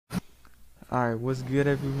Alright, what's good,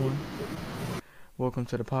 everyone? Welcome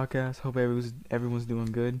to the podcast. Hope everyone's doing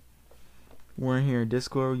good. We're in here in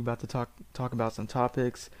Discord. We about to talk about some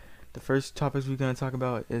topics. The first topics we're gonna talk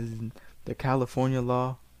about is the California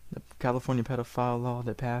law, the California pedophile law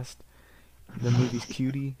that passed, the movies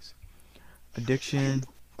Cuties, addiction,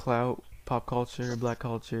 clout, pop culture, black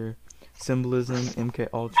culture, symbolism, MK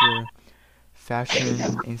Ultra,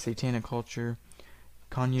 fashion and satanic culture,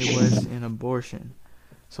 Kanye West, and abortion.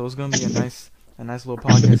 So it's gonna be a nice little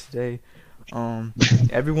podcast today. Um,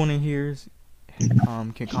 Everyone in here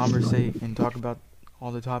can conversate and talk about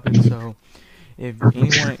all the topics. So if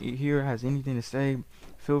anyone here has anything to say,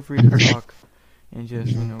 feel free to talk and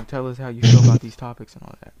just tell us how you feel about these topics and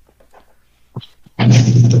all that.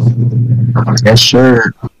 Yes,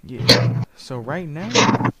 sir. Yeah. So right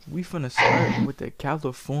now we finna start with the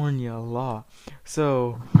California law.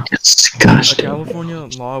 So a Disgusting. California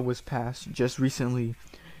law was passed just recently.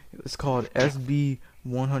 It's called SB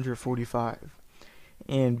 145,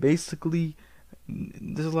 and basically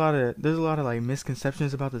there's a lot of like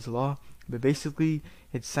misconceptions about this law, but basically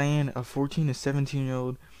it's saying a 14 to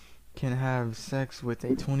 17-year-old can have sex with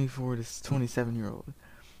a 24 to 27-year-old,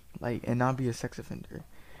 like, and not be a sex offender.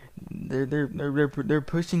 They're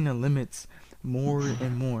pushing the limits more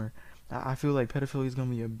and more. I feel like pedophilia is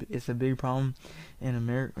gonna be it's a big problem in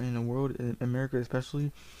America, in the world, in America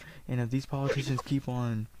especially. And if these politicians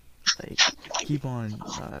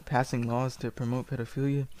like passing laws to promote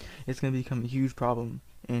pedophilia, it's gonna become a huge problem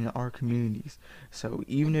in our communities. So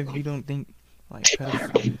even if you don't think like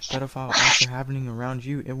pedophile acts are happening around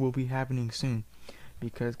you, it will be happening soon,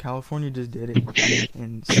 because California just did it,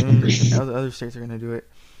 and soon other states are gonna do it.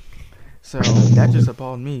 So that just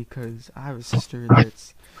appalled me, because I have a sister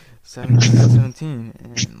that's 17,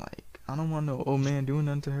 and like I don't want no old man doing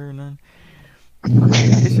nothing to her, none.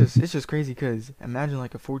 It's just crazy, because imagine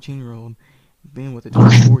like a 14-year-old being with a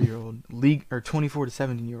 24-year-old, 24 to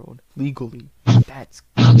 17-year-old legally. That's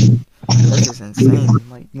that's just insane.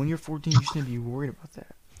 Like, when you're 14, you shouldn't be worried about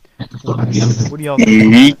that. What do y'all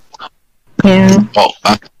think about Yeah. Oh,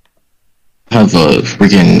 I have a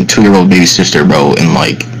freaking 2-year-old baby sister, bro, and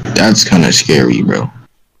like that's kind of scary, bro.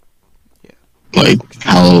 that? Like Yeah, extremely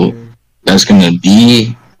how scary. that's gonna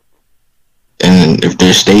be, and if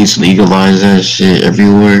their states legalize that shit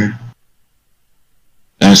everywhere,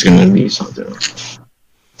 that's gonna be something.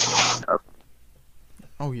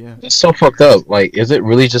 Oh yeah. It's so fucked up. Like, is it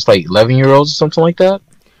really just like 11-year-olds or something like that?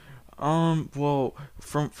 Well,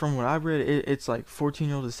 from what I read, it's like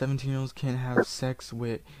 14-year-olds to 17-year-olds can have sex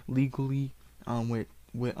with legally, with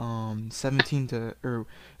 17 to, or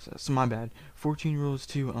so my bad, 14-year-olds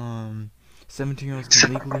to 17-year-olds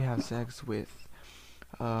can legally have sex with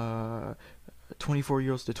uh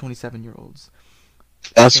 24-year-olds to 27-year-olds.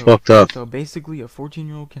 That's So fucked up. so basically, a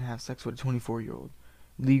 14-year-old can have sex with a 24-year-old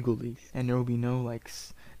legally, and there will be no like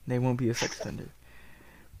they won't be a sex offender.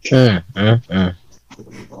 Mm, mm, mm.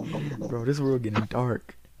 Bro, this world getting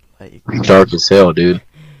dark. Like, Dark as hell, dude.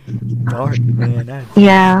 dark, man. That's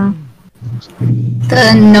Yeah. insane.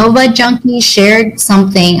 The Nova Junkie shared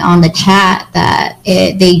something on the chat that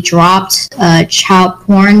they dropped child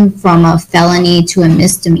porn from a felony to a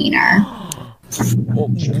misdemeanor. Oh,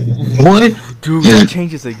 What? dude, Yeah, that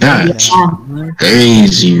changes the game that's now. Yeah.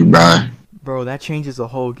 crazy, bro. Bro, that changes the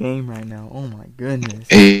whole game right now. Oh my goodness.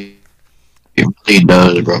 It really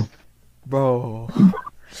does, bro. Bro,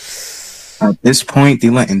 At this point, they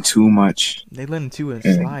letting too much. they letting two it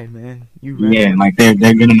Yeah, slide, man. You ready? yeah, like they're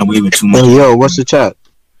getting away with too Hey, much. yo, what's the chat?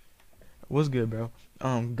 What's good, bro?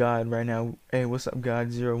 God right now. Hey, what's up,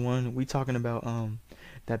 God01? We talking about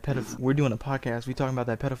we're doing a podcast. We talking about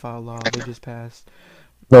that pedophile law they just passed.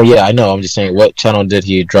 No, yeah, I know. I'm just saying, what channel did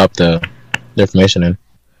he drop the information in?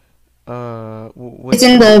 What? It's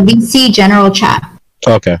in the VC general chat.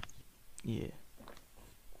 Okay. Yeah,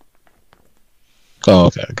 Oh,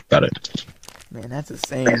 okay. Got it. man, that's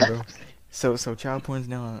insane, bro. So child porn's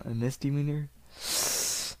now a misdemeanor.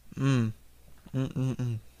 Mm.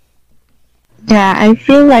 Mm. Yeah, I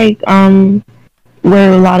feel like there's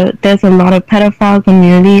a lot of pedophile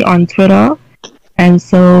community on Twitter, and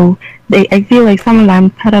so I feel like some of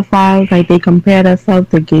them pedophiles, like, they compare themselves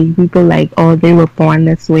to gay people, like, oh, they were born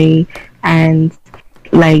this way, and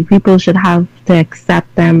like people should have to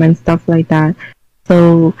accept them and stuff like that.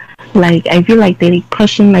 So like I feel like they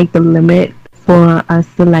pushing like the limit for us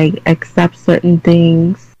to like accept certain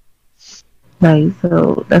things.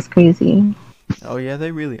 So that's crazy. Oh yeah,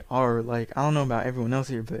 they really are. Like, I don't know about everyone else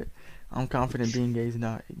here, but I'm confident being gay is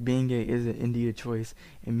indeed a choice,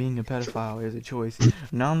 and being a pedophile is a choice.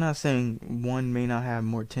 Now, I'm not saying one may not have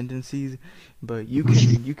more tendencies, but you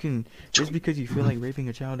can just because you feel like raping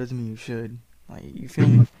a child doesn't mean you should. Like, you feel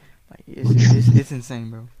me? Like, it's insane,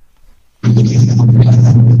 bro.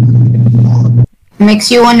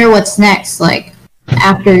 Makes you wonder what's next. Like,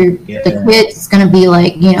 after the kids, it's gonna be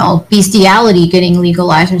like, you know, bestiality getting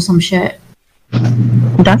legalized or some shit.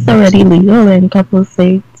 That's already legal in a couple of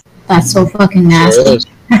states. That's so fucking nasty.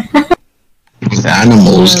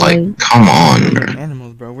 Animals, like, come on, bro.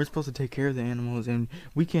 Animals, bro. We're supposed to take care of the animals, and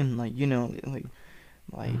we can, like, you know, like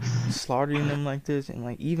slaughtering them like this, and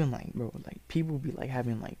like even like, bro, like people be like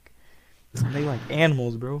having like they like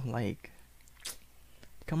animals, bro. Like,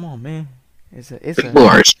 come on, man. It's a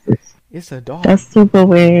dog. That's super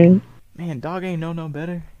weird. Man, dog ain't no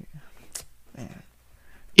better. Man.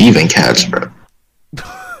 Even cats, bro.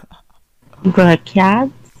 But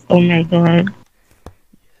cats? Oh my god.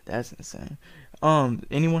 That's insane.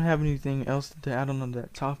 Anyone have anything else to add on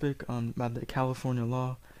that topic? About the California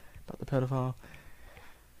law, about the pedophile?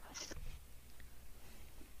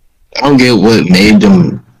 I don't get what made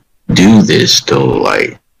them do this though.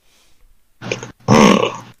 Like,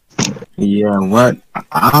 yeah, what?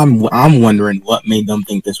 I'm wondering what made them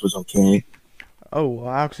think this was okay. Oh, well,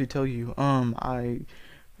 I'll actually tell you. Let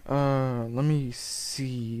me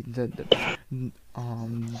see. The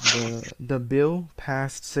bill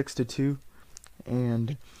passed 6-2,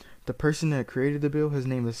 and the person that created the bill, his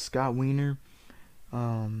name is Scott Wiener,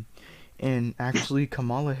 and actually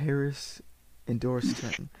Kamala Harris endorsed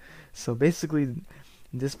him. So basically,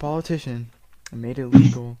 this politician made it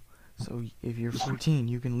legal. So if you're 14,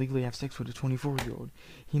 you can legally have sex with a 24-year-old.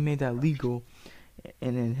 He made that legal,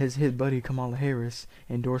 and then his buddy Kamala Harris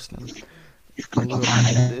endorsed him. This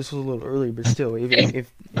was a little early, but still,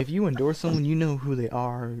 if you endorse someone, you know who they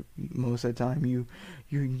are most of the time. You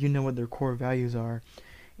know what their core values are,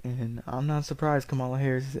 and I'm not surprised Kamala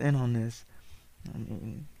Harris is in on this. I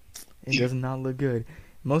mean, it does not look good.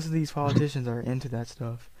 Most of these politicians are into that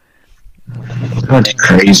stuff. that's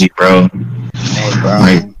crazy, bro. Hey, bro.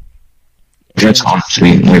 Like, that's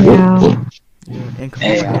honestly like what? Yeah, and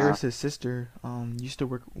Kamala Harris's sister used to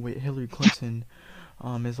work with Hillary Clinton.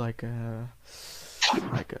 Is like a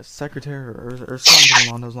secretary or something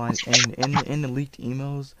along those lines. And in the leaked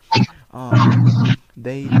emails,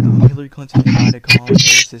 Hillary Clinton invited Kamala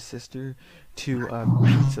Harris's sister to a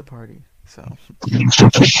pizza party. So we don't know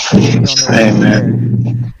Hey,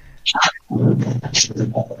 man.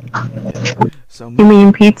 So You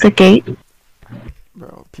mean Pizzagate?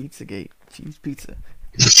 bro, Pizzagate, cheese pizza.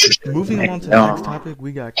 Moving on to the next topic,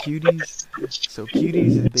 we got Cuties. So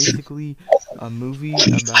Cuties is basically a movie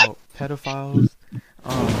about pedophiles.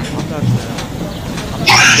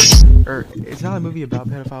 It's not a movie about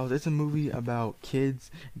pedophiles. It's a movie about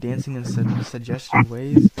kids dancing in suggestive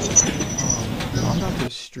ways. I'm about to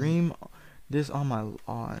stream this on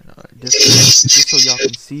Discord just so y'all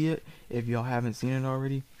can see it if y'all haven't seen it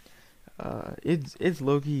already. It's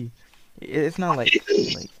low key. It's not like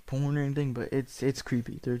porn or anything, but it's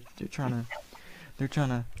creepy. They're trying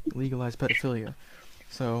to legalize pedophilia.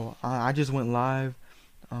 So I just went live.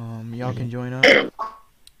 Y'all can join up.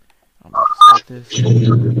 I'm gonna start this.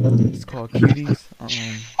 It's called Cuties.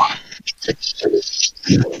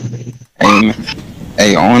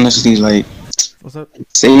 Hey, honestly, like, What's up?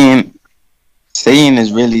 Satan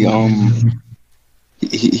is really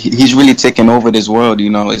he's really taking over this world. You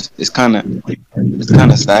know, it's kind of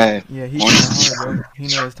sad. Yeah, he's trying hard, bro. He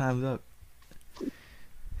knows his time's up.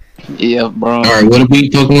 Yeah, bro. Alright, what are we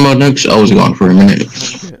talking about next? I was gone for a minute.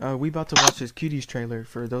 Okay, we about to watch this Cuties trailer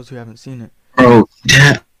for those who haven't seen it. Bro,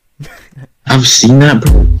 that I've seen that,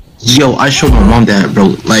 bro. Yo, I showed my mom that,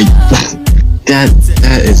 bro. Like, that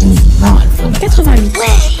is not funny. 88.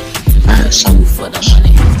 That is so funny.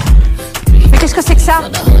 Mais qu'est-ce que c'est que ça?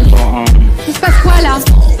 Il se passe quoi là?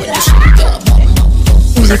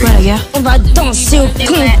 Vous êtes quoi la guerre? On va danser au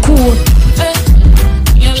concours.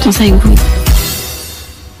 Je danse avec vous.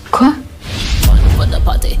 Quoi?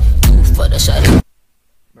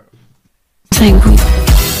 Avec vous.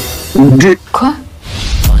 Quoi?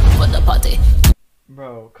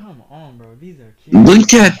 Bro, come on, bro. These are cute.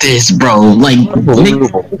 Look at this, bro. Like,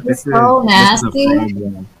 So nasty.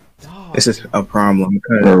 This is a problem.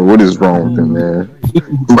 Bro, what is wrong with him, man?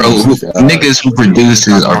 bro, niggas who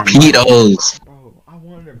produces are pedos. Bro, I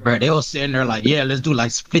wonder. Bro, they all sitting there like, yeah, let's do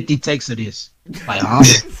like 50 takes of this. Like, huh?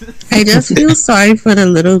 I just feel sorry for the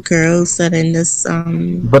little girls that in this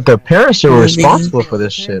But the parents are responsible for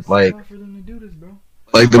this shit. Like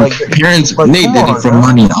the parents, they did it for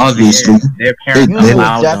money, obviously. Their parents they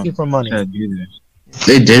allowed exactly them for money. to do this.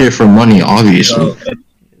 They did it for money, obviously. So,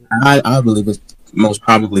 I believe it's most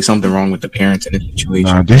probably something wrong with the parents in the situation.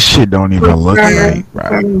 Nah, this shit don't even look right,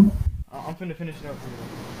 bro. I'm finna finish it up for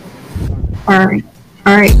you. Alright.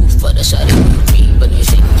 Alright.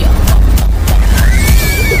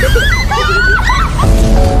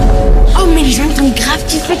 Oh, mais les gens ils t'ont grave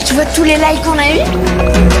kiffé que tu vois tous les likes qu'on a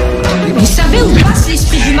eu. Vous savez où passe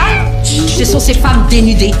l'esprit du mal? Ce sont ces femmes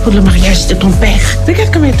dénudées. Pour le mariage de ton père. Regarde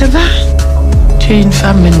comment elle te va. Tu es une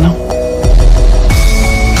femme maintenant.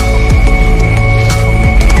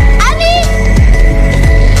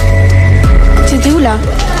 T'étais où là?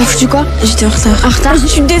 T'as foutu quoi? J'étais en retard. En retard? Je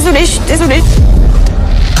suis désolée,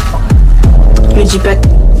 Me dis pas.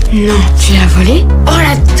 Non, tu l'as volé? Oh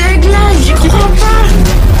la déglingue, j'y crois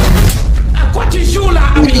pas! À quoi tu joues là,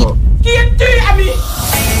 ami? Qui es-tu, ami?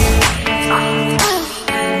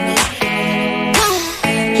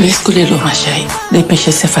 Laisse couler l'eau, ma chérie. Les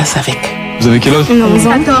péchés s'effacent avec. Vous avez quel âge? Non,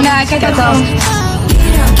 14.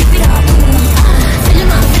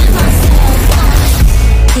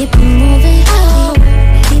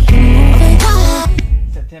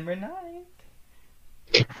 September 9th.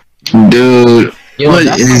 Dude, what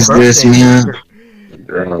that's is my this, birthday. man?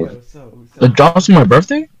 Yo, so The drops on my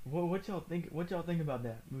birthday? what y'all think? What y'all think about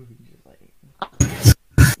that movie? Just like,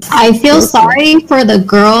 I feel sorry for the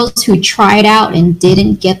girls who tried out and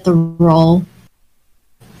didn't get the role.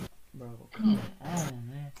 bro, come on,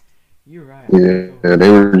 man. You're right. Yeah, they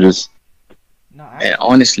were just. No, And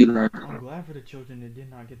honestly, I'm glad for the children that did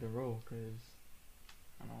not get the role, cause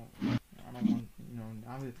I don't want,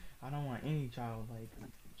 I don't want any child like.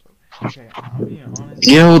 Okay, I'm being honest.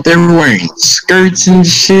 Yo, they're wearing skirts and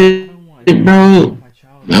shit, bro.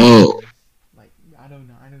 No. Like, I don't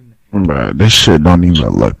know. Bro, this shit don't even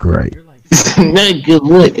look right. Nigga,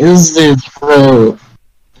 what is this, bro?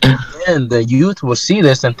 And the youth will see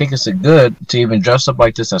this and think it's a good to even dress up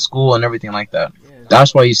like this at school and everything like that.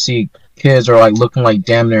 That's why you see kids are like looking like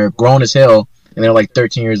damn near grown as hell and they're like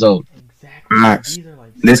 13 years old. Max,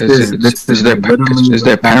 this is their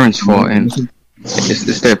parents' fault, and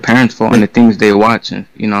it's their parents' fault and the things they watch, and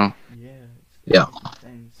you know. Yeah.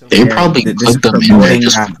 They probably put them in there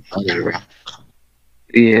just.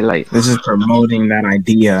 Yeah, like this is promoting that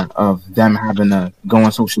idea of them having to go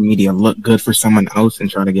on social media, look good for someone else,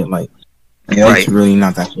 and try to get like. Right. It's really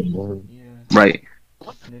not that good. Right.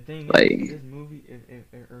 And the thing Like. is, this movie,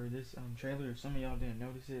 or this trailer, if some of y'all didn't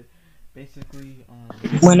notice it, basically,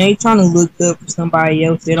 when they trying to look good for somebody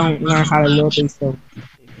else, they don't learn how to love themselves.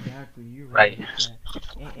 Exactly, you're right.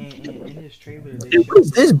 And in this trailer, What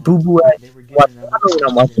is this boo boo ass?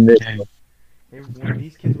 I'm watching this.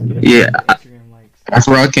 these kids were getting Yeah, Instagram likes. that's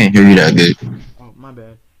where I can't hear you that good. Oh, my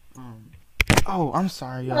bad. Oh, I'm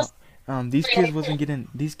sorry, y'all. These kids were getting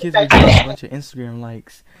a bunch of Instagram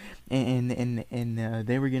likes, and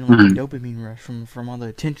they were getting like a dopamine rush from all the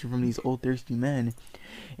attention from these old thirsty men,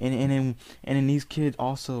 and then these kids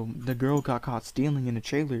also, the girl got caught stealing in the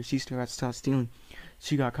trailer. She still got caught stealing.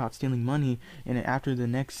 She got caught stealing money, and then after the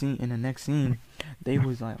next scene, they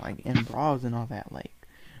was like in bras and all that. Like,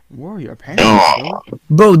 where are your parents,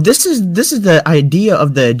 bro? This is the idea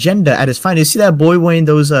of the agenda at its finest. You see that boy wearing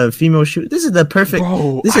those female shoes? This is the perfect.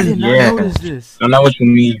 Bro, this I is did not notice this. I know what you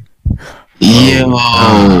mean. Yo.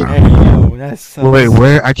 Hey, yo, that's so Wait,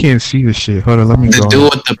 where? I can't see the shit. Hold on, let me The go.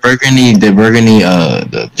 dude with the burgundy,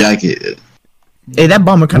 the jacket. Hey, that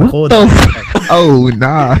bomber kind of cold. Oh,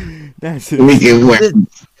 nah. That's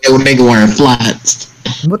Nigga wearing flats.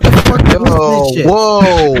 What the fuck is this shit?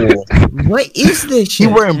 Whoa! What is this He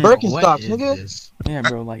shit? wearing Birkenstocks, nigga. Yeah,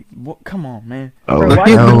 bro. Like, what? Come on, man. Oh, What are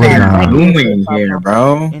you doing here,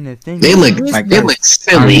 bro? And the thing They is, look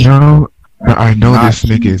silly. I know this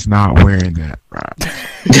nigga is not wearing that, bro.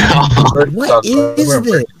 What is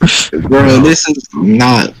this? Bro, this is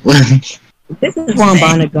not. This is one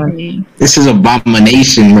buying a gun. This is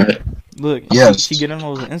abomination, bro. look, Yes. she getting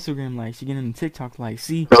those Instagram likes, she getting the TikTok likes.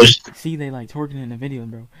 See, Bro, they like twerking in the video,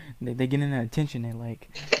 bro. They getting that attention. They like.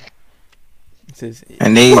 It says,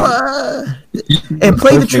 And they. Hey,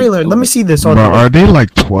 play the trailer. Let me see this. Bro, are they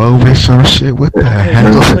like 12 or some shit? What the hey,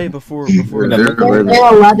 hell? play before They're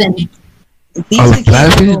 11.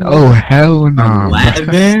 11? Oh, hell nah.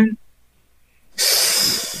 11?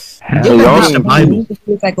 Y'all the Bible.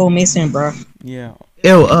 It's like Old Mason, bro. Yeah.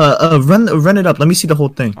 Ew, run it up. Let me see the whole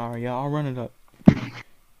thing. Alright, yeah, I'll run it up.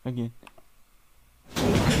 Again.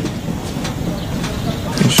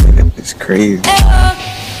 It's crazy.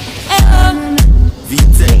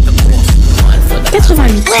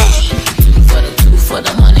 88.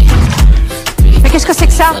 Mais qu'est-ce que c'est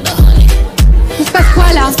que ça? Il se passe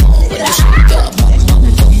quoi là?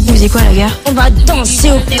 Vous faisiez quoi la gare? On va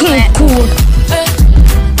danser au concours.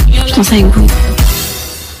 Prends ça avec vous.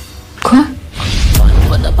 Quoi?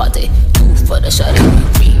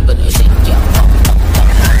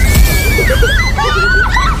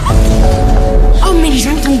 Oh mais les gens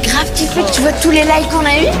ils t'ont grave kiffé que tu vois tous les likes qu'on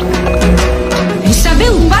a eu. Vous savez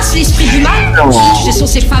où passe l'esprit du mal? Ce sont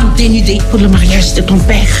ces femmes dénudées. Pour le mariage de ton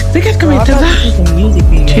père. Regarde comment il te va.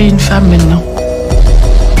 Tu es une femme maintenant.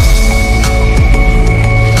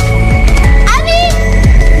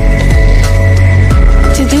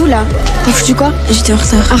 T'étais où là? T'as foutu quoi? J'étais en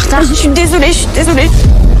retard. En retard? Je suis désolée.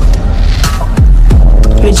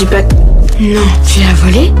 Me dis pas. Non, tu l'as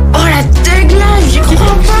volé? Oh la dégueulasse, j'y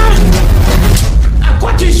crois pas! À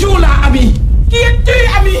quoi tu joues là, ami? Qui es-tu,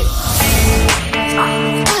 ami?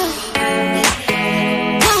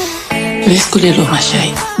 Laisse couler l'eau, ma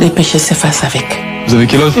chérie. Les péchés s'effacent avec. Vous avez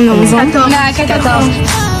quel âge? 11 ans. 14.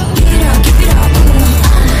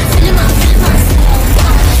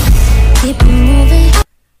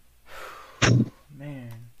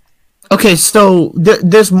 Okay, so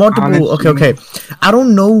there's multiple. Okay. I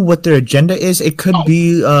don't know what their agenda is. It could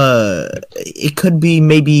be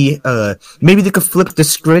maybe they could flip the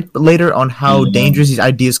script later on how dangerous these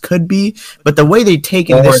ideas could be. But the way they take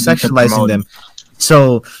it, they're sexualizing them.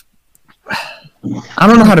 So I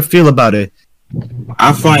don't know how to feel about it.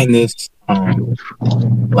 I find this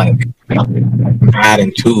like bad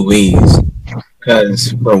in two ways.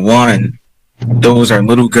 Because for one, those are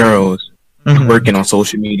little girls. Working on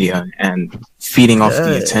social media and feeding off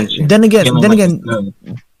the attention. Then again,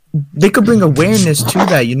 they could bring awareness to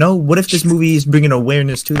that. You know, what if this movie is bringing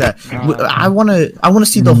awareness to that? I wanna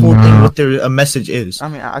see the whole thing. What their message is. I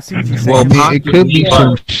mean, I see what you're saying. Well, it could be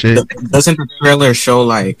some shit. Doesn't the trailer show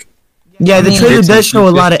like? Yeah, the trailer does show a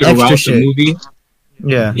lot of extra shit. Movie?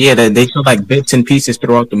 Yeah, they show like bits and pieces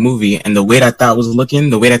throughout the movie, and the way that was looking,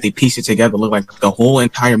 the way that they pieced it together, looked like the whole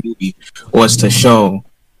entire movie was to show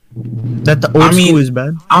that the old school is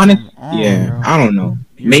bad. Honestly, I don't know.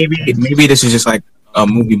 Maybe this is just like a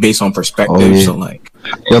movie based on perspective. So like,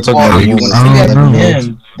 the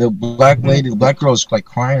black girl was like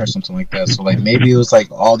crying or something like that. So like maybe it was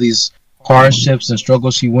like all these hardships and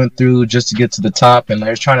struggles she went through just to get to the top, and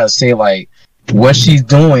they're trying to say like what she's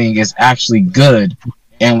doing is actually good,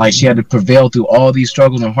 and like she had to prevail through all these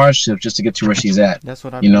struggles and hardships just to get to where she's at. That's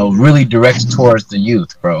what I really directed towards the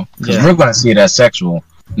youth, bro. Because we're gonna see it as sexual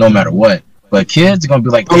no matter what. But kids are gonna be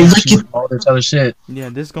like, all this other shit. Yeah,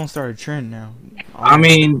 this is gonna start a trend now. I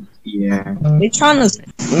mean, yeah. They're trying to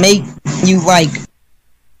make you like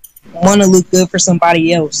want to look good for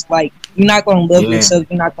somebody else. Like you're not gonna love yourself.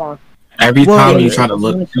 You're not gonna. Every time you try to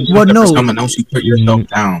look for someone else, you put yourself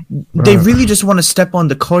down. They really just want to step on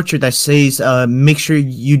the culture that says, make sure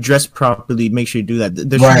you dress properly, make sure you do that.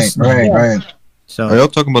 Right. So, are y'all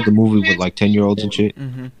talking about the movie with like 10-year-olds and shit?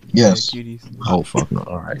 Yes. Oh fuck no!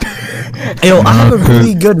 All right. Yo, I have a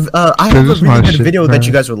really good, video that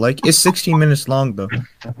you guys would like. It's 16 minutes long though.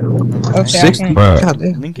 Okay. 60.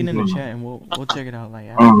 Link it in the chat and we'll check it out. Like,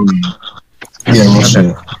 we'll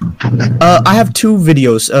see. I have two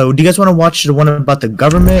videos. Do you guys want to watch the one about the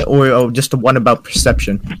government or just the one about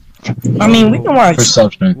perception? I mean, we can watch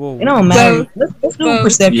perception. It don't matter. Let's do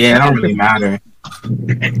perception. Yeah, it don't really matter.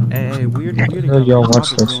 Hey, weird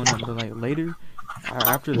topics going up, but like later,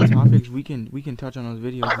 after the topics, we can touch on those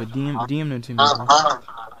videos. But DM them to me. Bro.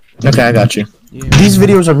 Okay, I got you. Yeah. These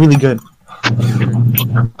videos are really good.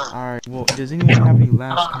 All right. Well, does anyone have any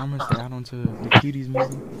last comments to add on to the Cuties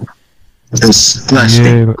movie? Like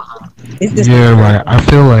I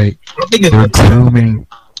feel like they're grooming.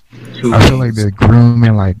 I feel like they're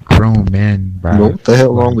grooming like grown men, bro. What the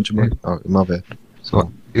hell wrong with you, man? Oh, my bad.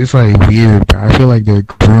 So it's like weird, bro. I feel like they're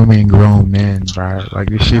grooming grown men, bro. Like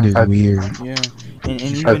this shit is weird. Yeah, and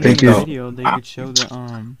even in the video, they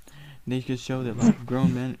could show that like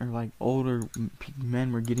grown men or like older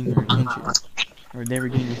men were getting their attention, or they were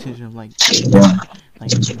getting the attention of like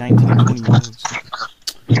 19, 20 year olds.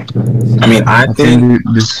 I mean, I think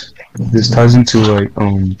this ties into like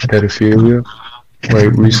pedophilia,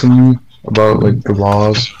 like recently about like the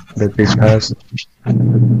laws that they passed. I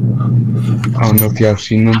don't know if you have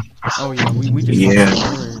seen them. Oh yeah, we just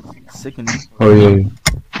sickening. Oh yeah.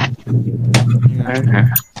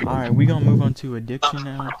 All right, we gonna move on to addiction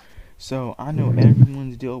now. So I know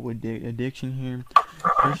everyone's dealt with addiction here.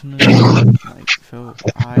 Personally, like felt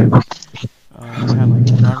I had like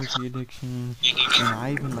pornography addiction, and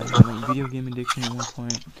I even like had like video game addiction at one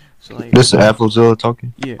point. So like this is Afrozilla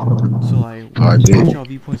talking. Yeah. So like, what's y'all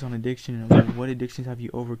viewpoints on addiction, and like, what addictions have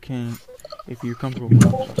you overcame? If you're comfortable.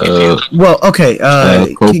 Well, okay.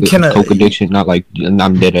 Coke addiction, not like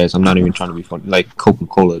I'm dead ass. I'm not even trying to be funny. Like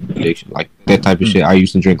Coca-Cola addiction, like that type of shit. I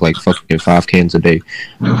used to drink like fucking 5 cans a day,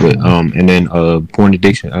 but and then porn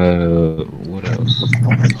addiction. What else?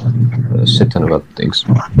 A shit ton of other things.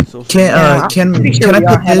 Can I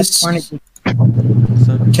put this?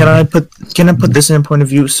 Can I put this in point of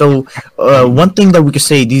view? So, one thing that we could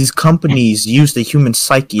say, these companies use the human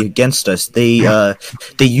psyche against us. They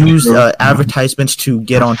use advertisements to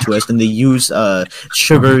get onto us, and they use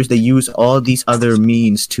sugars. They use all these other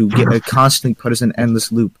means to constantly put us in an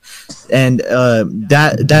endless loop, and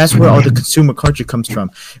that's where all the consumer culture comes from.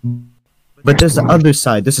 But there's the other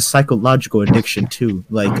side. There's a psychological addiction too.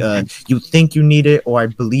 Like you think you need it, or I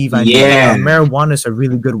believe I need it. Marijuana is a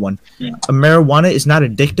really good one. A marijuana is not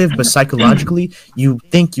addictive, but psychologically, you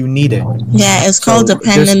think you need it. Yeah, it's called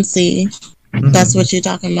dependency. That's what you're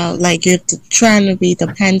talking about. Like you're trying to be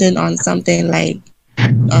dependent on something. Like,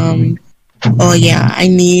 oh yeah, I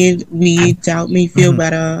need weed to help me feel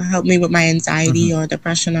better, help me with my anxiety or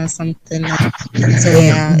depression or something. So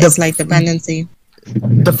yeah, it's like dependency.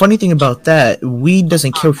 The funny thing about that, weed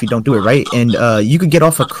doesn't kill if you don't do it, right? And you could get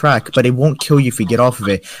off of crack, but it won't kill you if you get off of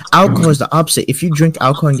it. Alcohol is the opposite. If you drink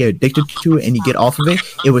alcohol and get addicted to it and you get off of it,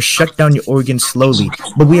 it will shut down your organs slowly.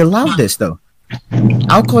 But we allow this, though.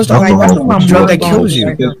 Alcohol is the only drug that kills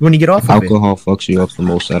you when you get off of it. Alcohol fucks you up the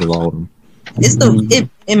most out of all of them. It's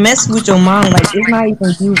it messes with your mind. Like it's not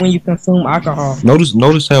even you when you consume alcohol.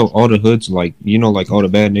 Notice how all the hoods, like like all the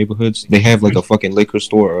bad neighborhoods, they have like a fucking liquor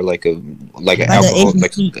store or like an alcohol,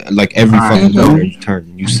 like every fucking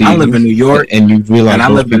turn. You see, I live in New York, and you realize, and I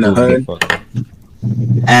live in the hood.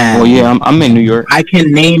 Well, yeah, I'm in New York. I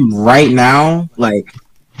can name right now, like,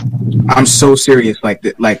 I'm so serious. Like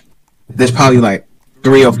there's probably like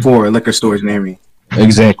 3 or 4 liquor stores near me.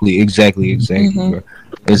 Exactly, bro.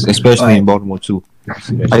 Especially in Baltimore too.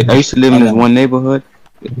 I used to live in this one neighborhood.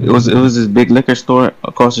 It was this big liquor store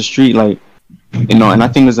across the street, like, and I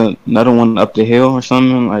think there's another one up the hill or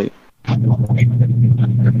something. Like,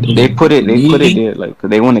 they put it there, like,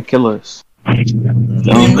 'cause they want to kill us.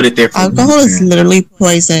 They put it there. Alcohol is literally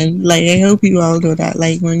poison. Like I hope you all know that.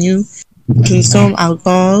 Like when you consume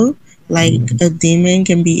alcohol, like a demon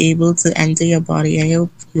can be able to enter your body. I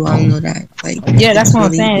hope you all know that. Like yeah, that's what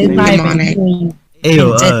I'm saying. It's not even hey,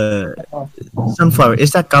 Sunflower,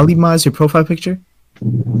 is that Kalima as your profile picture?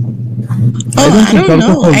 Oh, I don't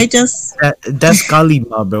know. I just that's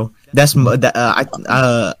Kalima, bro. That's when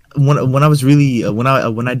I was really when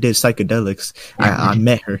I did psychedelics, I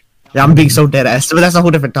met her. Yeah, I'm being so dead ass, but that's a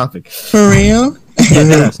whole different topic. For real?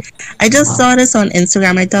 I just saw this on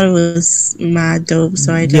Instagram. I thought it was mad dope,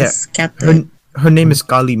 so I just kept it. Her name is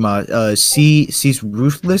Kalima. She's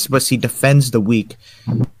ruthless, but she defends the weak.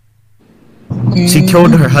 She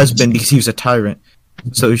killed her husband because he was a tyrant.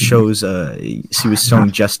 So it shows she was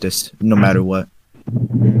showing justice no matter what.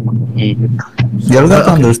 You gotta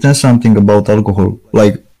understand something about alcohol.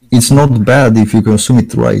 Like, it's not bad if you consume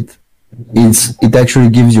it right. It actually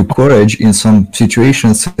gives you courage in some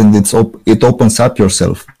situations, and it opens up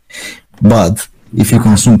yourself. But if you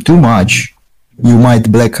consume too much, you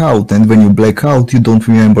might black out, and when you black out, you don't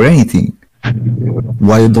remember anything.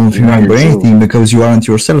 Why you don't remember anything? Because you aren't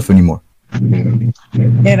yourself anymore.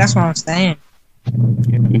 Yeah, that's what I'm saying.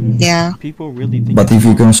 Yeah. People really think. But if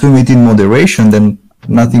you consume it in moderation, then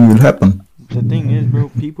nothing will happen. The thing is, bro,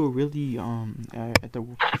 people really in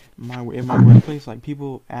my workplace, like,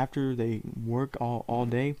 people after they work all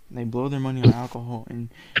day, they blow their money on alcohol and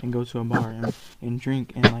go to a bar and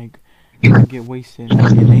drink and like get wasted,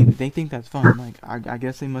 and they think that's fun. Like, I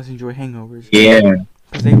guess they must enjoy hangovers. Yeah.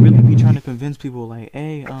 Cause they really be trying to convince people, like,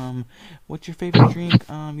 hey, what's your favorite drink?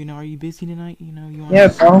 Are you busy tonight? You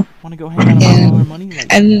want to go hang out and borrow money?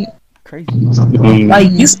 Like, and crazy.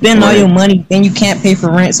 Like, you spend all your money, then you can't pay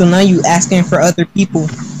for rent, so now you asking for other people,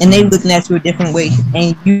 and they looking at you a different way,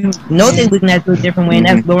 and you know they looking at you a different way, and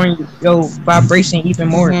that's lowering your vibration even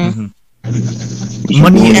more.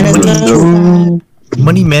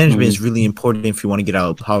 Money management is really important if you want to get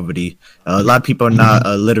out of poverty. A lot of people are not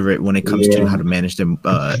literate when it comes to how to manage their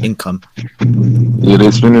income. Yeah,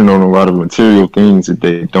 they're spending on a lot of material things that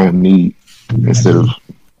they don't need instead of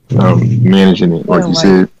managing it, like you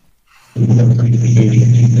said.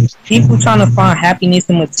 People trying to find happiness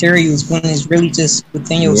in materials when it's really just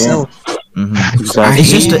within yourself.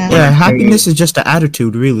 It's just happiness is just an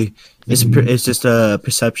attitude, really. It's just a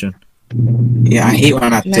perception. Yeah, I hate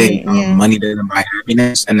when I say money doesn't buy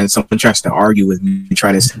happiness, and then someone tries to argue with me and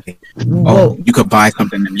try to say, "Oh, you could buy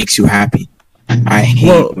something that makes you happy." I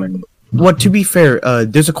hate when Well, to be fair,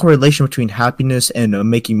 there's a correlation between happiness and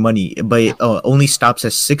making money, but it only stops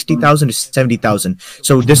at 60,000 to 70,000.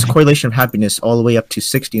 So there's a correlation of happiness all the way up to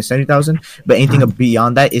 60 and 70,000, but anything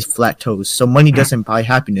beyond that is flat toes. So money doesn't buy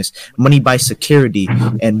happiness. Money buys security,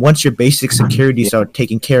 and once your basic securities are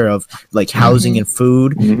taken care of, like housing and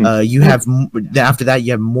food, you have after that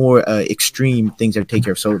you have more extreme things that take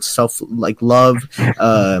care of. So it's like love,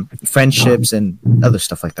 friendships, and other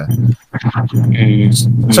stuff like that.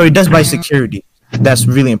 So it does buy security. That's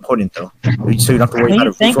really important, though. So you don't have to worry When about you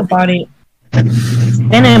it. think about it,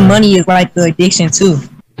 spending money is like the addiction too.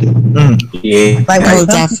 Yeah, Like, oh,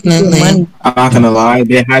 definitely. Money. I'm not gonna lie.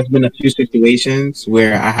 There has been a few situations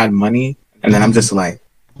where I had money, and then I'm just like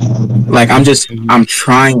I'm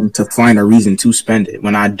trying to find a reason to spend it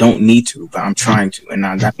when I don't need to, but I'm trying to, and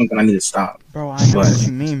that's something I need to stop. Bro, I know what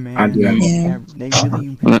you mean, man. I do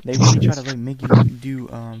that. They really try to like make you do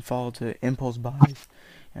fall to impulse buys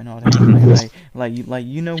and all that. Like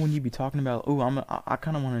you know when you be talking about, oh, I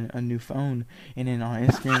kind of want a new phone, and then on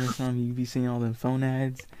Instagram or something you be seeing all them phone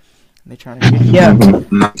ads. They trying to get you. Yeah.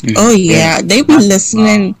 Oh yeah, they be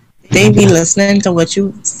listening. They be listening to what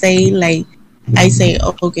you say. Like I say,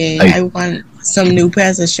 okay, I want some new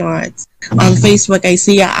pairs of shorts. On Facebook, I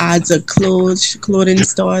see your ads of clothing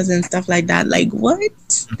stores and stuff like that. Like what?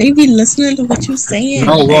 They be listening to what you saying.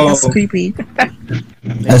 Oh, Like, wow. that's creepy.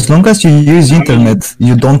 As long as you use internet,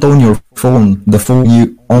 you don't own your phone. The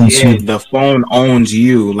phone owns Yeah, you. the phone owns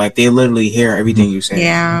you. Like they literally hear everything you say.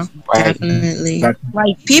 Yeah, Right. definitely.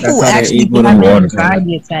 Like people That's how they're actually able to have monitor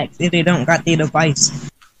anxiety attacks if they don't got their device.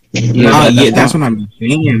 That's what I'm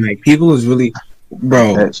saying. Like people is really,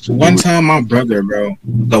 bro. One time, my brother, bro,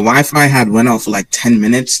 the Wi-Fi had went off for like 10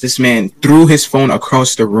 minutes. This man threw his phone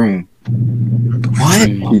across the room. What?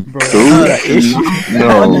 No.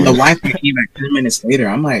 The Wi-Fi came back 10 minutes later.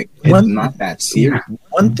 I'm like, it's not that serious.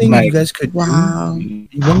 One thing you guys could do, one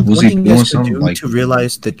thing you guys could do to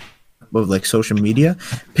realize that of like social media,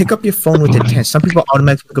 pick up your phone with intent. Some people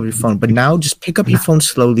automatically pick up your phone, but now just pick up your phone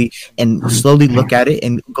slowly and slowly look at it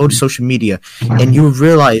and go to social media, and you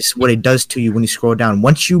realize what it does to you when you scroll down.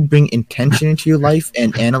 Once you bring intention into your life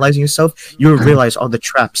and analyzing yourself, you'll realize all the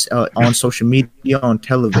traps on social media, on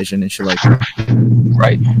television, and shit like that.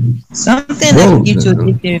 Right. Something that gets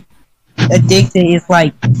you addicted is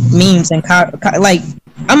like memes and like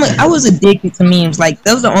I was addicted to memes. Like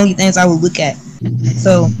those are the only things I would look at.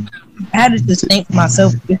 So I had to just think to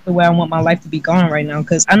myself, this is the way I want my life to be going right now.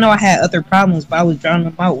 Because I know I had other problems, but I was drowning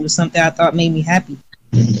them out with something I thought made me happy.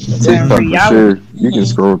 TikTok for sure. You can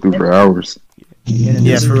scroll through for hours.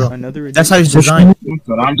 Yeah, for real. That's how it's designed.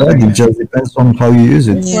 It just depends on how you use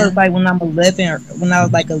it. Yeah. Like when I'm 11, or when I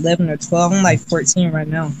was like 11 or 12, I'm like 14 right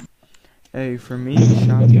now. Hey, for me,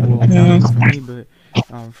 shopping. Well, not for me, but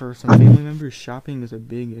for some family members, shopping is a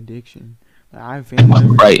big addiction. Like, I have family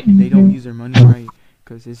members, Right. They don't use their money right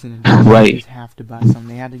because it's an addiction. Right. They just have to buy something.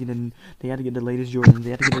 They had to get the latest Jordans. They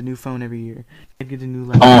had to get a new phone every year. They had to get a new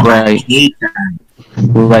laptop. Right.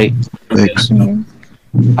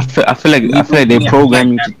 I feel like they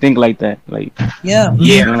program you to think like that. Like yeah.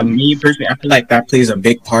 Me personally, I feel like that plays a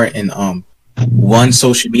big part in one,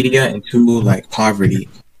 social media, and two, like poverty.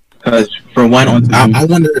 Because for one, I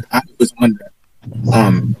was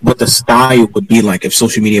wondering what the style would be like if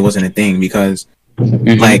social media wasn't a thing. Because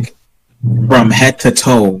like from head to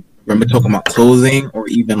toe, remember talking about clothing or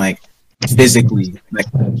even like physically, like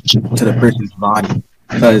to the person's body.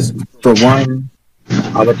 Because for one,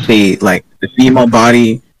 I would say like the female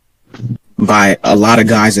body by a lot of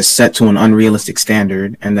guys is set to an unrealistic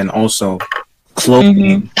standard, and then also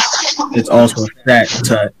clothing is also set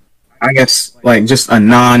to, I guess, like just a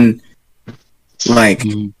non like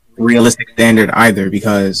realistic standard either,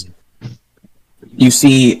 because you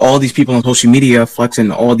see all these people on social media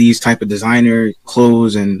flexing all these type of designer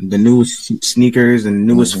clothes and the newest sneakers and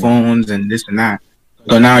newest phones and this and that.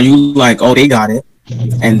 So now you like, oh, they got it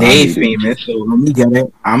and they famous, so let me get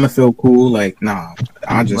it. I'ma feel cool. Like, nah,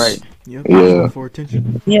 I just Yeah. For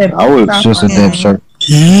attention. Yeah, I would Just a dead shark.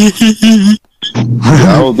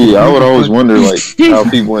 I would always wonder like how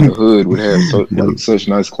people in the hood would have such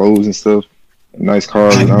nice clothes and stuff, nice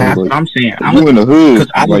cars. Like, And I that's was what I'm saying. you in the hood,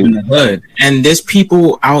 Because I live in the hood, and there's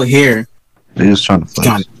people out here They're just trying to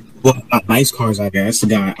flex. got nice cars. I guess the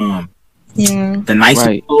guy, Yeah. the nice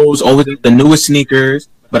Right. clothes, always the newest sneakers.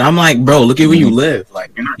 But I'm like, bro, look at where you live.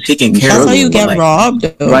 Like, you're not taking care That's of how you it, get like, robbed,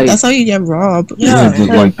 though. Right. That's how you get robbed. Yeah,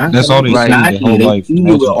 like that's all they see their Exactly. whole They life. see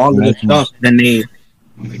you with all of this stuff, then they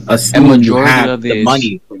assume you majority have of the it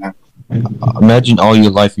money for that. Imagine all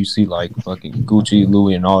your life you see like fucking Gucci,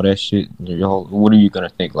 Louis, and all that shit. What are you gonna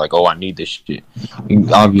think? Like, oh, I need this shit.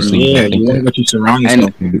 Obviously, Yeah, you you want what you surround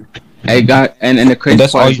yourself with. Hey, God, and the crazy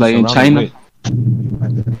That's all part is you like in surrounded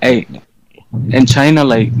China. Hey, in China,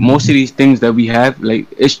 like most of these things that we have, like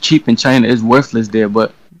it's cheap in China, it's worthless there.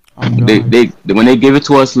 But they when they give it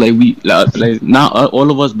to us, like we like not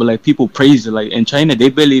all of us, but like people praise it. Like in China, they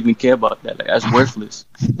barely even care about that. Like that's worthless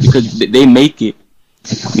because they make it.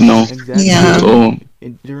 You know. Exactly. Yeah. So,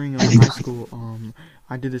 During high school,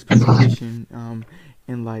 I did this presentation,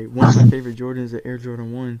 and like one of my favorite Jordans, the Air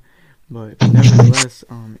Jordan 1, but nevertheless,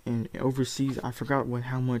 in overseas, I forgot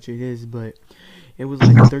how much it is, but it was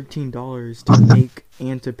like $13 to make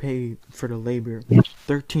and to pay for the labor.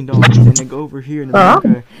 $13, and they go over here in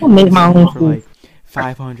America, I'll make my own for like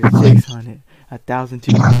 500, 600,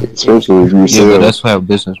 1,200. Especially if you Yeah, sell. but that's how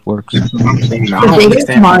business works. I The don't biggest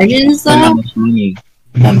understand margins spend that though. much money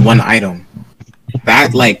on one item.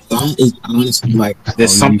 That is honestly like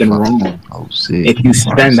there's something wrong Oh shit. if you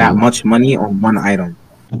spend that much money on one item.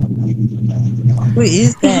 What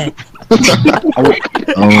is that?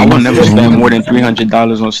 I will never spend more than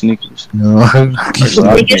 $300 on sneakers. No.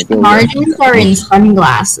 The biggest margins are in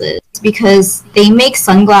sunglasses because they make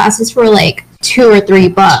sunglasses for like $2 or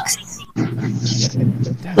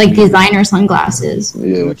 $3, like designer sunglasses.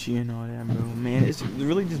 Gucci and all that, bro. Man, it's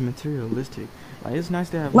really just materialistic. Like it's nice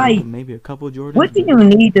to have Like, maybe a couple Jordans. What do you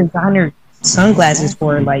need designer sunglasses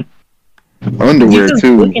for? Like Underwear you just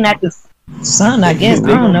too. looking at the sun, I guess. I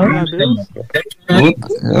don't know.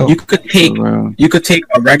 You could take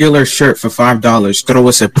a regular shirt for $5, throw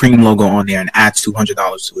a Supreme logo on there, and add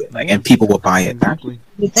 $200 to it, like, and people will buy it. Exactly.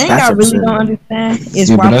 The thing That's I really absurd. don't understand is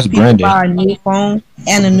Yeah, but why that's people branding. buy a new phone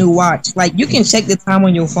and a new watch. Like you can check the time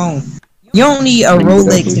on your phone. You don't need a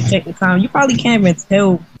Rolex to check the time. You probably can't even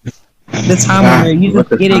tell the time on there. You just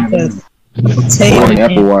get it because Or an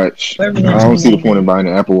Apple Watch. I don't see the point in buying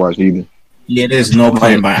an Apple Watch either. Yeah, there's no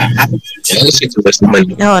point in buying Apple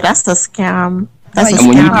Watch. No, that's a scam. That's a And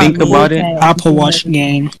when you scam. think about it, Apple Watch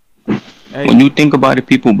gang. when you think about it,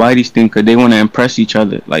 people buy these things because they want to impress each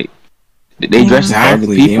other. Like they dress for other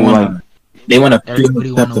Exactly. people. They want to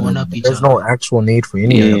Everybody want to one up each There's other. no actual need for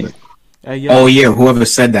any of it. Oh yeah, whoever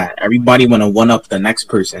said that? Everybody want to one up the next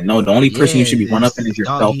person. No, the only person you should be one upping is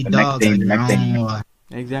yourself. The next thing, the next thing.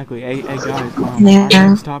 Exactly. Hey guys, our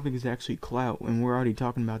next topic is actually clout, and we're already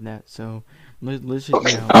talking about that. So let's just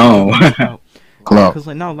Clout. Because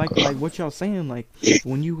like what y'all saying, like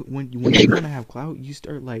when you want to have clout, you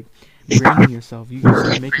start like branding yourself. You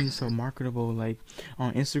start making it so marketable. Like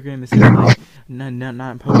on Instagram, it's like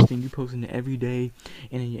not posting. You posting it every day,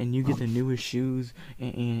 and you get the newest shoes,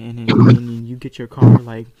 and you get your car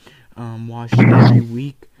like washed every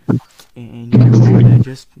week, and you do all that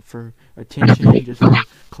just for attention, just for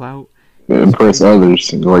clout. Impress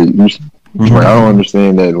others. Like I don't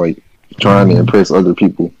understand that. Like trying to impress other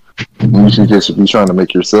people. You should just be trying to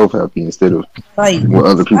make yourself happy instead of what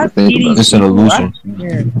other people think about it. It's an illusion.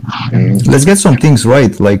 Let's get some things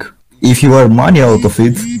right. Like, if you earn money out of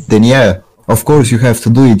it, then yeah, of course you have to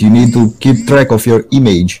do it. You need to keep track of your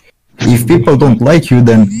image. If people don't like you,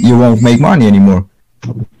 then you won't make money anymore,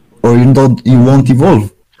 or you won't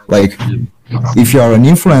evolve. Like, if you are an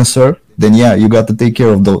influencer, then yeah, you got to take care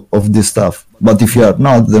of this stuff. But if you are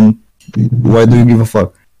not, then why do you give a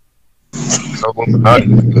fuck? Not a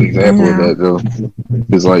good example of that though,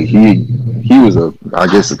 because like he was I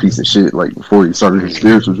guess a piece of shit like before he started his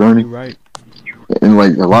spiritual journey, right? And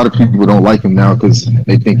like a lot of people don't like him now because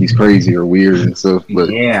they think he's crazy or weird and stuff. But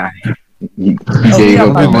yeah, he gave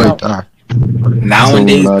up on like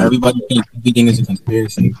nowadays everybody thinks everything is a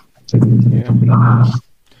conspiracy. Yeah.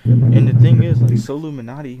 And the thing is, like,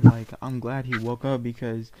 Soluminati, like, I'm glad he woke up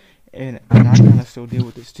because, and I kind of still deal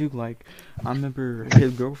with this too. Like, I remember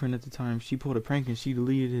his girlfriend at the time, she pulled a prank and she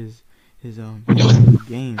deleted his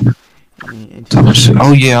game.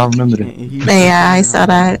 Oh yeah, I remember that. Yeah, I saw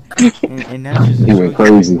that. And that just he went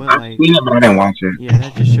crazy. What, like, I didn't watch it. Yeah,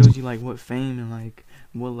 that just shows you like what fame and like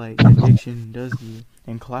what like addiction does to you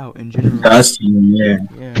and clout in general. Does to you, yeah.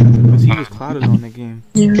 Yeah, because he was clouded on that game.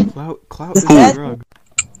 Yeah. Clout is a drug.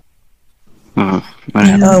 And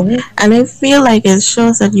I feel like it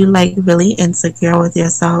shows that you like really insecure with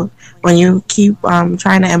yourself when you keep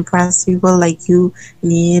trying to impress people. Like you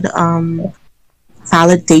need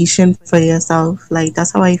validation for yourself. Like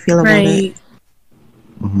that's how I feel about it.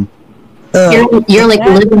 You're like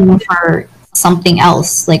living for something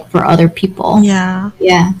else, like for other people. Yeah,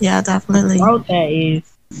 definitely. About that is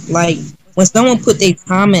like when someone put their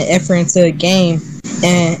time and effort into a game,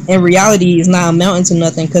 and in reality, it's not amounting to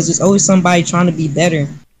nothing because there's always somebody trying to be better,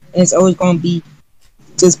 and it's always going to be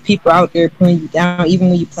just people out there putting you down, even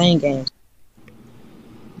when you're playing games.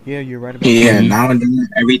 Yeah, you're right about that. Nowadays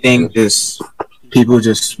everything just people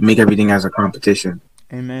just make everything as a competition.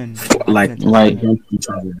 Amen. Like right.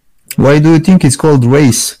 Why do you think it's called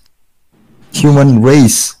race? Human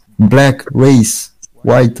race, black race,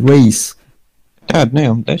 white race. God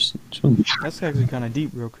damn, that's true. That's actually kind of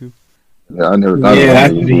deep, Roku. Yeah, I never thought Yeah,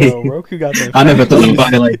 about it. Yo, Roku got that. I never thought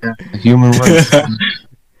about it like that. Human race.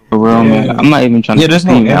 For real, man. I'm not even trying to there's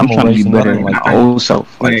no compete, man. I'm animal trying to race be and better nothing than like my that. old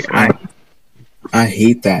self. Like I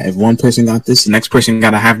hate that. If one person got this, the next person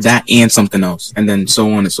gotta have that and something else, and then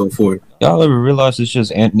so on and so forth. Y'all ever realize it's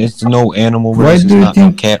just it's no animal Why race, it's do you not no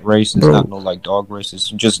think- cat race, it's Bro. not no like dog race, it's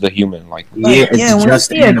just the human. Like Yeah, it's when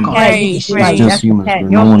just you see a animals. cat, Right, you just be right. like, It's just that's a humans, cat. bro.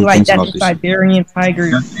 You No don't one be like, thinks that's about a this. Siberian tiger,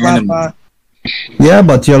 Just blah, animals. blah. Yeah,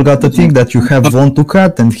 but y'all got to think that you have Von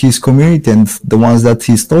Tucat and his community and the ones that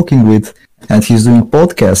he's talking with, and he's doing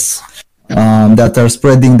podcasts that are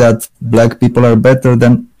spreading that black people are better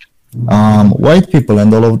than white people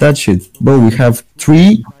and all of that shit. Bro, we have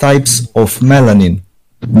 3 types of melanin.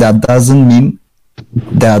 That doesn't mean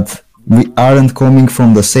that we aren't coming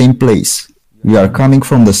from the same place. We are coming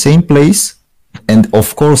from the same place, and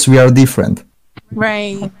of course we are different.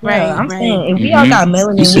 Right, Yeah, I'm right. saying, if we all got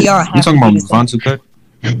melanin, we all You have to talking be about the same. Von Tucat?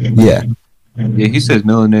 Yeah. Yeah, he says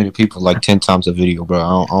melanated people like 10 times a video, bro.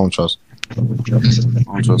 I don't trust. I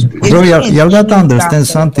don't trust people. Bro, y'all gotta understand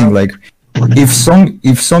something. Like, if some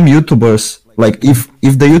YouTubers, like if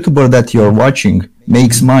the YouTuber that you're watching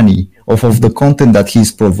makes money off of the content that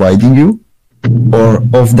he's providing you, or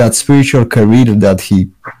of that spiritual career that he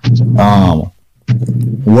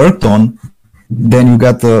worked on, then you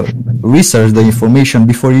gotta research the information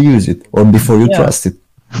before you use it or before you Yeah. trust it.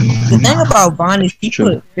 The thing about Vaughn is he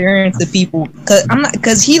put fear into people,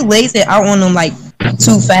 cause he lays it out on them like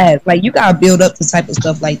too fast. Like you gotta build up the type of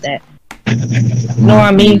stuff like that. You know what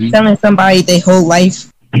I mean? Telling somebody their whole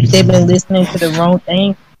life they've been listening to the wrong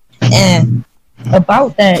thing, and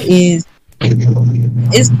about that is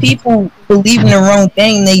it's people believing the wrong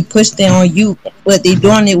thing. They push it on you, but they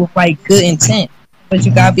doing it with like good intent. But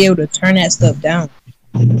you gotta be able to turn that stuff down.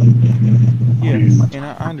 Yeah, and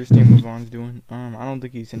I understand what Vaughn's doing. I don't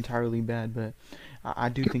think he's entirely bad, but I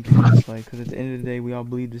do think he's like, because at the end of the day, we all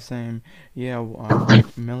bleed the same. Yeah,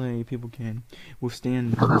 melanated people can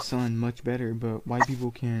withstand the sun much better, but white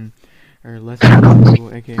people can, or less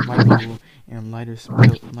people, aka white people, and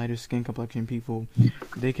lighter skin complexion people,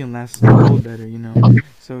 they can last the cold better, you know.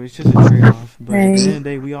 So it's just a trade-off. But at the end of the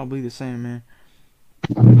day, we all bleed the same, man.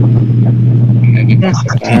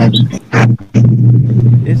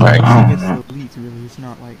 It's like us against the elites, really. It's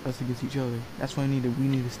not like us against each other. That's why we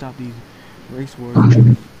need to stop these race wars.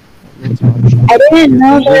 I didn't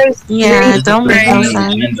know there's Yeah, don't make no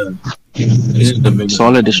sense. It's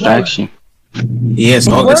all a distraction. Yes,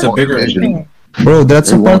 it's a bigger issue. Bro,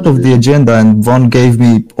 that's a part of the agenda, and Von gave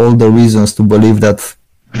me all the reasons to believe that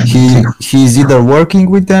he's either working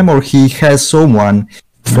with them or he has someone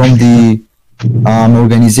from the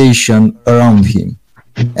organization around him,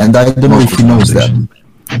 and I don't know if he knows that.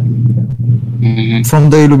 From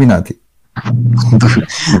the Illuminati.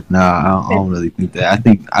 Nah, I don't really think that.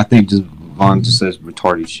 I think just Vaughn just says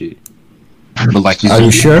retarded shit. But like, Are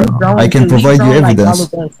you sure? I can provide you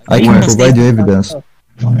evidence. I can provide you evidence.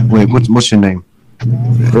 Wait, what's your name?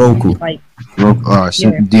 Roku. Roku.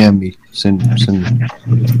 Send DM me. Send me.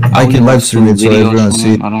 I can live stream it so everyone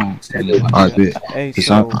see it. Alright, bet. Because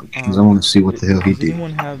I want to see what the hell he did.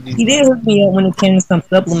 He did hook me up when it came to some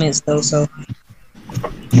supplements though, so.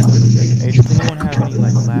 Hey, does anyone have any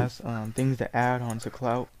like last things to add on to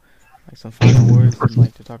Clout? Like some final words you'd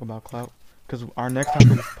like to talk about Clout? Because our next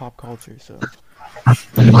topic is pop culture, so.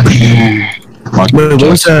 Wait,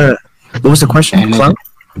 what was the question? Clout?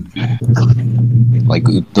 Like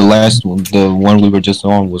the one we were just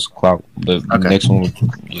on was Clout. The next one was,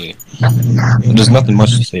 yeah. There's nothing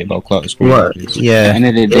much to say about Clout. What? Yeah. At the end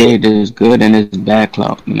of the day, there's good and there's bad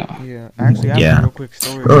Clout, you know. Yeah, actually, I have a real quick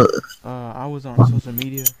story. I was on social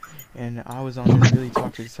media, and I was on the really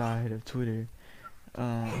toxic side of Twitter.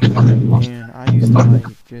 And I used to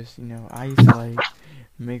like just, I used to like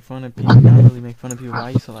make fun of people. Not really make fun of people. But I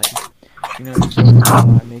used to like, just go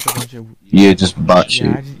around, make a bunch of just bot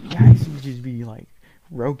shit. I used to just be like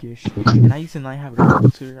roguish, and I used to not have a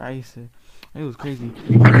Twitter. It was crazy.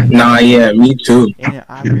 Nah, yeah, me too. And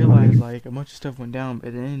I realized like a bunch of stuff went down, but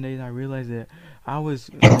at the end of the day, I realized that I was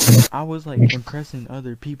like impressing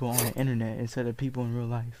other people on the internet instead of people in real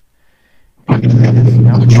life. That's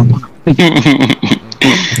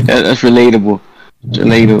relatable. It's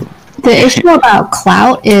relatable. The issue about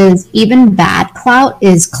clout is even bad clout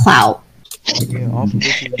is clout. Yeah, all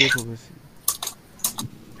publicity is good publicity.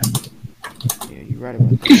 Yeah, you're right about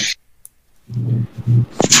that.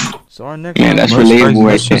 So our next that's relatable.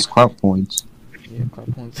 That's just clout points. Yeah,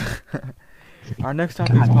 clout points. Our next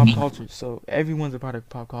topic is pop culture. So everyone's a part of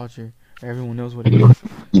pop culture. Everyone knows what it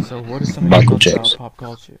is. So what are some of your thoughts about pop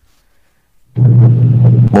culture?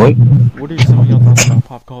 What? What are some of your thoughts about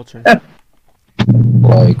pop culture?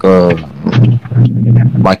 Like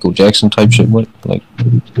Michael Jackson type shit. What? Like?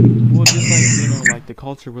 Well, just like like the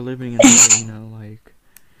culture we're living in today. Like.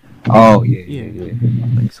 Oh yeah.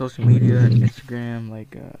 Like social media, Instagram,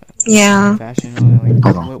 like yeah, fashion.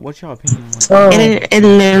 Like, what's your opinion? It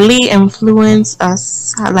literally influenced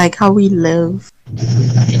us, like how we live.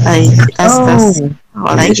 Like that's all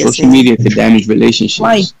I can social say. media could damage relationships.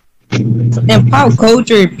 Like in pop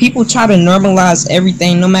culture, people try to normalize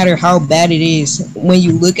everything, no matter how bad it is. When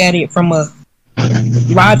you look at it from a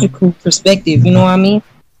logical perspective, you know what I mean?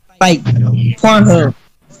 Like Pornhub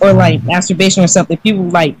or like masturbation or something. People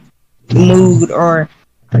like mood or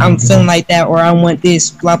I'm feeling like that or I want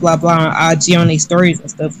this blah blah blah on IG on their stories and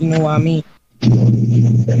stuff. You know what I mean?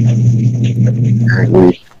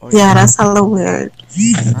 Yeah, that's hella weird.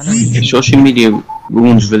 Social media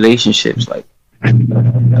ruins relationships. Like I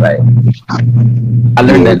learned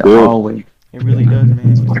that the hard way. It really does,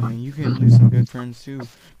 man. I mean, you can lose some good friends too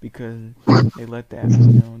because they let that,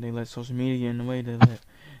 they let social media in the way.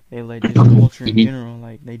 They let just culture in general.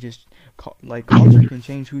 Like they just like culture can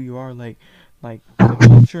change who you are. Like the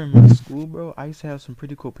culture in my school, bro. I used to have some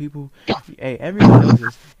pretty cool people. Hey, everyone knows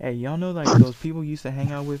this. Hey, y'all know like those people you used to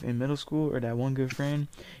hang out with in middle school, or that one good friend,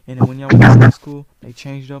 and then when y'all went to high school, they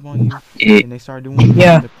changed up on you, and they started doing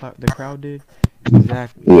what the crowd did.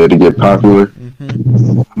 Exactly. Yeah, to get popular.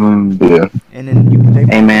 Yeah. And then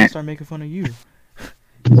they start making fun of you.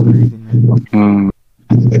 It's crazy, man.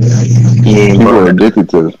 Yeah, people are addicted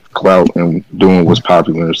to clout and doing what's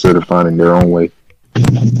popular instead of finding their own way.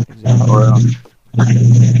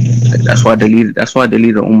 That's why I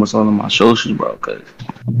deleted almost all of my socials, bro. Cause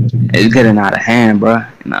it's getting out of hand, bro.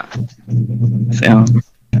 Feel?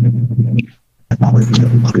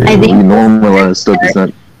 I think we normalize stuff that's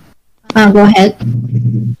not. Go ahead.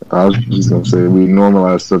 I was just gonna say we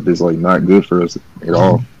normalize stuff that's like not good for us at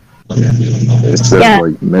all. Except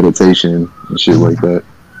like meditation and shit like that.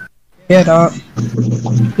 Yeah, dog.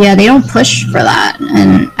 Yeah, they don't push for that,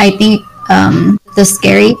 and I think the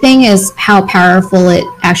scary thing is how powerful it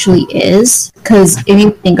actually is. Because if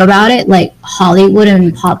you think about it, like Hollywood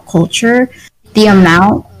and pop culture, the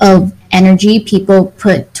amount of energy people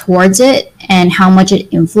put towards it and how much it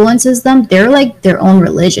influences them, they're like their own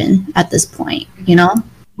religion at this point, you know?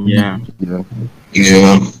 Yeah.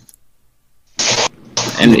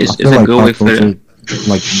 And it's a good way for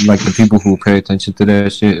like the people who pay attention to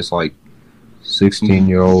that shit. It's like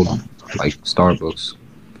 16-year-old like Starbucks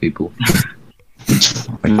people.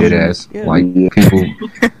 Like dead ass. Like people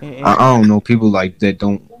I don't know, people like that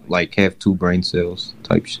don't like have 2 brain cells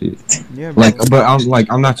type shit. Yeah, like but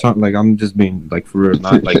I'm not trying, like I'm just being like for real,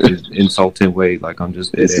 not like an insulting way, like I'm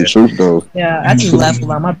just dead ass. It's the truth though. Yeah, I just laugh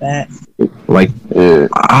about my bad. Like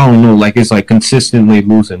I don't know, like it's like consistently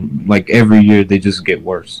losing. Like every year they just get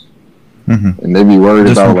worse. And they be worried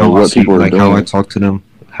Just about like how I what see, people are like doing. how I talk to them,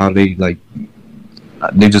 how they like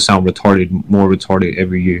they just sound retarded, more retarded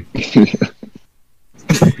every year.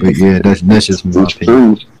 But yeah, that's just my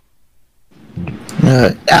opinion.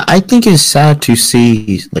 I think it's sad to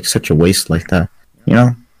see like such a waste like that, you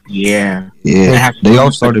know? Yeah. They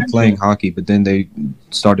all started playing hockey, but then they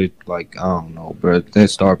started like I don't know, bro. That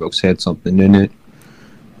Starbucks had something in it.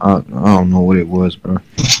 I don't know what it was, bro.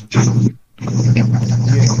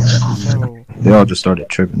 They all just started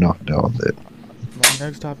tripping off all that. My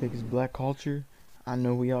next topic is black culture. I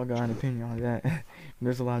know we all got an opinion on that.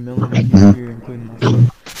 There's a lot of millennials people here, including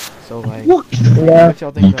myself. So like, what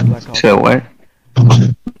y'all think about black culture? So what?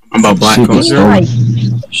 About black culture?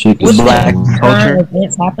 What's black culture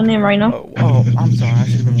events happening right now? Oh, I'm sorry. I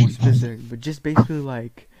should have been more specific. But just basically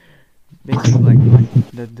like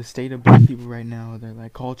the state of black people right now, their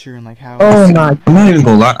like culture and like how. I'm not even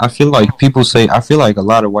gonna lie. I feel like a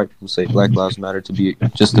lot of white people say Black Lives Matter to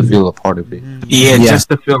feel a part of it. Yeah, just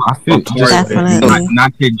to feel. I feel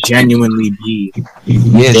not to genuinely be.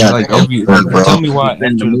 Yeah, like every. Tell me why.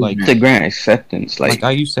 Like the grant acceptance, like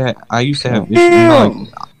I used to have.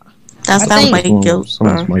 That's not white guilt,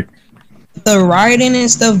 bro. The rioting and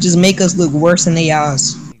stuff just make us look worse in their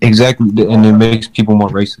eyes. Exactly, and it makes people more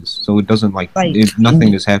racist. So it doesn't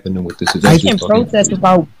nothing is happening with this. I can protest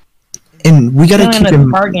about. And we gotta keep a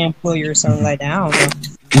Target employee or something like that. I don't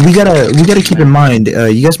know. We gotta keep in mind.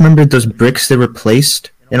 You guys remember those bricks they replaced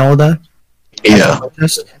and all that? Yeah.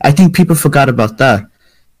 I think people forgot about that.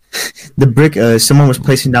 The brick. Someone was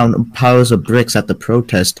placing down piles of bricks at the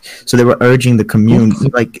protest, so they were urging the community.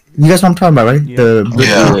 Like, you guys know what I'm talking about, right?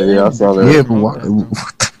 Yeah, I saw that. Yeah, but what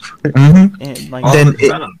And like then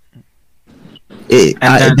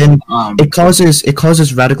it causes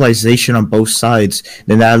radicalization on both sides.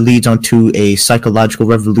 Then that leads onto a psychological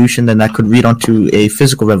revolution. Then that could lead onto a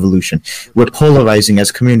physical revolution. We're polarizing as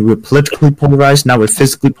a community. We're politically polarized. Now we're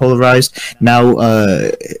physically polarized. Now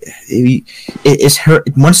it's herd.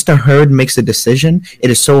 Once the herd makes a decision, it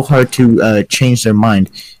is so hard to change their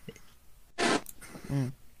mind. That's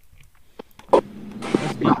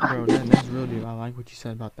deep, bro. That's real deep. I like what you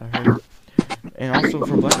said about the herd. And also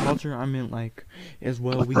for black culture, I meant like as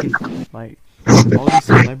well. We can like all these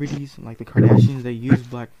celebrities, like the Kardashians,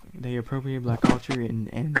 they appropriate black culture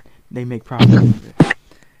and they make profit of it.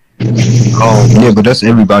 Oh yeah, but that's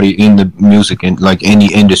everybody in the music and like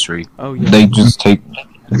any industry. Oh yeah. They just take.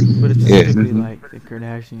 But it's specifically like the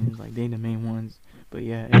Kardashians, like they the main ones. But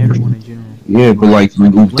yeah, everyone in general. Yeah, but like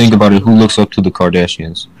think about it. Who looks up to the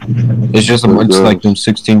Kardashians? It's just it's like them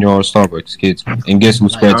 16-year-old Starbucks kids, and guess who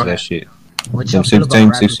spreads that shit? Them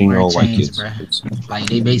 16-year-old white kids. Bruh. Like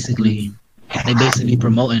they basically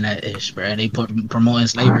promoting that ish, bro. They promoting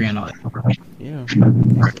slavery and all that. Yeah,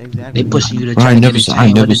 exactly. They pushing you to try I to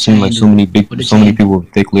never seen like so many people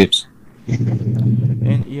with thick lips.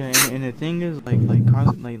 And yeah, and the thing is like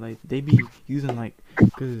they be using like,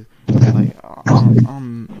 cause like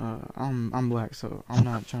I'm black, so I'm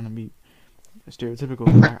not trying to be stereotypical.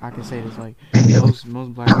 I can say this, like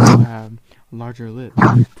most black people have larger lips,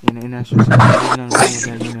 and that's just there's nothing wrong with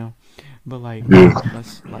that, you know. But like,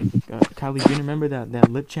 Kylie, you remember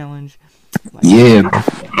that lip challenge? Like, yeah.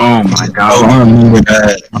 Oh my god, I remember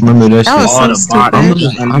that. I remember that shit. Was so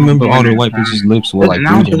I remember all the white bitches' lips were like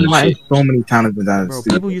bleeding and shit. So many times with that. Bro,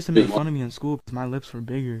 people used to make fun of me in school because my lips were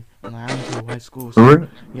bigger. And like, I went to a white school, so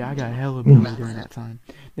yeah, I got hella bullied during that time.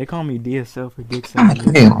 They call me DSL for dick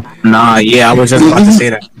sucking. Nah, yeah, I was just about to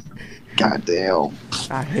say that. God damn.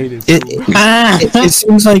 I hate it. It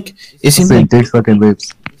seems like dick sucking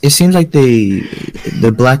lips. It seems like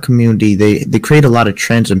the black community, they create a lot of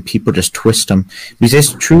trends and people just twist them. Because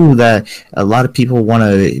it's true that a lot of people want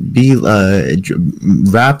to be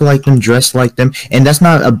rap like them, dress like them, and that's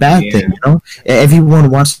not a bad thing, you know. Everyone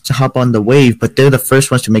wants to hop on the wave, but they're the first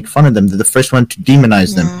ones to make fun of them. They're the first one to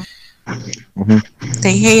demonize them.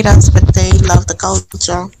 They hate us, but they love the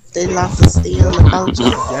culture. They love to steal the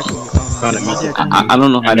culture. I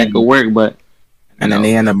don't know how that could work, but and then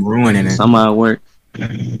they end up ruining it. Somehow it worked.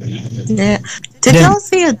 Yeah. Did y'all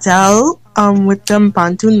see Adele with them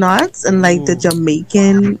bantu knots and like the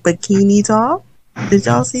Jamaican bikini top? Did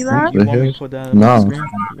y'all see that? You want me to put that up No. on the screen?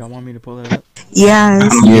 Y'all want me to pull that up?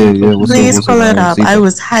 Yes. Yeah. Please pull it up. I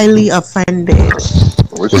was highly offended.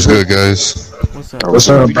 What's good, guys? What's up? What's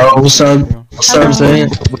up, bro? What's up? What's up, Zay?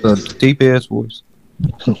 With a deep ass voice.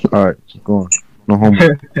 All right, go on. No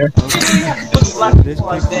homo. This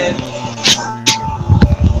was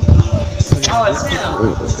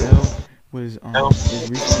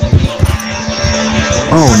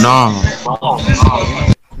Oh no.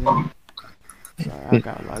 I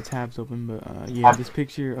got a lot of tabs open, but yeah, this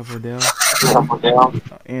picture of Odell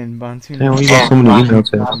and Bantu Damn, we got so many email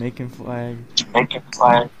tabs. making flag. It's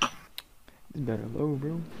better low,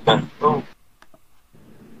 bro.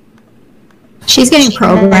 She's getting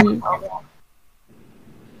programmed.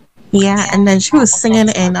 Yeah, and then she was singing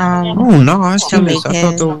in Oh no, I seen this. I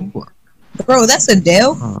thought Jamaican. Bro, that's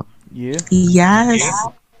Adele. Yeah. Yes.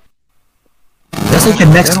 That's like the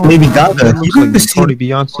next Lady Gaga. It looks like Cardi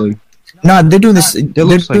Beyonce. No, they're doing this. They They're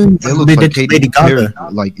look like doing they look they like did Katy Lady Perry, Gaga.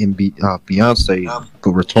 like in Beyonce,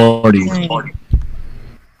 but retarded.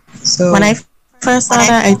 So When I first saw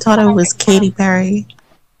that, I thought it was Katy Perry.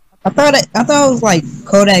 I thought it was like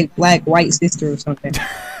Kodak Black White Sister or something.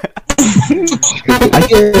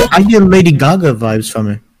 I get Lady Gaga vibes from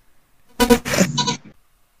her.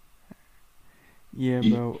 Yeah,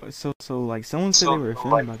 bro. So like someone said they were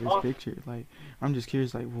offended by this picture. Like, I'm just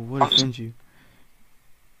curious. Like, well, what offends you?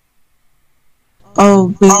 Oh,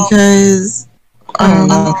 because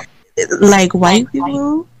like white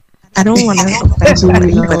people. I don't want to offend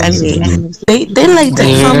anybody, but anyway, they like to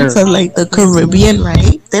come to like the Caribbean,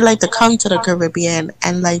 right? They like to come to the Caribbean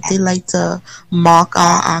and like they like to mock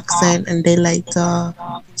our accent and they like to,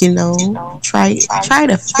 you know, try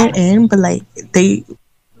to fit in, but like they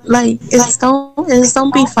like it's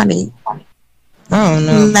don't be funny. I don't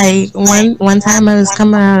know. Like one time I was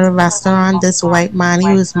coming out of a restaurant, this white man,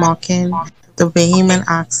 he was mocking the Bahamian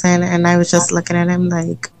accent, and I was just looking at him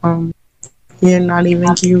like, you're not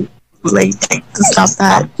even cute. Like, to stop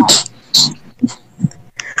that.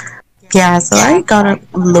 Yeah, so I got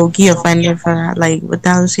low-key offended for that. Like, what the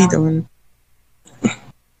hell is she doing?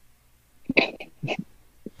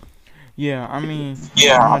 Yeah, I mean,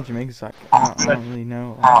 I'm not Jamaican, so I don't really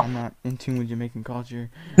know. I'm not in tune with Jamaican culture.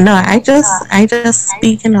 No, I just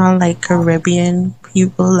speaking on like Caribbean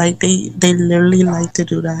people, like they literally like to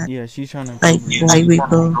do that. Yeah, she's trying to like white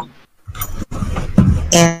people.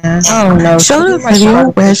 And I don't know. show the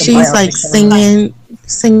video where she's like singing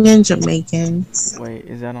Jamaicans. Wait,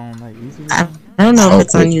 is that on like YouTube? I don't know if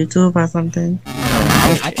it's on YouTube or something.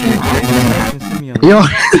 Yo.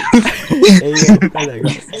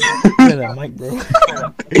 That mic, bro.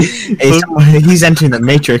 Hey, he's entering the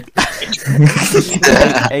matrix.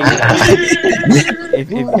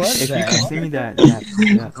 If you can send me that link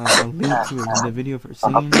to the video for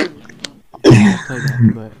singing,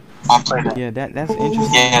 I'll play that. But yeah, that's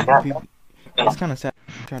interesting. It's kind of sad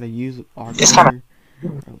to try to use our culture,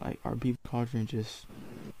 or like our people culture, and just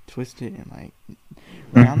twist it and like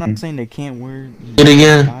I'm not saying they can't wear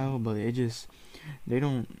style, but it just they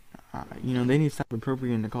don't. They need to stop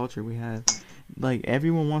appropriating the culture we have. Like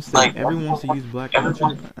everyone wants to use black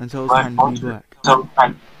culture until it's time to be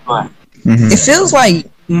black. It feels like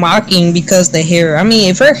mocking because the hair. I mean,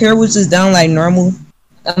 if her hair was just down like normal,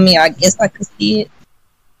 I mean, I guess I could see it.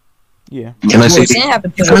 Yeah. Can I say? You have to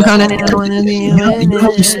put You know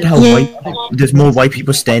how you said how there's more white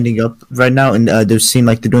people standing up right now, and they're seeing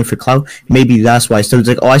like they're doing for clout. Maybe that's why. So it's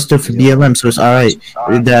like, oh, I stood for BLM, so it's all right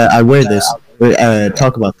that I wear this.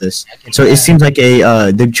 Talk about this. So it seems like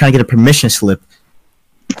they're trying to get a permission slip.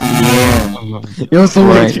 Yo, so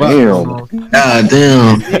right.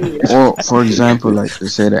 Damn. Or for example, like they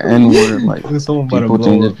say the N word, like people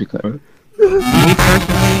think that's because. Me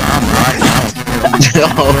personally, I'm not.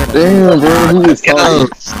 Oh, damn, bro, he just talking.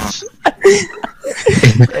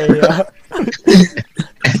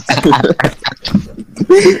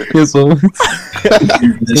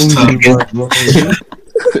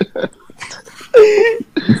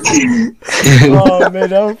 Oh man,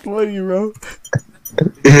 that was funny, bro.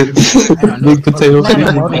 Big potato.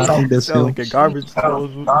 Sound like a garbage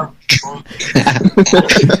disposal.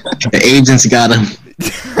 The agents got him.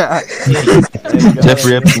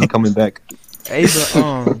 Jeffrey Epstein coming back. Hey,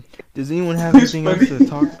 but does anyone have anything else to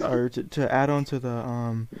talk or to add on to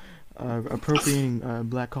the appropriating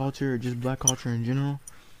black culture or just black culture in general?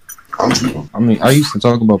 I mean, I used to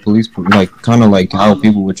talk about police, like kind of like how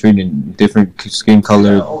people were treating different skin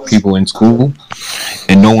color people in school,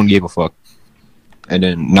 and no one gave a fuck. And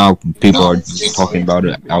then now people are just talking about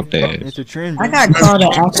it out there. It's a trend. I got called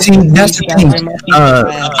an See, that's the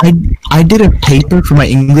thing. I did a paper for my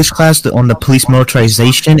English class on the police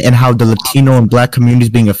militarization and how the Latino and Black community is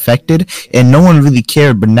being affected, and no one really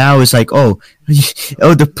cared. But now it's like, oh,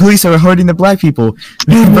 the police are hurting the Black people.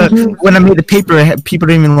 But when I made the paper, people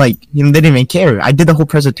didn't even they didn't even care. I did the whole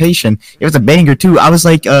presentation. It was a banger too. I was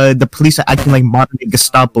like, the police are acting like modern day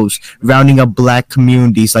Gestapos, rounding up Black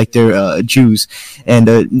communities like they're Jews, and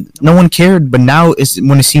no one cared. But now is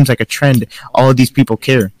when it seems like a trend. All of these people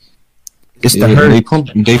care. It's the hurt. They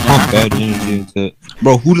pump bad energy into.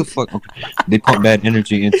 Bro, who the fuck? They pump bad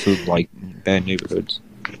energy into like bad neighborhoods.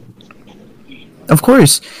 Of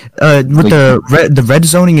course, with the red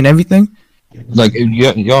zoning and everything. Like,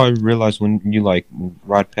 y'all realize when you like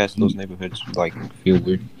ride past those neighborhoods, like feel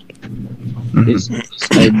weird. It's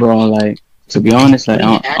like, bro, like to be honest, like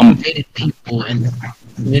aggravated people in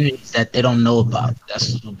communities that they don't know about.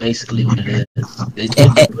 That's basically what it is.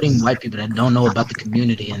 They're putting white people that don't know about the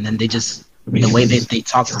community, and then they just the way that they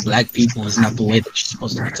talk to Black people is not the way that you're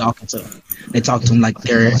supposed to be talking to them. They talk to them like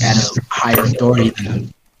they're at a higher authority than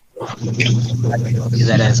them.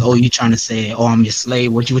 That as, oh, you trying to say, oh, I'm your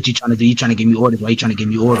slave. What you trying to do? You trying to give me orders? Why you trying to give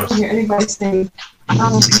me orders? I don't hear anybody saying. I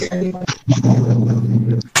don't hear anybody.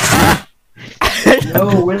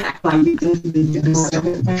 No, we're not climbing.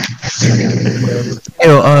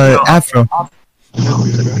 Yo, Afro. I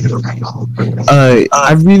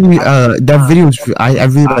really that video was I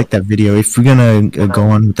really like that video. If we're gonna go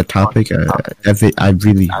on with the topic, I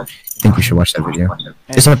really think we should watch that video.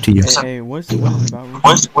 It's up to you. Hey, what's it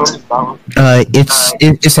about?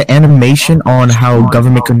 It's an animation on how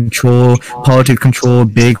government control, politics control,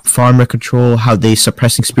 big pharma control, how they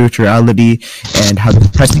suppressing spirituality, and how they're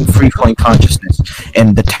suppressing free flowing consciousness,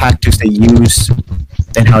 and the tactics they use,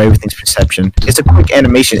 and how everything's perception. It's a quick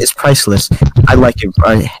animation. It's priceless. I like it.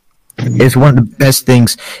 It's one of the best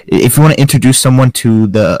things. If you want to introduce someone to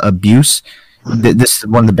the abuse, this is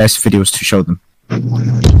one of the best videos to show them.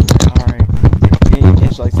 Alright.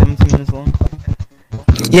 It's like 17 minutes long?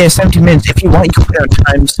 Yeah, 17 minutes. If you want, you can put it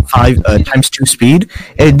on times 2 speed.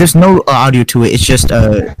 There's no audio to it. It's just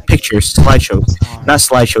pictures, slideshows. Not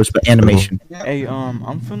slideshows, but animation. Hey, I'm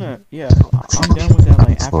down with that,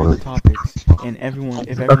 like, after the topics, and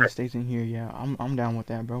if everyone stays in here, yeah, I'm down with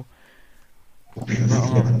that, bro.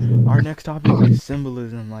 Our next topic is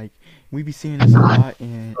symbolism. Like we be seeing this a lot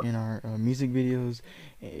in our music videos,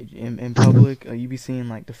 in public. You be seeing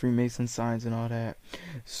like the Freemason signs and all that.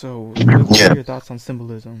 So, what are your thoughts on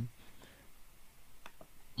symbolism?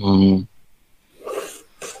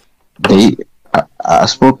 I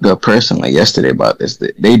spoke to a person like yesterday about this.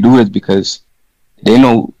 They do it because they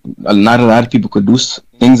know not a lot of people could do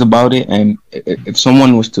things about it, and if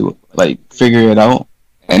someone was to like figure it out,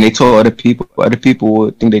 and they told other people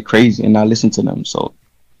would think they're crazy and not listen to them. So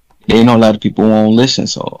they know a lot of people won't listen.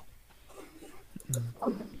 So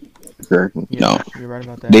exactly, yeah, you know, you're right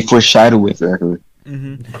about that. they foreshadow it. Exactly.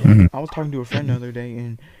 I was talking to a friend the other day,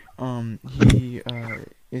 and he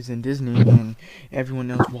is in Disney, and everyone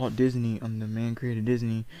knows Walt Disney. The man created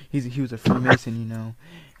Disney. He was a Freemason, you know.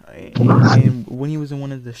 And when he was in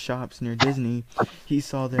one of the shops near Disney, he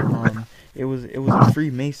saw that it was a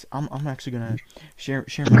Freemason. I'm actually gonna share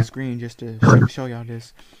my screen just to show y'all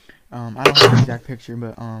this. I don't have the exact picture,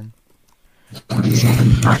 but he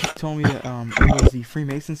told me that it was the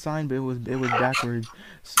Freemason sign, but it was backwards.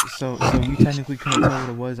 So you technically couldn't tell what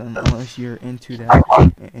it was unless you're into that,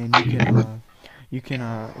 and you can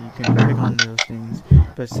pick on those things.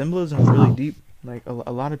 But symbolism is really deep. Like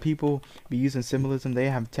a lot of people be using symbolism. They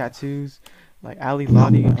have tattoos. Like Ali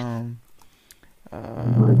Lottie,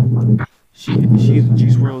 she's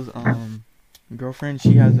Juice WRLD's girlfriend.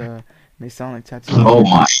 She has a Masonic tattoo. Oh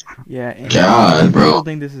my God, bro! People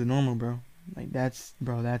think this is normal, bro. Like that's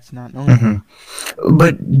not normal.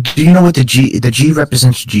 But do you know what the G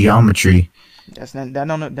represents geometry? That's an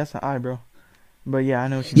I, bro. But yeah, I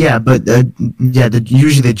know what you Yeah, mean. but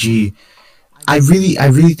usually the G. I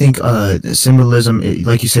really think symbolism,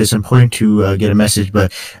 like you said, it's important to get a message.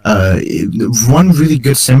 But one really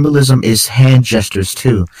good symbolism is hand gestures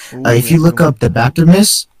too. If you look up the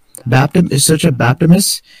Baptist, search up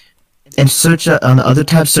Baptist, and search on the other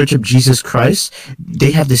tab, search up Jesus Christ.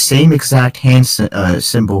 They have the same exact hand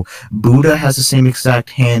symbol. Buddha has the same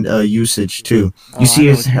exact hand usage too. You see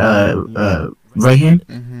his right hand.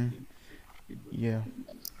 Yeah.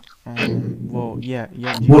 Well, yeah,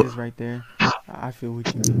 Jesus right there. I feel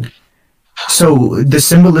what you mean. So the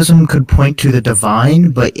symbolism could point to the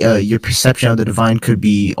divine, but your perception of the divine could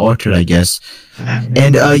be altered, I guess.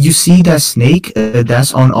 And you see that snake?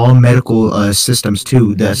 That's on all medical systems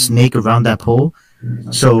too. The snake around that pole.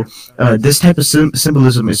 So this type of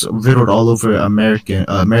symbolism is riddled all over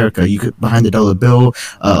America. You could behind the dollar bill,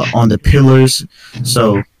 on the pillars.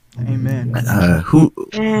 So, amen.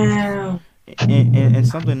 And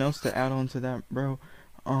something else to add on to that, bro.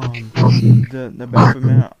 The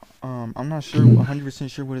Baphomet. I'm not sure,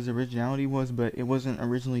 100% sure what his originality was, but it wasn't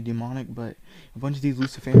originally demonic. But a bunch of these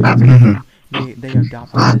Luciferians, they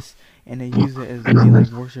adopted this and they use it as they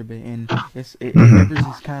like worship it, and it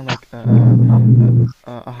represents kind of like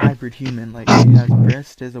a hybrid human. Like it has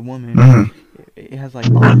breast as a woman, it has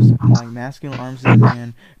like arms, like masculine arms as a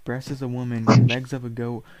man, breast as a woman, legs of a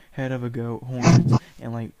goat, head of a goat, horns,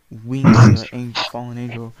 and like wings of an fallen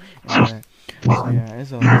angel. And, so yeah,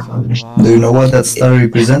 it's a lot. Do you know what that star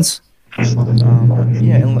represents?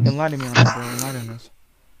 Yeah, enlighten me on that, bro. Enlighten us.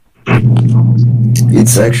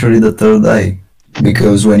 It's actually the third eye,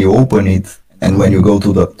 because when you open it and when you go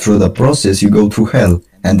through the process, you go through hell,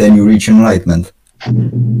 and then you reach enlightenment.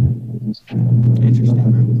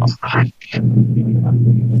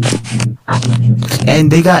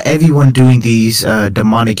 And they got everyone doing these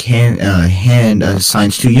demonic hand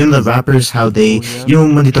signs too. You know the rappers, how they, you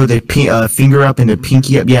know when they throw their finger up and their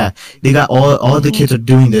pinky up. Yeah, they got all the kids are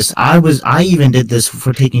doing this. I even did this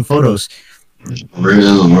for taking photos.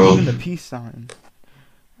 Real, bro. Even the peace sign.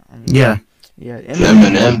 Yeah. Yeah,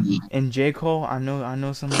 Eminem. And J. Cole, I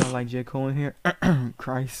know someone like J. Cole in here.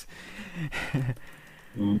 Christ.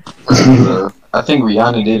 I think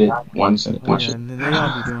Rihanna did it once in a picture. Yeah, they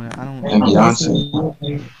all be doing it. I don't. And Beyonce.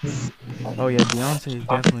 Oh yeah, Beyonce is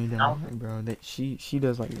definitely down, bro. That she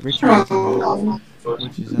does like rituals,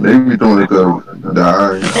 which is. They be doing it the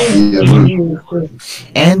eye.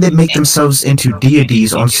 And they make themselves into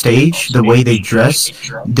deities on stage. The way they dress,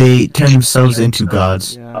 they turn themselves into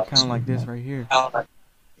gods. Yeah, kind of like this right here.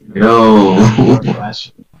 Yo.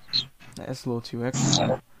 That's a little too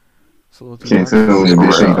extra. Can't tell me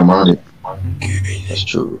this ain't demonic. That's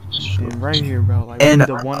true. And right here, bro, like And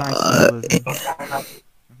the one eye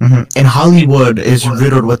symbolism. And Hollywood is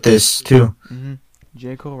riddled with this too.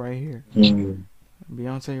 J. Cole right here.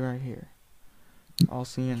 Beyonce right here. All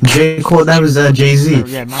seeing. J. Cole, that was Jay-Z.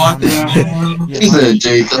 Yeah, He said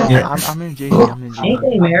Jay-Z. I'm in Jay-Z. I'm in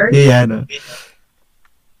Jay-Z. Yeah, I know.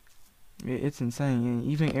 It's insane. And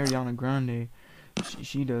even Ariana Grande,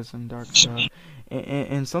 she does some dark stuff.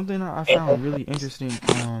 And something I found really interesting.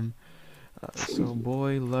 So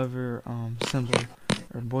boy lover symbol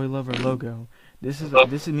or boy lover logo. This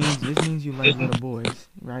means you like little boys,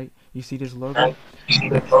 right? You see this logo?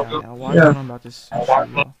 Now watch what I'm about to show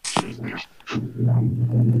y'all.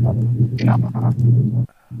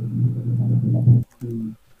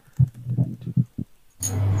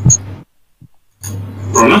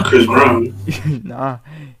 Bro, not Chris Brown. Nah,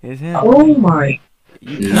 it's him. Oh my.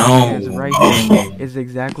 No. It's right here. It's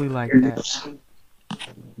exactly like that.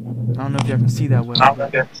 I don't know if y'all can see that well.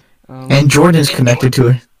 But, And Jordan's connected to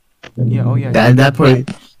it. Yeah, oh yeah. That part.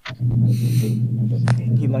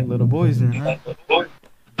 He like little boys then, huh?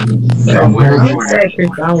 I said Chris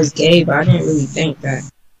Brown was gay, but I didn't really think that.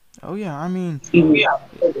 Oh yeah, I mean,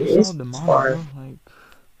 it's all demonic, bro. Like,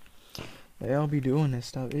 they all be doing this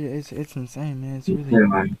stuff. It's insane, man. It's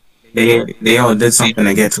really. They all did something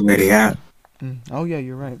to get to where they at. Oh yeah,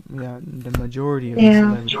 you're right. Yeah, the majority of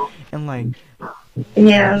Yeah. the celebrities. And like.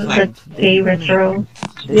 Yeah, like, the gay retro.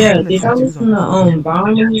 Yeah, did I listen to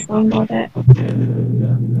Bomb or something about that?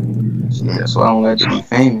 Yeah, that's why I don't like to be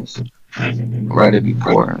famous. I'd rather be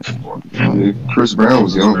poor. Chris Brown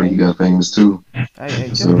was younger. He got famous too.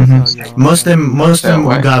 So, Most of them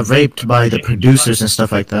got raped by the producers and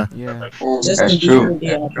stuff like that. Yeah, that's true.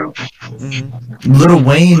 Lil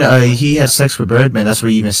Wayne, he had sex with Birdman. That's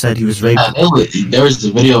what he even said. He was raped. There was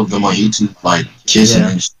a video of them on YouTube, like kissing.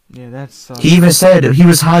 Yeah. Yeah, that's. He even said he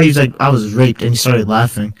was high. He was like, "I was raped," and he started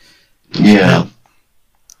laughing. Yeah.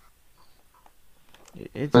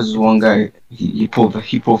 There's one guy. He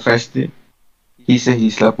professed it. He said he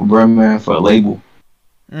slept with Birdman for a label.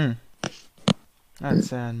 That's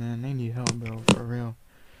sad, man. They need help, bro. For real.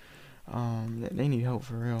 They need help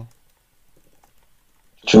for real.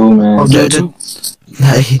 True, man.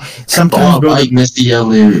 Sometimes, bro. Like Missy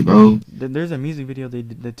Elliott, bro. There's a music video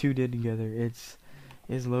the two did together.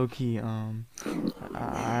 It's low key.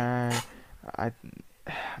 I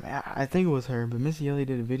think it was her, but Missy Elliott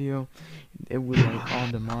did a video. It was like all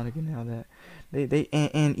demonic and how that they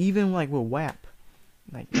and even like with WAP,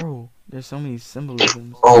 like bro, there's so many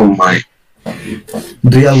symbolisms. Oh my.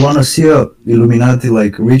 Do y'all wanna see a Illuminati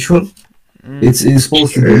like ritual? It's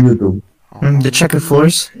posted on YouTube. The checkered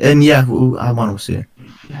floors, and yeah, I want to see it.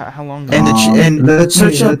 How long? And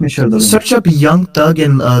search up Young Thug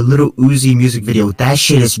and Little Uzi music video. That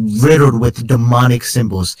shit is riddled with demonic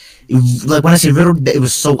symbols. Like when I say riddled, it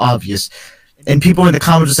was so obvious. And people in the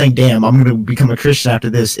comments were saying, "Damn, I'm gonna become a Christian after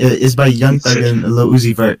this." It's by Young Thug and Lil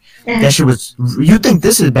Uzi Vert. That shit was. You think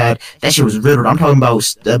this is bad? That shit was riddled. I'm talking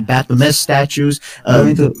about Baphomet statues. Go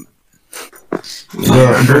into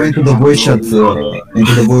the voice chat.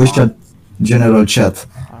 Into the voice chat general chat.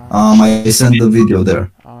 I sent the video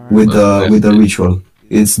there with the ritual.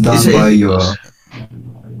 It's done by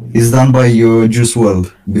your Juice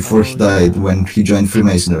WRLD before he died when he joined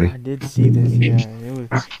Freemasonry. I did see this. Yeah, it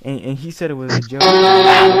was, and he said it was a joke. I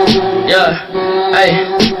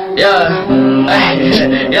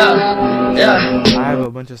have a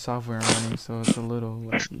bunch of software running, so it's a little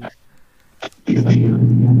lucky.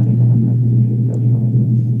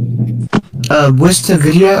 What's the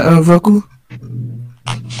video, Roku?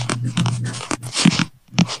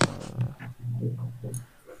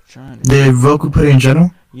 Did Roku put it in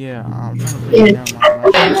general? Yeah, I'm trying to put it down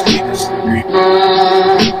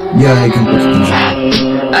Yeah, I can put it in general.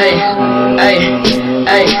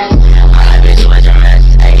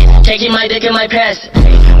 Taking my dick in my pants.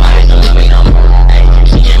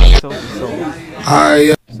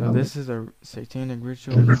 So this is a satanic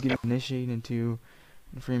ritual. You get initiated into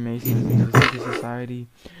Freemasons, into the secret society.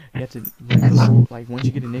 You have to like once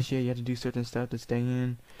you get initiated, you have to do certain stuff to stay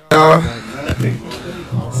in. I'm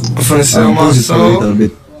finna sell my soul.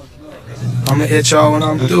 I'ma hit y'all when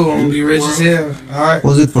I'm through. I'm gonna be rich as hell. Alright.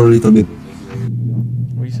 Pause it for a little bit.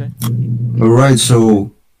 What you say? Alright,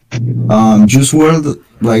 so Juice WRLD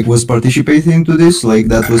like was participating into this, like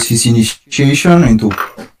that was his initiation into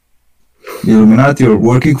the Illuminati or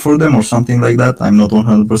working for them or something like that. I'm not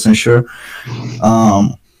 100% sure.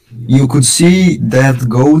 You could see dead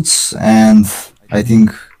goats and I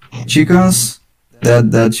think chickens.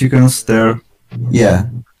 That chickens there. Yeah,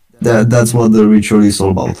 that's what the ritual is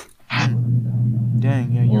all about.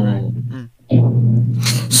 Dang, yeah, you're right.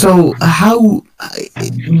 So how a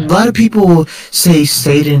lot of people say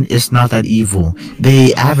Satan is not that evil.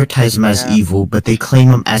 They advertise him as evil, but they claim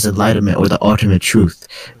him as enlightenment or the ultimate truth.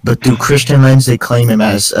 But through Christian lens, they claim him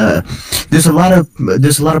as there's a lot of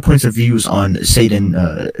points of views on Satan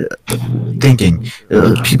thinking.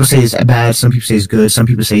 People say it's bad, some people say it's good, some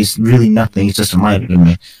people say it's really nothing. It's just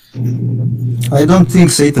enlightenment. I don't think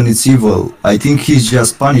Satan is evil. I think he's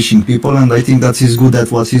just punishing people, and I think that he's good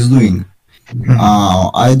at what he's doing.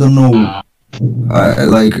 I don't know.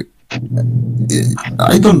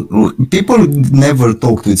 I don't. People never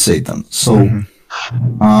talked with Satan, so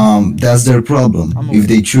that's their problem. If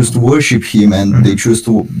they choose to worship him and they choose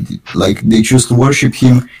to worship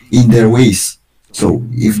him in their ways. So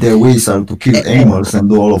if their ways are to kill animals and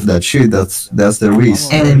do all of that shit, that's their ways.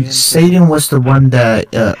 And Satan was the one that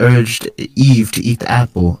urged Eve to eat the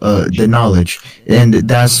apple, the knowledge, and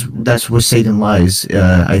that's where Satan lies.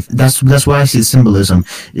 That's why I see the symbolism.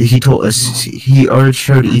 He told us he urged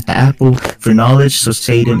her to eat the apple for knowledge. So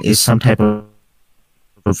Satan is some type of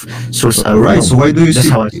source. Right. So why do you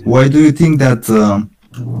think that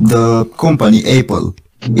the company Apple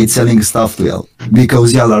is selling stuff to y'all?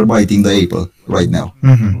 Because y'all are biting the apple right now.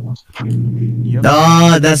 Oh,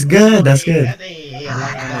 that's good. That's good.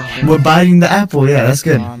 We're biting the apple. Yeah, that's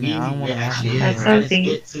good. That's so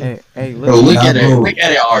deep. Hey, bro, look at it. Look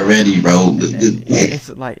at it already, bro. It's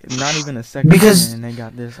like not even a second. Because and they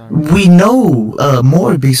got this already. we know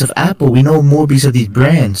more because of Apple. We know more because of these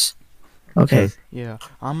brands. Okay. Yeah,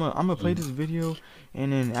 I'm gonna play this video,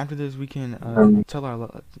 and then after this we can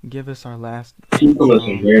give us our last. We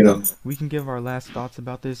can give our last thoughts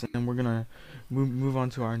about this, and we're gonna move on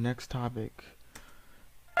to our next topic.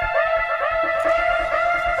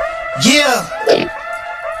 Yeah.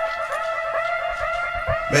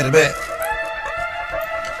 Bet.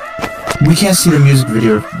 We can't see the music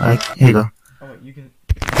video. Here you go. Oh wait, you can.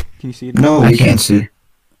 Can you see it? No, I can't see.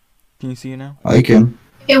 Can you see it now? I can.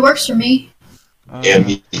 It works for me. Yeah,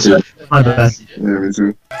 me too. My bad. Yeah, me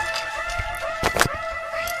too.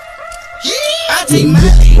 I take my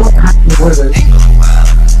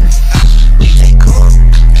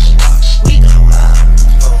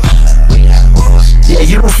Yeah,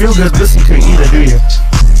 you don't feel good listening to it either, do you?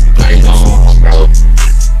 I know, bro.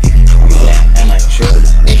 And like, sure.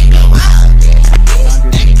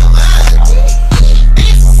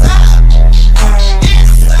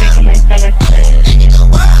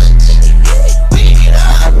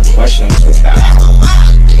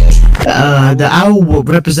 The owl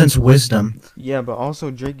represents wisdom. Yeah, but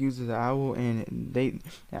also Drake uses the owl, and these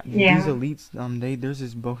elites, there's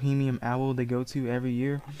this bohemian owl they go to every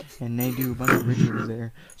year, and they do a bunch of rituals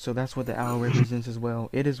there. So that's what the owl represents as well.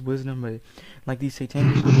 It is wisdom, but like these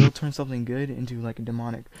satanic people will turn something good into like a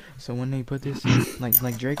demonic. So when they put this,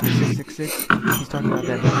 like Drake with 666, he's talking about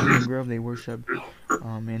that bohemian grove they worship,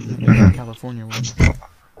 in California. Let's go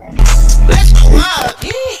up.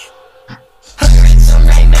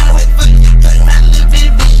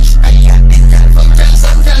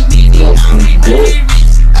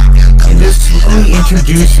 And this is really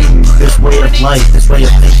introducing this way of life, this way of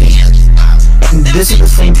thinking. And this is the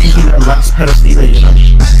same thinking that allows pedophilia, you know?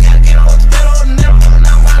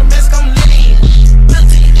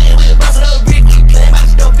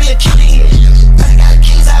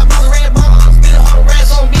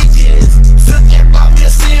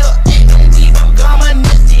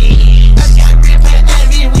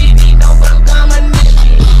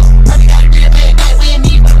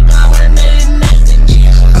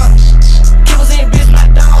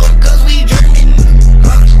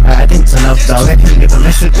 I think it's enough, dog. I can't get the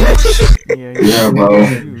message. Yeah, bro.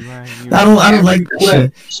 I don't like that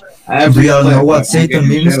shit. Do y'all know what Satan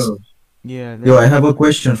means? Yeah. Yo, I have a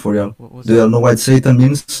question for y'all. Do y'all know what Satan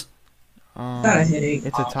means?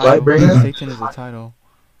 It's a title. Satan is a title.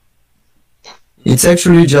 It's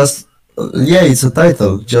actually just, it's a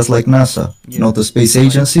title, just like NASA, not a space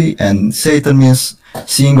agency, and Satan means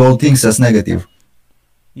seeing all things as negative.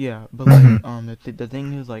 Yeah, but like, the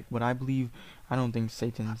thing is, like, what I believe, I don't think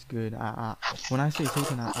Satan's good. When I say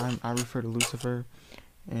Satan, I refer to Lucifer,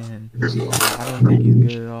 and I don't think he's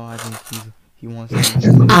good at all. I think he wants to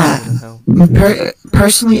go to hell.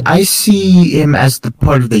 Personally, I see him as the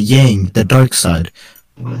part of the yang, the dark side.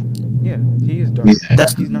 Yeah, he is dark.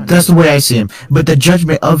 That's the way I see him. But the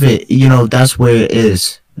judgment of it, that's where it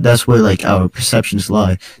is. That's where like our perceptions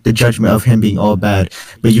lie. The judgment of him being all bad.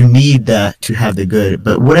 But you need that to have the good.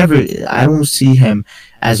 But whatever, I don't see him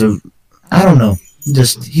as I don't know.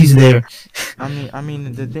 Just he's there. I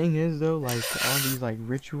mean, the thing is though, like all these like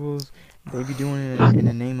rituals, they be doing it in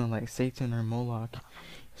the name of like Satan or Moloch.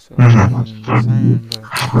 So I'm saying,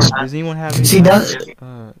 but does anyone have any? See that?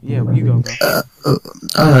 Yeah, you go, bro.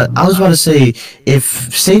 I was about to say, if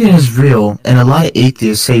Satan is real and a lot of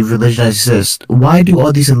atheists say religion exists, why do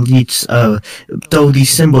all these elites throw these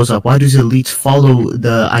symbols up? Why do these elites follow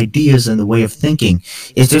the ideas and the way of thinking?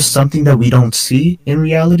 Is there something that we don't see in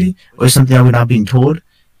reality, or something that we're not being told?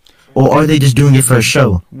 Or are they just doing it for a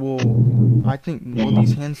show? Well, I think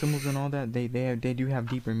these hand symbols and all that, they do have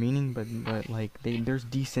deeper meaning, but like there's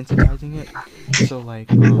desensitizing it, so like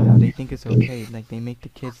they think it's okay, like they make the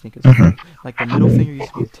kids think it's okay. Like the middle finger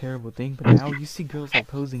used to be a terrible thing, but now you see girls like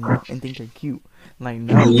posing it and think they're cute. Like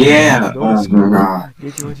no, Yeah. go to school,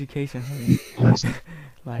 get your education, honey.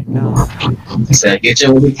 Like no. Said, get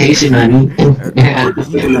your education, honey. Like,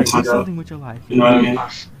 do something with your life. You know what I mean?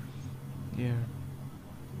 Yeah.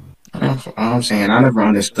 I'm saying, I never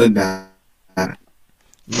understood that.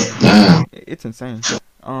 It's insane.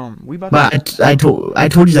 We about. But I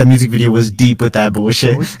told you that music video was deep with that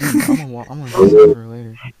bullshit. I'm gonna save it for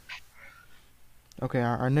later. Okay,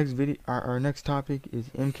 our next video, our next topic is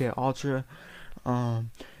MK Ultra.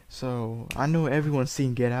 So I know everyone's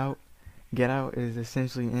seen Get Out. Get Out is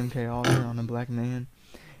essentially MK Ultra on a black man.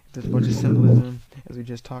 There's a bunch of symbolism, as we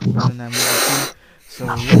just talked about in that movie too. So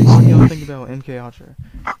what do y'all think about MK Ultra?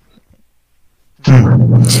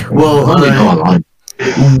 Well,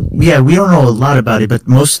 yeah, we don't know a lot about it, but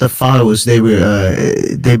most of the files they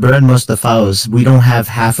burned most of the files. We don't have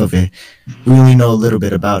half of it. We only know a little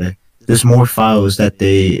bit about it. There's more files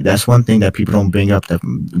that's one thing that people don't bring up, that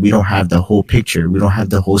we don't have the whole picture. We don't have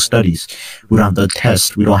the whole studies. We don't have the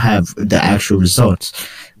tests. We don't have the actual results.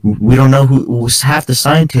 We don't know who's half the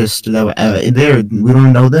scientists that were there. We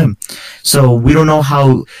don't know them. So we don't know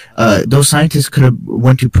how those scientists could have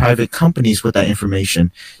went to private companies with that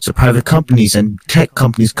information. So private companies and tech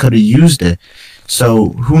companies could have used it.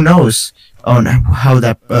 So who knows on how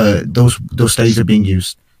that those studies are being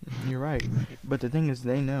used. You're right, but the thing is,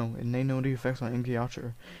 they know, and they know the effects on MK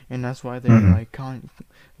Ultra, and that's why they're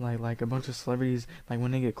like a bunch of celebrities, like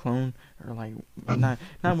when they get cloned, or like not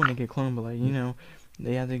when they get cloned, but like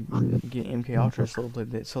they have to get MK Ultra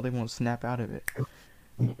so they won't snap out of it.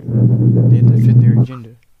 They have to fit their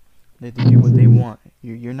agenda. They have to do what they want.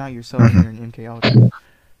 You're not yourself when you're in MK Ultra.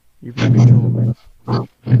 You're being controlled.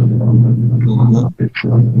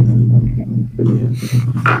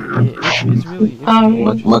 It's really.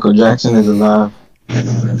 Michael Jackson is alive. It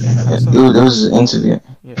was an incident.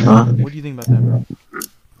 Yeah. Huh? What do you think about that, bro?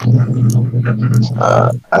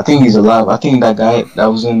 I think he's alive. I think that guy that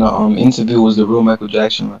was in the interview was the real Michael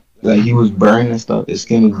Jackson. Like he was burned and stuff. His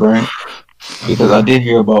skin was burned. Because I did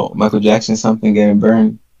hear about Michael Jackson something getting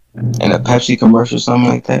burned in a Pepsi commercial, something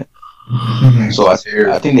like that. So I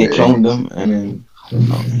think they cloned him, and then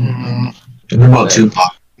about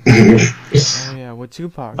Tupac. Oh yeah, with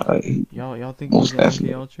Tupac. Y'all think he was an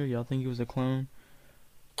MK Ultra? Y'all think he was a clone?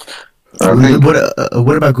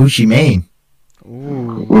 What about Gucci Mane?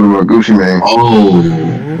 Ooh. What about Gucci Mane?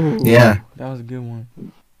 Oh, yeah, that was a good one.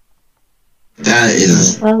 That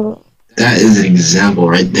is an example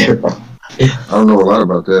right there. I don't know a lot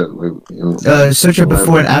about that. Search up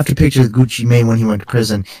before and after pictures of Gucci Mane when he went to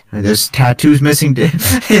prison. There's tattoos missing.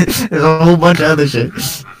 There's a whole bunch of other shit.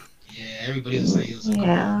 Yeah, everybody was like,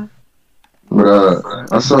 yeah. But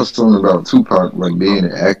I saw something about Tupac like being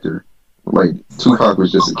an actor. Like Tupac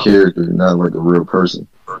was just a character, not like a real person.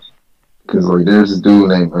 Cause like there's this dude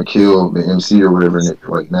named Akil, the MC or whatever.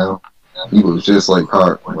 Like now, he was just like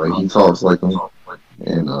Pac. Like he talks like him,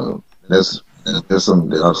 and that's something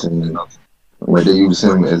that I've seen. Like they use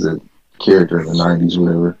him as a character in the '90s,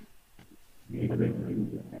 whatever.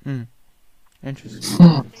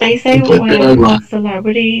 Interesting. They say when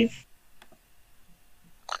celebrities.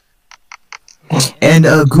 And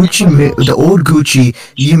Gucci, the old Gucci,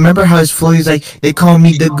 you remember how his flow is like, they call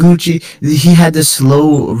me the Gucci? He had this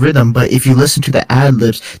slow rhythm, but if you listen to the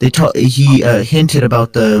ad-libs, he hinted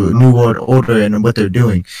about the New World Order and what they're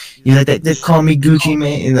doing. You know, they call me Gucci,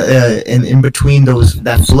 man, and in between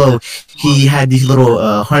that flow, he had these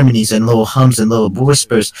little harmonies and little hums and little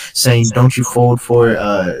whispers saying, don't you fold for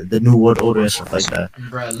the New World Order and stuff like that.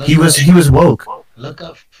 Bruh, He was woke. Look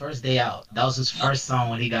up First Day Out. That was his first song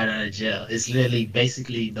when he got out of jail. It's literally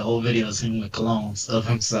basically the whole video is him with clones of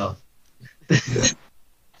himself.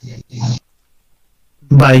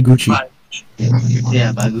 By Gucci.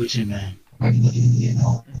 Yeah, by Gucci, man.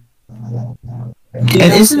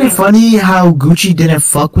 And isn't it funny how Gucci didn't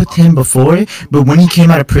fuck with him before, but when he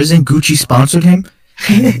came out of prison, Gucci sponsored him?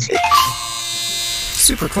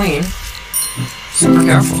 Super clean. Super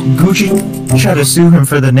careful. Gucci tried to sue him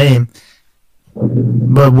for the name.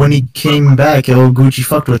 But when he came back, Gucci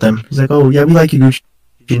fucked with him. He's like, oh, yeah, we like you, Gucci.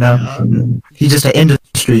 you know. He's just an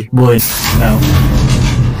industry boy now.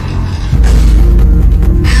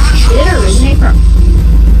 Did it originate from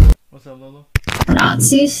What's up, Lolo?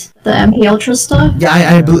 Nazis? The MP Ultra stuff? Yeah,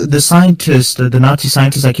 I the scientists, the Nazi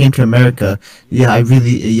scientists that came to America. Yeah,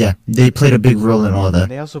 they played a big role in all that.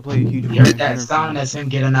 They also played a huge role. Yeah, that sound that's him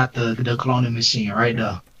getting out the cloning machine right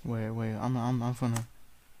there. Wait, I'm finna.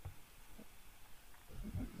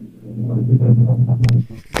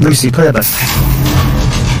 Let me see, play that back.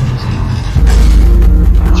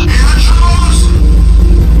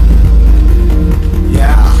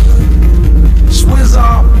 Yeah. Swizz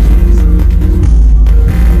up.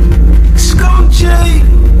 Skunk J.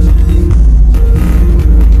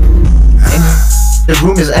 The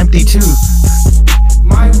room is empty too.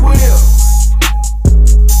 My will.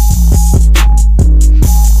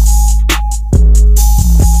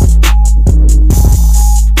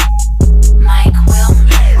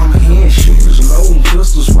 I'm hand shooters, loading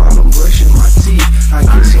pistols while I'm brushing my teeth. I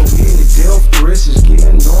get so many death threats, it's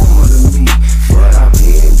getting normal to me. But I'm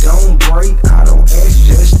here, don't break, I don't ask,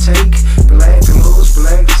 just take. Black gloves,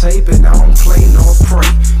 black tape, and I don't play nor pray.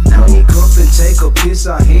 Clean cup and take a piss,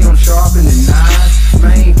 I hear them sharpening knives.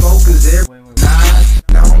 Main focus every night.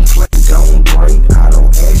 I don't play, don't break, I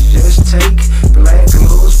don't ask, just take. Black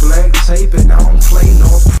gloves, black tape, and I don't play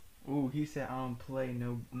nor pray. Ooh, he said I don't play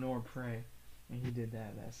nor pray. And he did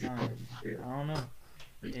that. That sounded, I don't know.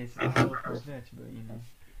 It's a little far-fetched, but you know,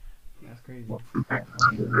 that's crazy.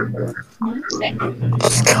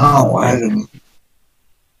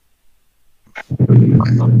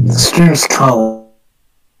 Stream's cold.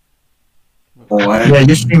 Yeah,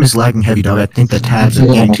 your stream is lagging heavy, dog. I think the tabs are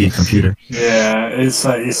getting to your computer. Yeah, it's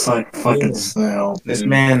like fucking snail. This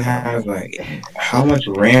man has like, how much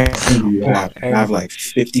RAM do you have? I have like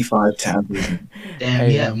 55 tabs. Damn,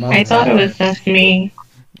 yeah. I thought it was just me.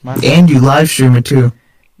 And you live stream it too.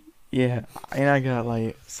 Yeah, and I got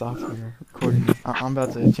like software recording. I'm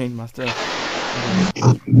about to change my stuff.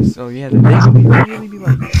 So yeah, they really be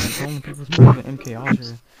like controlling people's moves with MK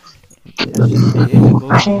Ultra. It just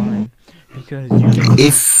blows my mind because you can do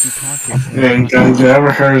content. Yeah, guys, you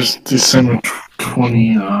ever heard December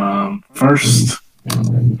 21st?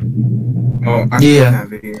 Oh, Yeah,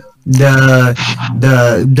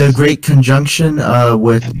 the great conjunction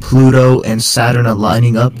with Pluto and Saturn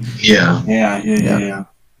aligning up. Yeah.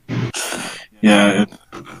 Yeah,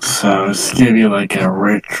 so it's give you like a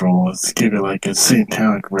ritual. It's give you like a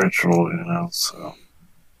satanic ritual, you know. So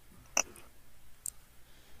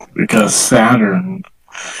because Saturn,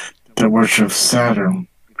 they worship Saturn.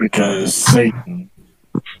 Because Satan,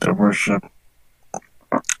 they worship.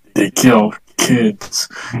 They kill kids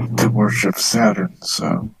to worship Saturn.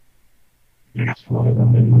 So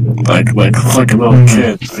like little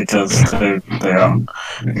kids because their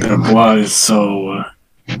blood is so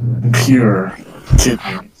pure.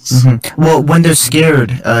 Kidneys. Well, when they're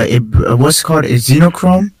scared, what's called is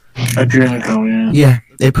xenochrome. Adrenochrome, yeah.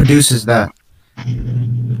 Yeah, it produces that.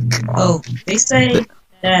 Oh, they say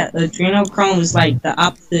that adrenochrome is like the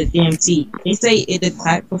opposite of DMT. They say it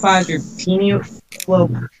declassifies your pineal. Well,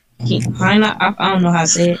 I don't know how to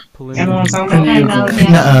say it. You know what I'm talking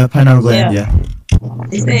about? Pineal gland. Yeah.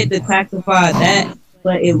 They say it declassifies that,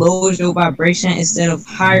 but it lowers your vibration instead of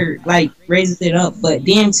higher, like raises it up. But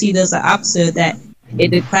DMT does the opposite of that.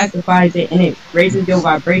 It declassifies it and it raises your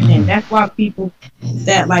vibration. That's why people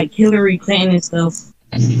that like Hillary Clinton and stuff,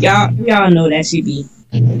 y'all know that she be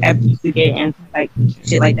happy to get and like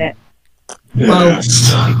shit like that.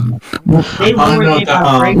 Yes. They lower their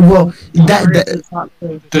vibration.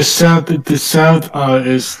 The South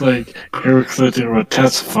is like Hillary Clinton will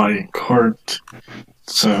testify in court.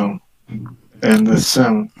 So, and the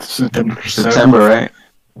 7th, September, right?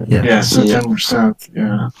 Yeah, September 7th,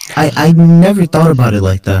 yeah. I never thought about it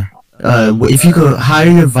like that. If you could higher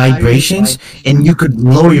your vibrations and you could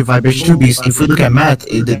lower your vibration too, because if we look at math,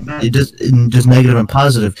 it does negative and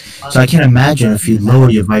positive. So I can't imagine if you lower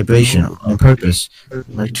your vibration on purpose,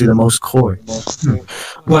 like to the most core.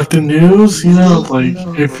 Like the news, you know, like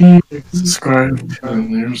if you subscribe to the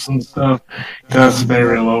news and stuff, that's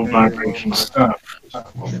very low vibration stuff.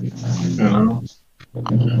 You know?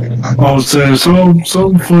 I'll say some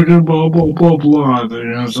fucking blah blah blah blah. You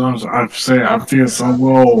know, I feel some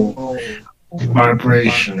low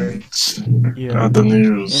vibrations at the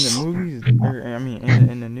news. In the movies, in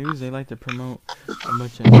the news, they like to promote a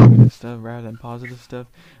bunch of negative stuff rather than positive stuff.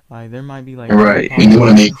 Like there might be like right, and you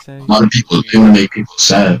want to make a lot of people. They want to make people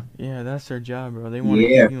sad. Yeah, that's their job, bro. They want to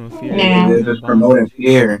keep you in fear. They're just promoting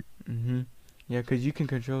fear. Yeah, because you can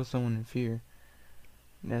control someone in fear.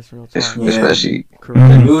 That's real talk. Especially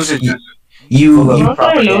the news is just You Most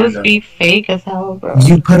of the news be fake as hell, bro.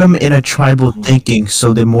 you put them in a tribal thinking,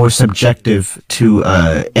 so they're more subjective to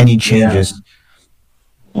any changes.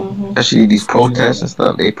 Especially these protests and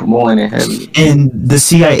stuff, they promoting it heavily. And the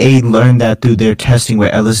CIA learned that through their testing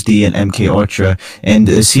with LSD and MK Ultra, and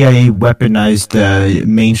the CIA weaponized the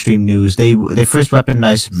mainstream news. They first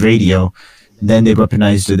weaponized radio, then they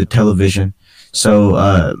weaponized the television. So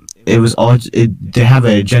it was all they have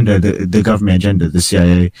an agenda, the government agenda, the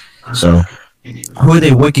CIA. So who are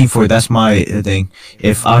they working for? That's my thing.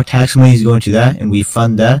 If our tax money is going to that and we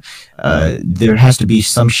fund that, there has to be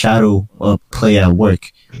some shadow play at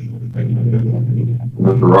work.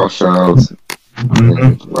 The Rothschilds.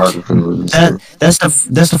 That's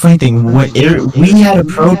the funny thing. We had a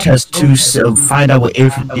protest to find out what Area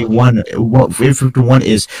 51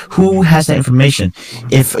 is. Who has that information?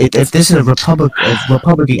 If this is a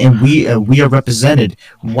Republican and we are represented,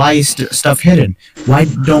 why is stuff hidden? Why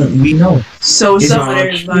don't we know? So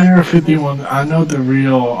Area 51. I know the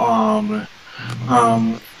real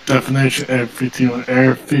definition of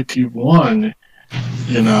Area 51.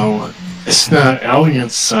 You know, it's not an alien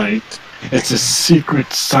site. It's a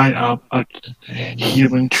secret site of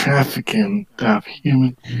human trafficking. They have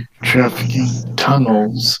human trafficking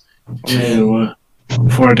tunnels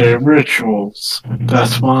for their rituals.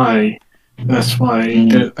 That's why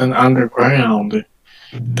an underground.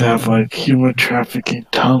 They have like human trafficking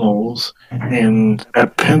tunnels and a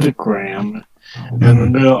pentagram in the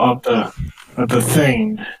middle of the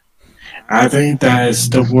thing. I think that is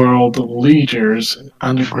the world leaders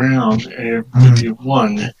underground Area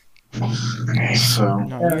 51. So,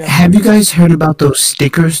 have you guys heard about those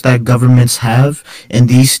stickers that governments have? And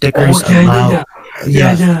these stickers allow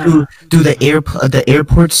do the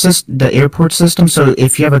airport system. So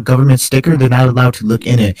if you have a government sticker, they're not allowed to look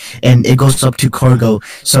in it, and it goes up to cargo.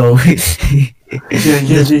 So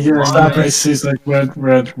It's like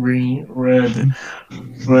red, green, red,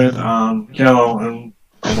 yellow, and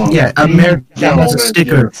America has a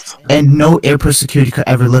sticker, and no airport security could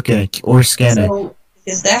ever look at it or scan it.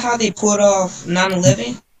 Is that how they pulled off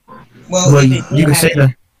 9/11? Well, you can say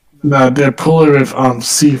that. No, they pull it with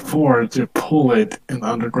C4. They pull it in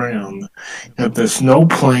underground. And there's no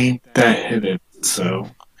plane that hit it. So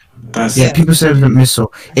that's people say it was a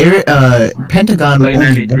missile. Pentagon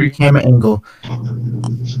only one camera angle.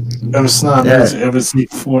 It was not. It was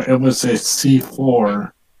C4. It was a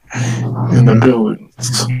C4 in the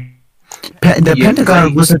buildings. The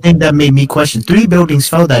Pentagon was the thing that made me question. 3 buildings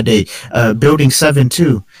fell that day. Building 7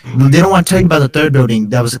 too. They don't want to tell you about the 3rd building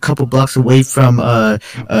that was a couple blocks away from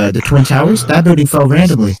the Twin Towers. That building fell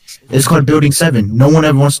randomly. It's called Building 7. No one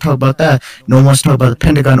ever wants to talk about that. No one wants to talk about the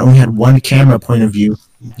Pentagon only had one camera point of view.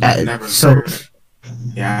 I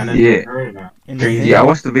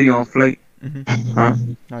watched the video on Flight. Huh?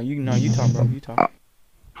 No, you talk, bro. You talk.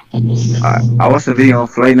 I watched the video on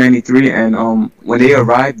Flight 93, and when they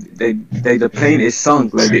arrived, the plane is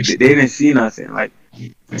sunk. Like they didn't see nothing. Like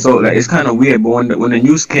so, like it's kind of weird. But when the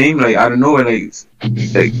news came, like out of nowhere, like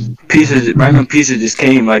random pieces just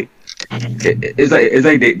came. Like it's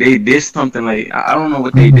like they did something. Like I don't know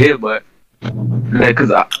what they did, but like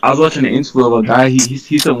cause I was watching an interview of a guy.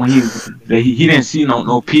 He said when he didn't see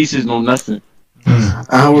no pieces, no nothing.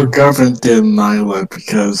 Our government did 9/11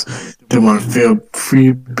 because they want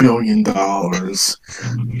 $3 billion.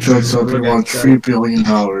 So they want $3 billion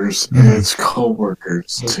and its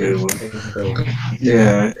co-workers too.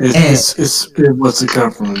 Yeah, it was the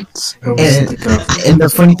government. And the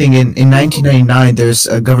funny thing, in 1999, there's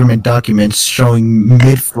a government document showing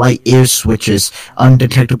mid-flight air switches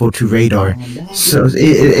undetectable to radar. So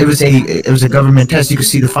it was a government test. You can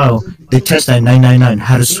see the file. They tested in 1999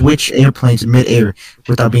 how to switch airplanes mid-air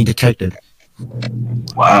without being detected.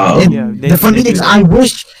 Wow. The funny thing, I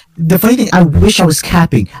wish I was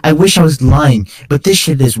capping. I wish I was lying. But this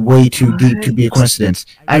shit is way too deep to be a coincidence.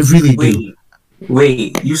 I really do.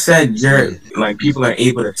 Wait, you said people are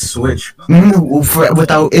able to switch.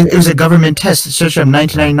 Without it was a government test. Search up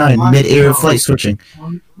 1999 mid-air flight switching.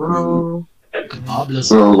 So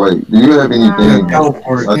like, do you have anything?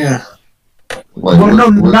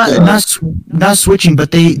 Not switching,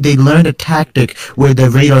 but they learned a tactic where the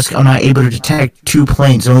radars are not able to detect 2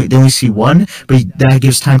 planes. They only see one, but that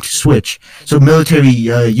gives time to switch. So military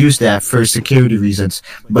use that for security reasons.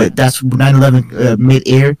 But that's 9/11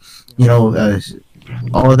 mid-air,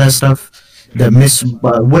 all of that stuff. The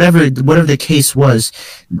whatever the case was,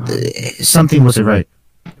 something wasn't right.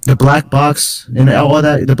 The black box and all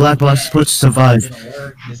that. The black box is supposed to survive.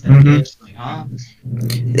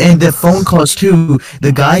 And the phone calls too.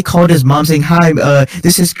 The guy called his mom saying, "Hi,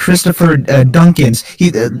 this is Christopher Dunkins."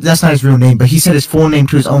 That's not his real name, but he said his full name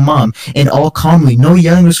to his own mom, and all calmly, no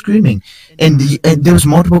yelling or screaming. And there was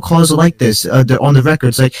multiple calls like this on the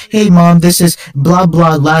records, like, "Hey, mom, this is blah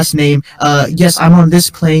blah last name. Yes, I'm on this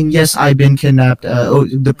plane. Yes, I've been kidnapped.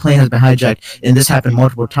 The plane has been hijacked, and this happened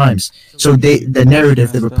multiple times." So the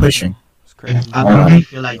narrative they were pushing. I really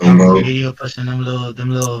feel like that radio pushing them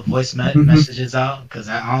little voice messages out, because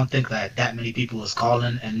I don't think that many people was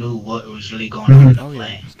calling and knew what was really going on in the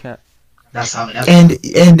plane. That's how. And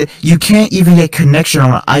you can't even get connection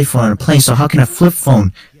on an iPhone on a plane. So how can a flip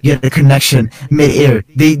phone get a connection mid-air?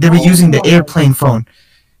 They were using the airplane phone.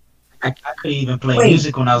 I couldn't even play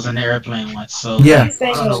music when I was in the airplane once. So yeah.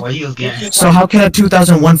 I don't know where he was getting. So how can a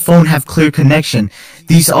 2001 phone have clear connection?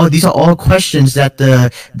 These are all questions that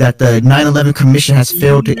the 9/11 Commission has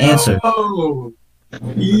failed to answer.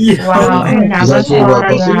 Yeah. Wow, and that was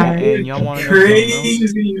crazy.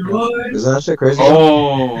 Is that shit crazy?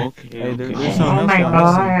 Oh, okay. Hey, there's something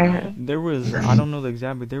else. God. There was, I don't know the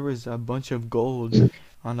exact, but there was a bunch of gold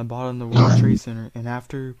on the bottom of the World Trade Center, and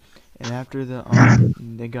after the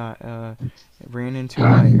they got ran into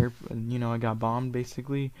it got bombed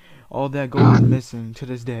basically. All that gold is missing to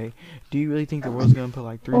this day. Do you really think the world's gonna put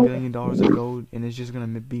like $3 billion of gold and it's just gonna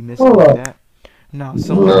be missing like that? No,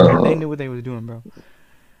 they knew what they was doing, bro.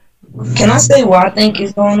 Can I say what I think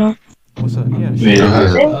is going on? What's up?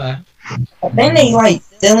 Yeah. I think they like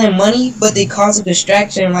stealing money, but they cause a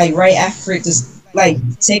distraction like right after it to like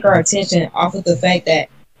take our attention off of the fact that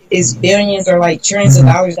it's billions or like trillions of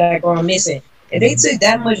dollars that are going missing. If they took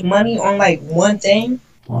that much money on like one thing,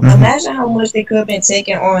 imagine how much they could have been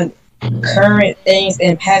taking on current things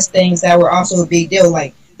and past things that were also a big deal,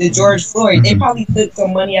 like the George Floyd. They probably took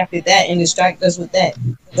some money after that and distract us with that.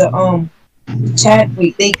 The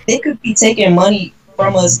Chadwick, they could be taking money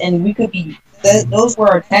from us, and we could be. Those were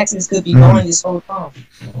our taxes could be going this whole time.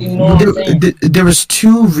 You know what I'm saying? There was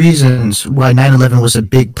two reasons why 9/11 was a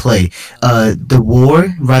big play. The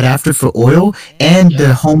war right after for oil and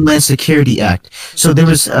the Homeland Security Act. So there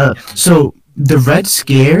was the Red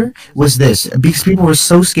Scare was this, because people were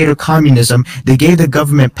so scared of communism, they gave the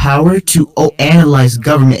government power to analyze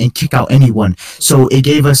government and kick out anyone. So it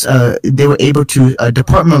gave us, they were able to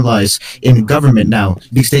departmentalize in government now,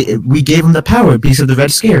 because we gave them the power because of the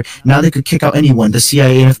Red Scare. Now they could kick out anyone, the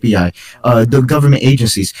CIA and FBI, the government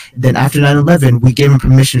agencies. Then after 9/11, we gave them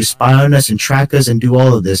permission to spy on us and track us and do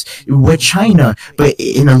all of this with China, but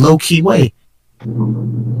in a low-key way.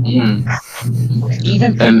 Even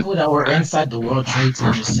people that were inside the World Trade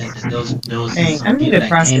Center said that those people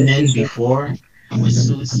that came in before with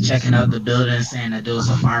suits checking out the building, saying that there was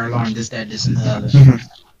a fire alarm, this, that, this, and the other.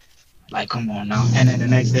 Like, come on now. And then the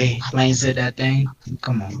next day, planes hit that thing.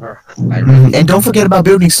 Come on, bro. Like, and don't forget about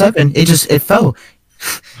Building 7. It fell.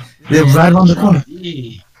 They're right on the corner. I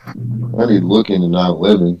need looking at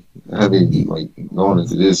 9/11. I haven't like gone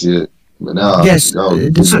into this yet. But now, yes,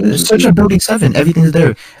 search on Building 7. Everything's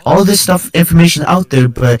there. All this stuff, information out there,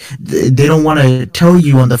 but they don't want to tell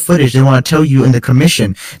you on the footage. They want to tell you in the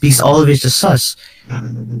commission because all of it's just sus. As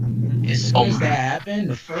soon as that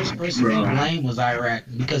happened, the first person to blame was Iraq,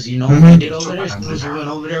 because you know what we did over there. As soon as we went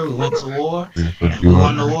over there, we went to war. And we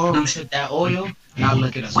won the war. We took that oil. Now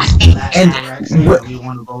look at us. We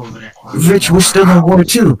want to go over there. Rich, we're still in war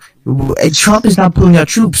too. Trump is not pulling out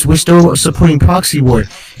troops. We're still supporting proxy war.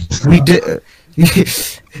 We did.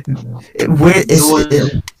 Where is?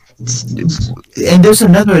 And there's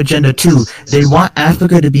another agenda too. They want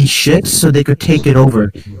Africa to be shit so they could take it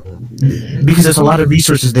over. Because there's a lot of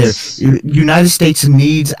resources there. United States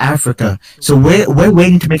needs Africa, so we're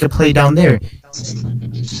waiting to make a play down there.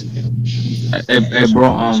 Hey,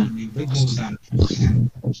 bro,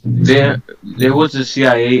 there was a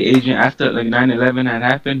CIA agent after like 9/11 had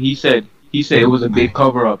happened. He said it was a big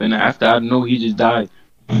cover up, and after I know he just died.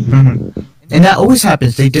 And that always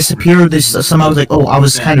happens. They disappear. Somehow like, oh, I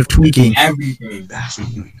was kind of tweaking. Everything.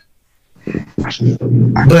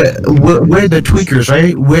 But we're the tweakers,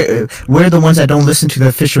 right? We're the ones that don't listen to the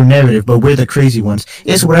official narrative, but we're the crazy ones.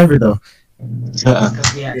 It's whatever though.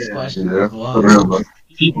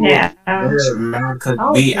 People, because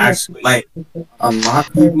we actually like a lot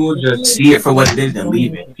of people just see it for what it is and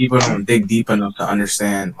leave it. People don't dig deep enough to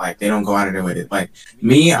understand. Like they don't go out of their way with it. Like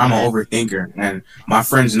me, I'm an overthinker, and my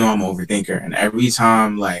friends know I'm an overthinker. And every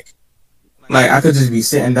time, like I could just be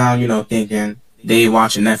sitting down, thinking. They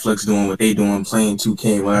watching Netflix, doing what they doing, playing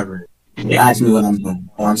 2K, whatever. They ask me what I'm doing,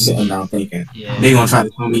 or I'm sitting down thinking. They gonna try to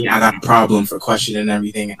tell me I got a problem for questioning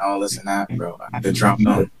everything and all this and that, bro. I have to drop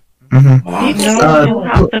them. You don't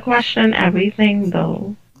have to question everything,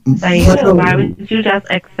 though. Like, why would you just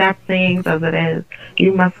accept things as it is?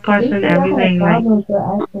 You must question everything. Like,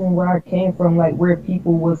 asking where I came from, like where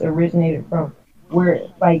people was originated from. Where,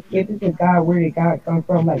 like, if it's a God, where did God come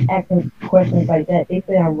from? Like, asking questions like that. They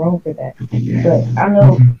say I'm wrong for that. But I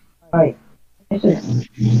know, like, it's just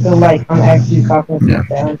feel like I'm actually talking about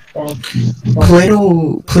that.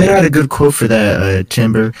 Plato had a good quote for that,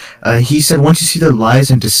 Timber. He said, once you see the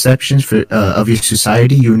lies and deceptions of your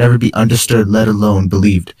society, you'll never be understood, let alone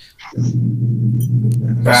believed.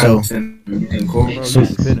 Facts So,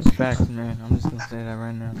 Facts, man. I'm just gonna say that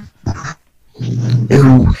right now.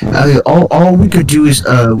 all we could do is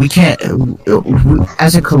we can't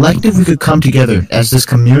as a collective we could come together as this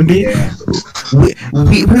community. We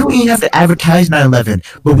don't even have to advertise 9/11,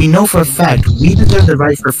 but we know for a fact we deserve the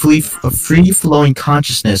right for free flowing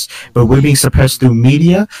consciousness, but we're being suppressed through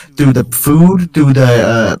media, through the food, through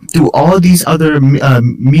all of these other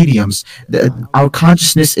mediums. Our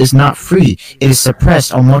consciousness is not free. It is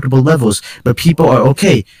suppressed on multiple levels, but people are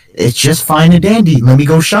okay. It's just fine and dandy. Let me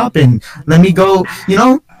go shopping. Let me go,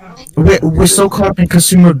 we're so caught up in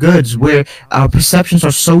consumer goods where our perceptions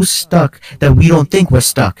are so stuck that we don't think we're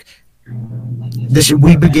stuck.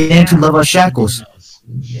 We began to love our shackles.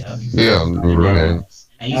 Yeah, right.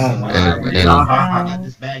 Yeah,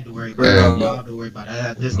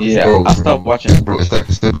 I stopped watching. Bro, it's like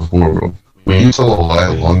I said before, bro. When you tell a lie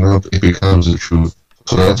long enough, it becomes the truth.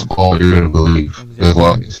 So that's all you're gonna believe is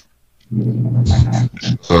lies.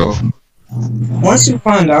 So once you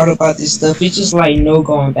find out about this stuff, it's just like no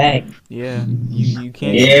going back. Yeah, you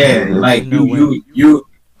can't. Yeah, like you.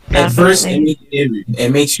 At first,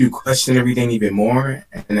 it makes you question everything even more,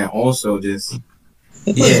 and then also just.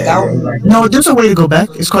 Yeah. No, there's a way to go back.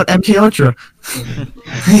 It's called MK Ultra.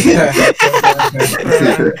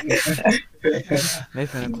 They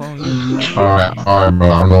finna clone you. Alright,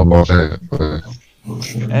 bro. I don't know about that, but.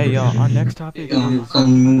 Hey y'all, our next topic is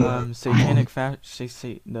satanic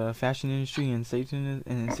the fashion industry and Satan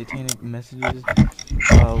and satanic messages.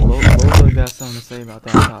 Lola got something to say about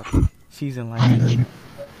that topic. She's enlightened.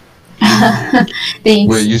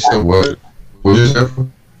 Thanks. Wait, you said what? What did you say?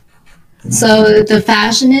 So the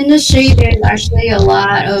fashion industry, there's actually a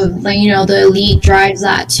lot of, like, the elite drives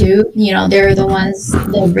that too. They're the ones,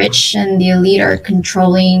 the rich and the elite are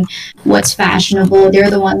controlling what's fashionable.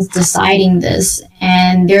 They're the ones deciding this,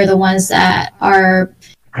 and they're the ones that are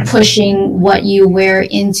pushing what you wear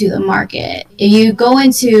into the market. If you go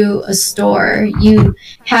into a store, you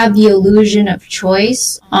have the illusion of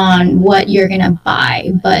choice on what you're gonna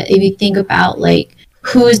buy. But if you think about, like,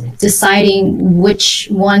 who's deciding which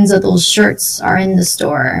ones of those shirts are in the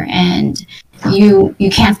store, and you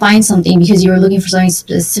can't find something because you were looking for something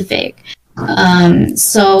specific.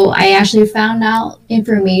 So I actually found out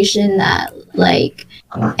information that, like,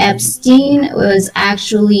 Epstein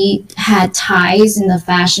had ties in the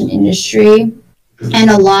fashion industry, and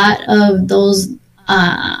a lot of those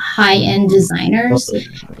high-end designers,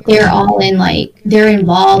 they're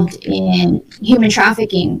involved in human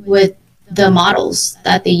trafficking with the models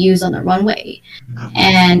that they use on the runway.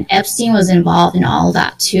 And Epstein was involved in all of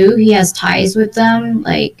that too. He has ties with them,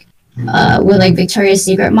 with Victoria's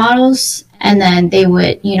Secret models, and then they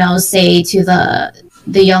would, say to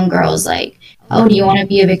the young girls, like, oh, do you want to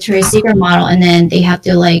be a Victoria's Secret model? And then they have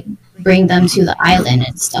to, bring them to the island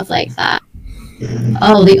and stuff like that.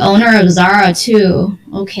 Oh, the owner of Zara too.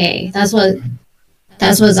 Okay, that's what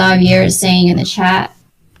Xavier is saying in the chat.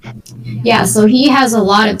 Yeah, so he has a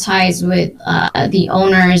lot of ties with the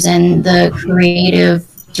owners and the creative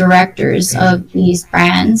directors of these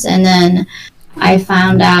brands. And then I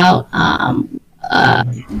found out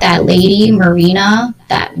that lady, Marina,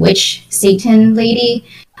 that witch Satan lady,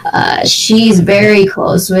 she's very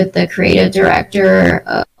close with the creative director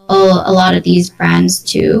of a lot of these brands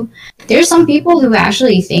too. There's some people who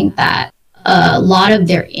actually think that a lot of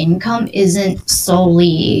their income isn't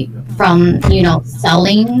solely from,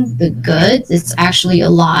 selling the goods. It's actually a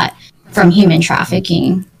lot from human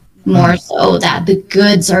trafficking, more so that the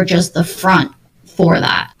goods are just the front for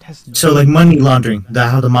that. So, like, money laundering,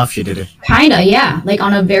 how the mafia did it. Kinda, yeah. Like,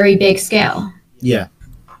 on a very big scale. Yeah.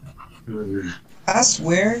 I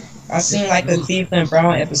swear, I seen a Cleveland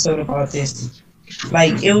Brown episode about this.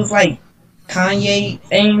 It was Kanye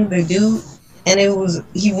thing, the dude. And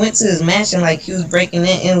he went to his mansion, he was breaking in,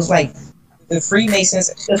 and it was the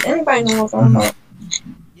Freemasons. Does anybody know what I'm talking about?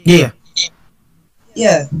 Yeah.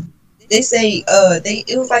 Yeah. They say,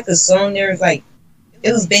 it was a song there,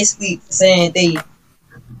 it was basically saying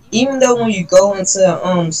even though when you go into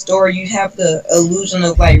a store, you have the illusion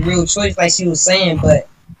of real choice, like she was saying, but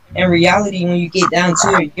in reality, when you get down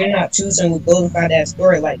to it, you're not choosing what goes inside that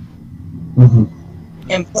store.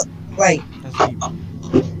 And like,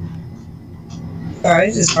 sorry,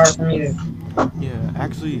 it's just hard for me to. Yeah,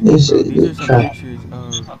 actually, these are some pictures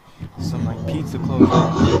of some like pizza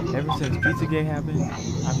closures. Ever since Pizzagate happened,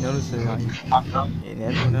 I've noticed that like, and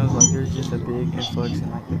everyone knows like there's just a big influx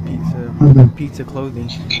in like the pizza clothing,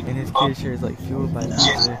 and this kid shares like fueled by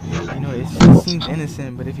pizza. You know, it seems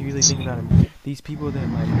innocent, but if you really think about it, these people that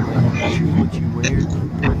like choose what you wear,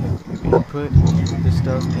 put the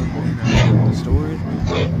stuff in the stores,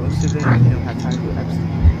 most of them, you know, have time to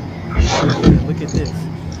absolutely. Look at this.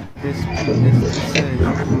 This says, in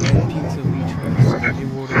pizza we trust, they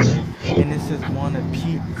order it, and this says want a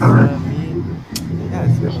pizza meat.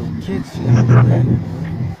 That's little kids should have been wearing it.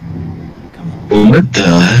 What the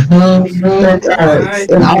hell?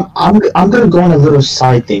 And I'm gonna go on a little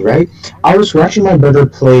side thing, right? I was watching my brother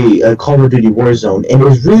play Call of Duty Warzone, and it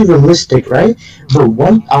was really realistic, right? But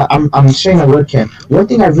I'm sharing my webcam. One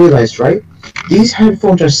thing I realized, right? These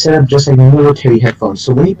headphones are set up just like military headphones,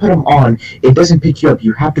 so when you put them on, it doesn't pick you up.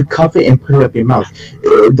 You have to cuff it and put it up your mouth.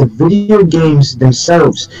 The video games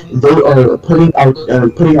themselves, they are putting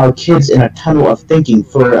our kids in a tunnel of thinking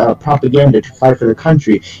for propaganda to fight for the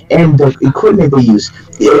country, and the equipment they use,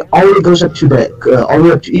 all it goes up to all the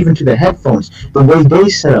way up to even to the headphones. The way they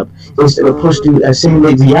set up is supposed to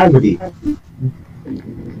simulate reality.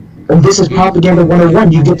 And this is propaganda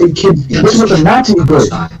 101. You get the kids. This is what the Nazis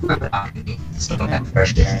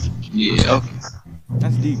did. Yeah.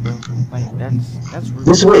 That's deep, bro. Like that's.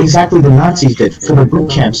 This is what exactly the Nazis did for the boot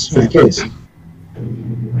camps for the kids.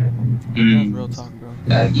 That's real talk, bro.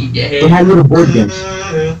 They had little board games.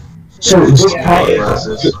 So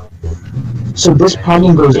this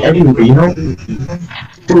problem goes everywhere. You know,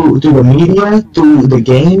 through the media, through the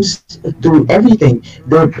games, through everything.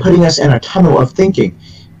 They're putting us in a tunnel of thinking.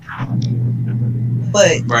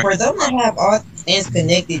 But for them to have all things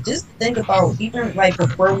connected, just think about even like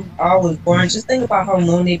before I was born. Just think about how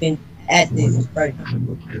long they've been at this. Right?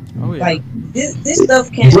 Oh, yeah. Like this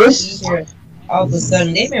stuff can't be here all of a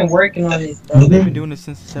sudden. They've been working on this. Bro. They've been doing this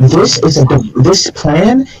since the 70s. This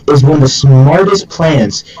plan is one of the smartest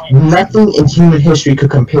plans. Nothing in human history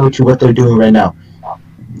could compare to what they're doing right now.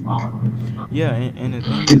 Yeah, and the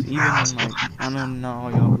thing is, even in like, I don't know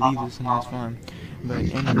all y'all believe this, and that's fine. But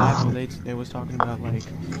in the Bible, they was talking about like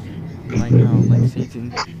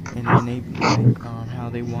Satan and they like how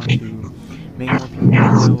they want to make more people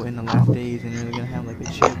ill in the last days, and they're gonna have like a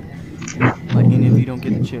chip. Like, and if you don't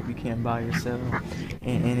get the chip, you can't buy or sell.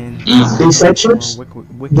 And then they said chips.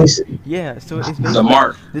 Yeah, so it's basically the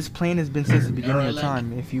mark. This plan has been since the beginning of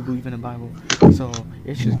time, if you believe in the Bible. So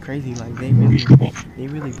it's just crazy. Like they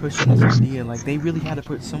really pushing this idea. Like they really had to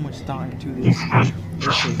put so much thought into this.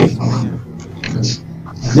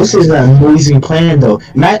 This is an amazing plan, though.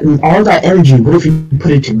 Matt, all that energy, what if you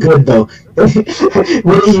put it to good, though?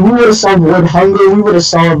 We would have solved world hunger. We would have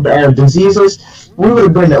solved diseases. We would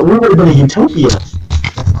have been a utopia. Can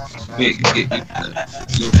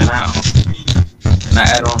I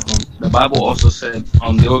add on? The Bible also said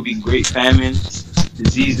there will be great famines,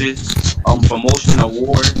 diseases, promotion of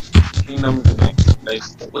war, kingdoms against, like,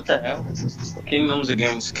 what the hell? Kingdoms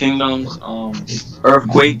against kingdoms,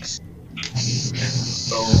 earthquakes.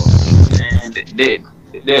 So, and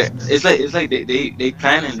it's like they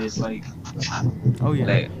planning this, like. Oh yeah.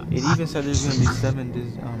 Like, it even said there's gonna be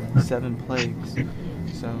seven plagues.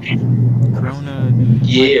 So Corona.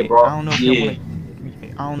 Yeah, like, bro. I don't know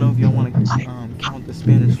if y'all want to count the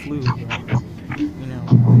Spanish flu, but you know,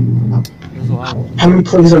 there's a lot. How many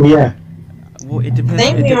plagues are we at? Well, it depends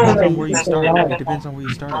on where you start. It depends on where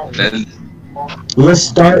you start. Let's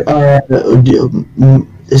start.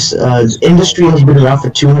 This industry has been around for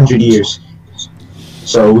 200 years,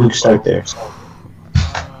 so we can start there.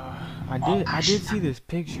 I did see this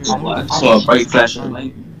picture. So a bright flash of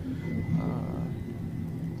light.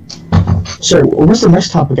 So what's the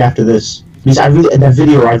next topic after this? Because I want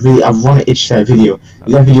to itch that video.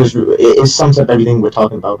 That video it sums up everything we're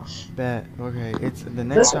talking about. Bet. Okay, it's the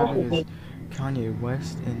next topic is Kanye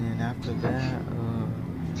West, and then after that,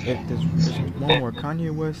 there's one more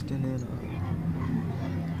Kanye West, and then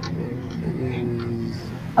is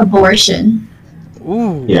abortion.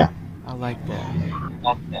 Ooh. Yeah. I like that.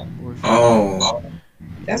 Oh.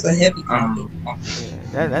 That's a heavy topic.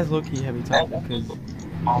 Yeah, that's low-key heavy topic because.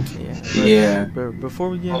 Yeah. But before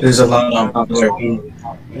we get, there's a lot of unpopular opinions.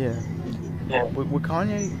 Yeah. With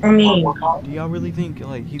Kanye, I mean, do y'all really think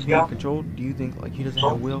like he's being controlled? Do you think like he doesn't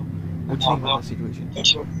have a will? What do you think about that situation?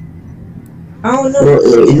 I don't know.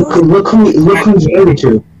 Look who he's married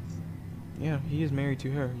to. Yeah, he is married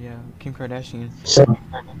to her. Yeah, Kim Kardashian. So,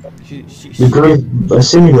 she the great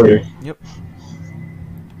simulator. Yep.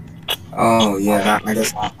 Oh yeah, I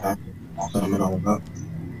guess that's what I'm all about.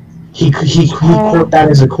 He quote that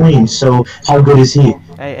as a queen. So how good is he?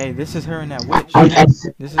 Hey, this is her and that witch.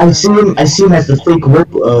 I see him as the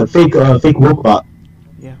fake woke bot.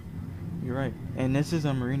 Yeah, you're right. And this is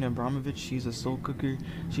Marina Abramovich. She's a soul cooker.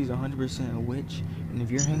 She's 100% a witch. And if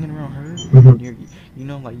you're hanging around her, you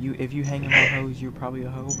know, like if you hang around hoes, you're probably a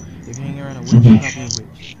hoe. If you're hanging around a witch, you're probably a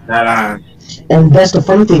witch. And that's the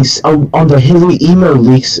funny thing. On the Hillary email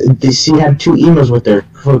leaks, she had 2 emails with her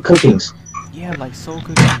for cookings. Yeah, like soul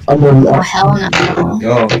cooking. Oh hell no.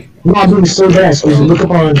 Yo. No, I'm doing so bad. So look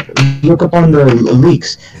up on the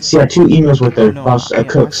leaks. She had 2 emails with her about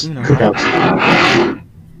cookouts.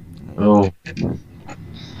 Oh.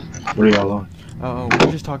 What are y'all on? Oh,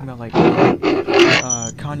 we're just talking about like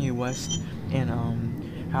Kanye West and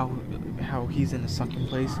how he's in a sucking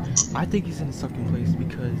place. I think he's in a sucking place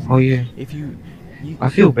because if you I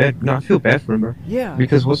feel bad. No, I feel bad for him, bro. Yeah.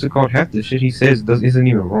 Because what's it called? Half the shit he says isn't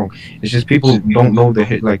even wrong. It's just people don't know the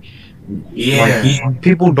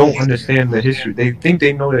people don't understand the history. They think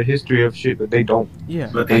they know the history of shit, but they don't.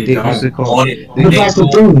 Yeah. But they don't. But that's the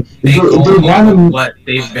thing. They want him. What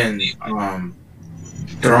they've been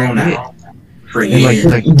thrown out for That's years.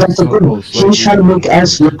 the thing. He's trying to make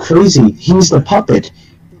us look crazy. He's the puppet.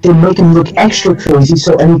 They make him look extra crazy,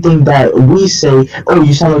 so anything that we say, oh,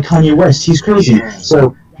 you sound like Kanye West, he's crazy.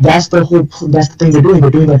 So that's the thing they're doing. They're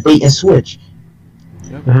doing that bait and switch.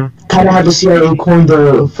 Kind of how the CIA coined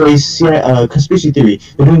the phrase conspiracy theory.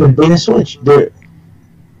 They're doing the bait and switch. They're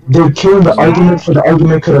killing the argument for the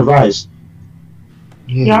argument could arise.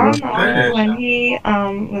 Y'all know when he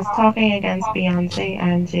was talking against Beyonce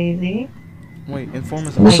and Jay-Z? Wait, inform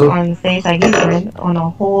us. Like on stage, like he went on a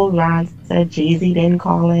whole rant, said Jay-Z didn't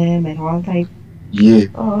call him and all type. Yeah.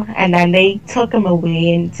 Oh, and then they took him away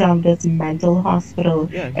into this mental hospital.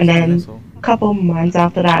 Yeah, and then a couple months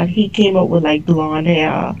after that, he came up with like blonde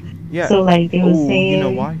hair. Yeah. So like they were saying, you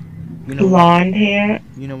know why? Blonde hair.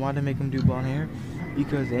 You know why they make him do blonde hair?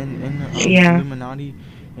 Because in the Illuminati,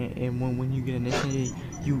 and when you get initiated,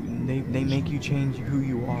 they make you change who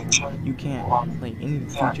you are. You can't, like, any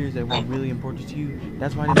features that were really important to you.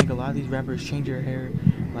 That's why they make a lot of these rappers change their hair,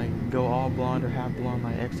 like go all blonde or half blonde,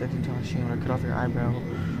 like XXXTentacion, or cut off your eyebrow,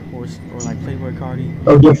 or like Playboy Cardi.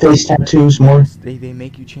 Or get face tattoos more. They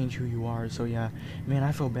make you change who you are. So yeah, man,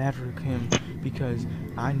 I feel bad for him because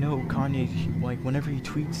I know Kanye, like whenever he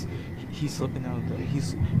tweets, he's slipping out of the.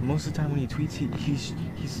 Most of the time when he tweets, he's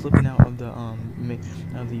slipping out of the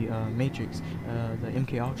Matrix, the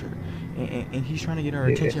MK Ultra, and he's trying to get our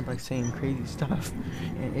attention by saying crazy stuff,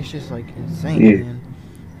 and it's just like insane, man.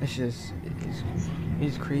 It's just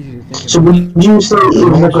it's crazy to think. So would you say it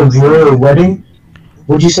was like a royal wedding?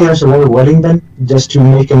 Would you say that's a royal wedding then, just to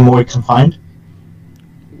make him more confined?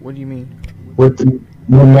 What do you mean? With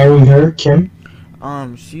marrying her, Kim?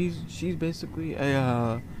 She's basically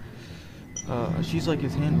a she's like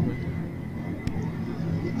his handler.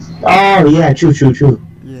 Oh yeah, true.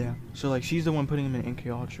 Yeah. So like she's the one putting him in MK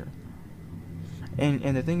Ultra.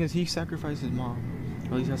 And the thing is, he sacrificed his mom.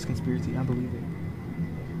 At least that's conspiracy. I believe it.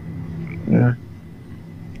 Yeah.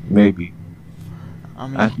 Maybe. I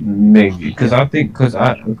mean, maybe because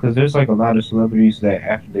there's like a lot of celebrities that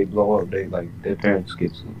after they blow up, they like their parents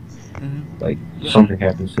get like something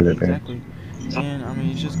happens to their parents. Exactly. And I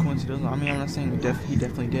mean, it's just coincidental. I mean, I'm not saying he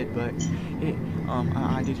definitely did, but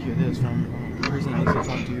I did hear this from a person I used to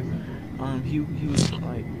talk to. He was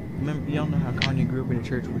like, remember, y'all know how Kanye grew up in a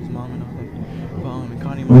church with his mom and all that. But and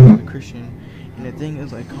Kanye was a Christian. And the thing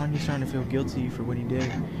is, like, Kanye's starting to feel guilty for what he did,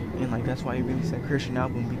 and like that's why he released that Christian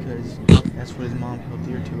album, because that's what his mom held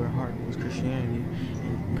dear to her heart, was Christianity.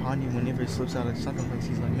 And Kanye, whenever it slips out of the second place,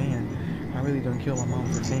 he's like, man, I really don't kill my mom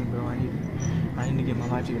for fame, bro. I need to get my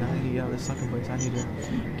life together. I need to get out of the second place. I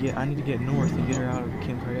need to get north and get her out of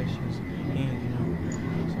Kim Kardashian's hand, you know.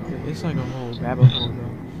 So it's like a whole rabbit hole, bro.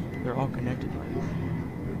 They're all connected, like.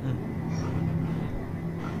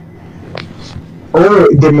 Or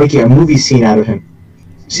they're making a movie scene out of him.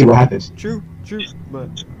 See what happens. True.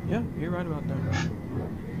 But yeah, you're right about that.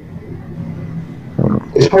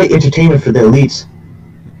 It's probably entertainment for the elites.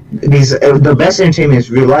 The best entertainment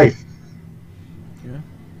is real life. Yeah.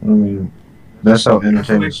 I mean, that's how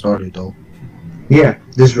entertainment started, though. Yeah,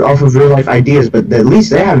 this is off of real life ideas, but at least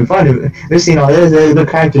they're having fun. They're seeing all this. They're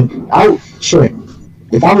kind of shit.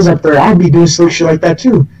 If I was up there, I'd be doing slick shit like that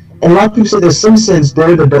too. And a lot of people say the Simpsons,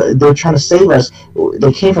 they're trying to save us.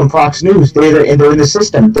 They came from Fox News. They're in the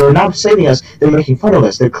system. They're not saving us. They're making fun of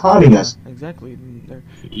us. They're clowning us. Exactly.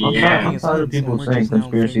 I'm tired of people saying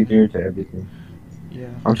conspiracy theory to everything. Yeah.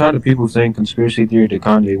 I'm tired of people saying conspiracy theory to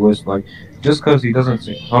Kanye West. Like, just because he doesn't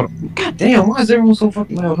say... God damn, why is everyone so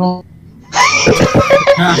fucking loud?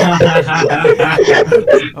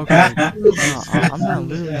 Okay, I'm not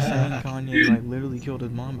literally saying Kanye like literally killed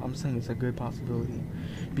his mom. I'm saying it's a good possibility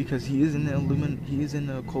because he is in the he is in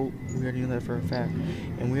the occult. We already know that for a fact,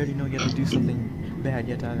 and we already know you have to do something bad.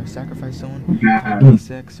 You have to either sacrifice someone, have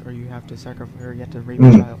sex, or you have to sacrifice, or you have to rape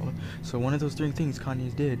a child. So one of those three things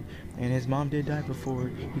Kanye's did, and his mom did die before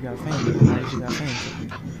he got famous. Now he got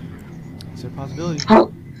famous. It's a possibility.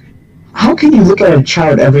 How can you look at a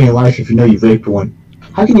child ever in your life if you know you raped one?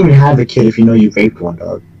 How can you even have a kid if you know you raped one,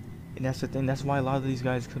 dog? And that's the thing. That's why a lot of these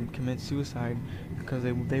guys commit suicide because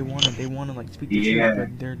they want to like speak the truth,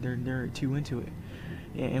 but they're too into it.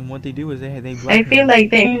 And what they do is they I feel like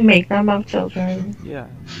they make them have children. Yeah.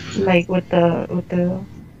 Like with the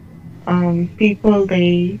people,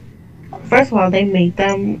 they first of all they make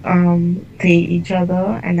them date each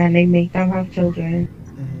other, and then they make them have children.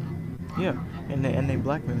 Mm-hmm. Yeah, and they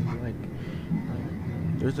blackmail you. Like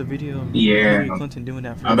there's a video of Hillary Clinton doing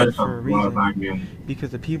that for a reason.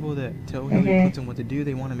 Because the people that tell Hillary Clinton what to do,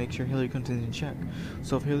 they want to make sure Hillary Clinton's in check.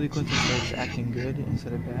 So if Hillary Clinton starts acting good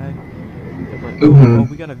instead of bad, they're like, oh,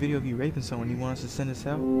 we got a video of you raping someone. You want us to send this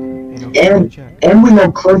out? And we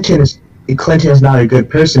know Clinton is not a good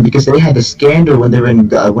person because they had a scandal when they were in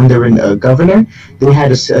governor. They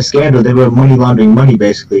had a scandal. They were money laundering money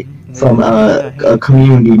basically from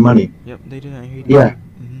community money. Yep, they did that. Yeah.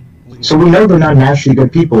 So we know they're not naturally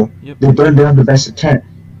good people. Yep. They don't have the best intent.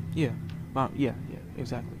 Yeah,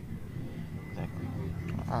 exactly.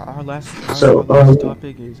 Our last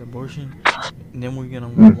topic is abortion, and then we're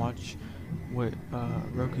gonna watch what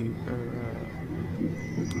Roku or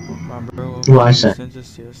my bro sends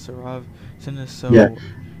us. Sarav sent us. So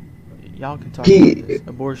y'all can talk about this.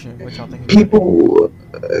 Abortion. What y'all think? People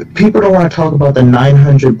don't want to talk about the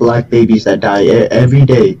 900 black babies that die every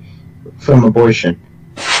day from abortion.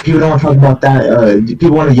 People don't want to talk about that.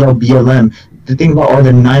 People want to yell BLM. The thing about all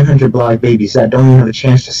the 900 black babies that don't even have a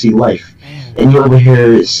chance to see life, and you're over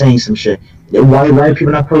here saying some shit. Why are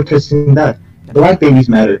people not protesting that? Black babies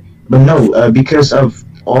matter, but no, because of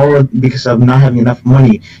not having enough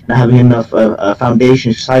money, not having enough foundation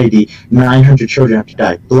in society, 900 children have to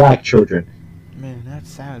die. Black children. Man, that's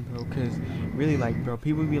sad, bro. Cause really, like, bro,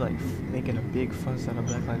 people be like making a big fuss out of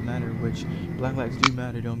Black Lives Matter, which Black lives do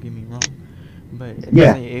matter. Don't get me wrong. But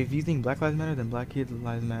if you think Black Lives Matter, then Black kids'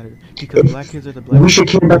 lives matter because Black kids are the black. We should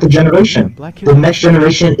care about the generation. The next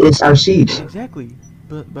generation is our seeds. Exactly.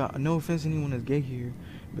 But no offense to anyone that's gay here,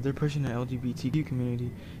 but they're pushing the LGBTQ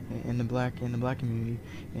community and the black community,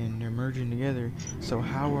 and they're merging together. So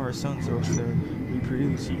how are our sons supposed to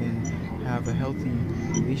reproduce and have a healthy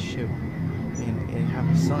relationship and have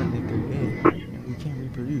a son if they're gay? And we can't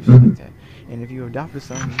reproduce like that. And if you adopt a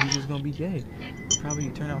son, he's just gonna be gay. Probably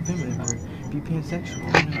turn out feminine or be pansexual.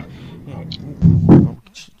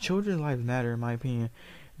 Children's lives matter, in my opinion.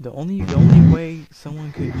 The only way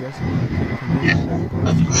someone could commit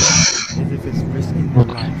abortion is if it's risking their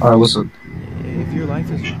life. Alright, what's up? If your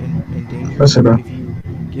life is in danger, What's up, bro? if you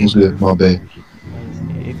What's good, my bad.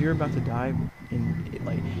 If you're about to die,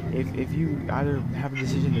 if you either have a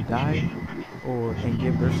decision to die and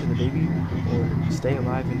give birth to the baby, or stay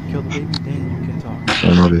alive and kill the baby, then you can talk.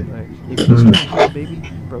 But if you try to kill the baby,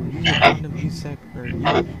 bro, use your condom, use sex, or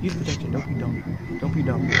use protection. Don't be dumb. Don't be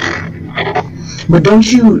dumb. But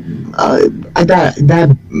don't you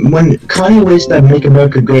that when Kanye West that "Make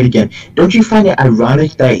America Great Again," don't you find it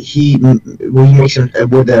ironic that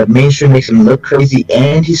where the mainstream makes him look crazy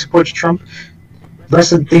and he supports Trump?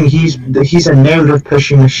 That's the thing. He's a narrative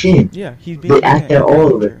pushing machine. Yeah, they act out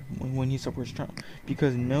all of it when he supports Trump,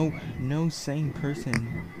 because no sane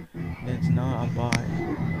person that's not a bot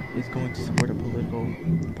is going to support a political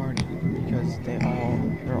party, because they're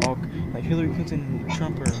all like Hillary Clinton and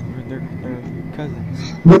Trump are they're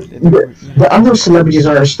cousins. But other celebrities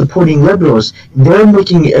are supporting liberals. They're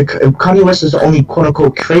making Kanye West is the only quote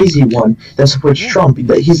unquote crazy one that supports Trump.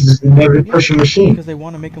 He's this narrative pushing machine. Because they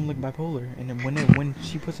want to make him look bipolar, and then when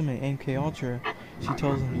she puts him in MK Ultra, she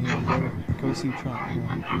tells him, go see Trump.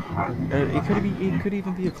 It could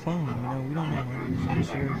even be a clone. We don't know. I'm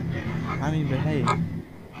sure. I mean, but hey.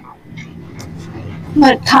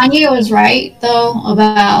 But Kanye was right, though,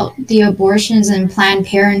 about the abortions and Planned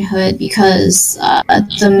Parenthood, because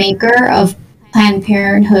the maker of Planned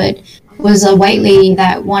Parenthood was a white lady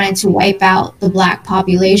that wanted to wipe out the black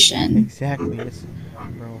population. Exactly.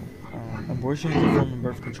 Bro, Abortion is a form of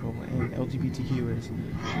birth control, and LGBTQ is.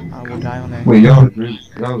 I will die on that. Wait, y'all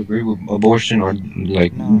agree with abortion or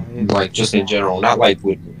like just in general, not like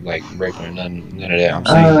with like rape or none of that. I'm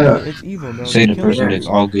saying it's evil, bro. Say the person it's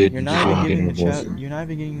all good. You're not even giving the child. You're not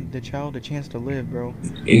even giving the child a chance to live, bro.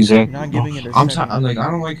 Exactly. You're not giving it a I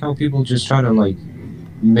don't like how people just try to like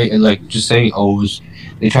make just say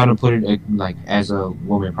they try to put it like as a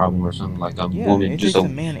woman problem or something like a woman just a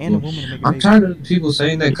man and a woman to make I'm tired of people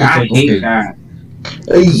saying that because like okay. That.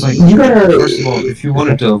 Like, you gotta. First of all, if you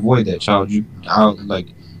wanted to avoid that child, you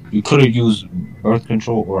could have used birth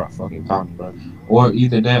control or a fucking condom, bro. Or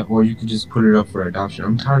either that, or you could just put it up for adoption.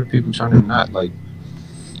 I'm tired of people trying to not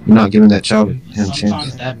giving that child a chance.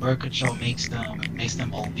 Sometimes that birth control makes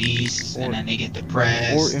them obese, and then they get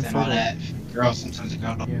depressed and all that. Sometimes the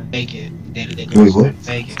girl don't fake it. They don't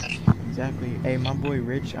fake it. Exactly. Hey, my boy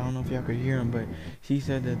Rich, I don't know if y'all could hear him, but he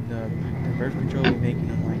said that the birth control is making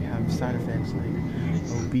them like have side effects like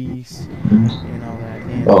obese and all that,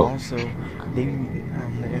 and also the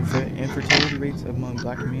infertility rates among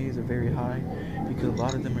black communities are very high because a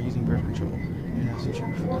lot of them are using birth control, and that's the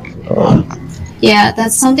truth. Yeah,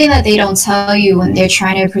 that's something that they don't tell you when they're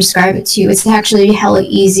trying to prescribe it to you. It's actually hella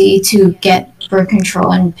easy to get birth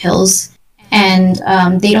control and pills. And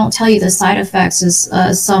they don't tell you the side effects is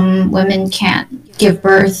some women can't give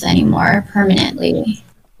birth anymore permanently.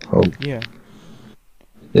 Oh. Yeah.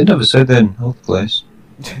 They never said that in health class.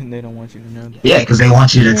 They don't want you to know that. Yeah, because they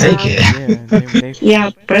want you to take it. Yeah,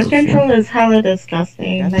 birth control is hella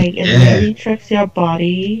disgusting. Like, it really tricks your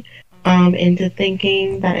body into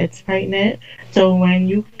thinking that it's pregnant. So when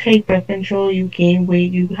you take birth control, you gain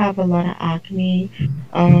weight, you have a lot of acne,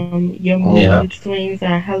 your mood swings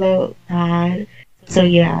are hella bad. So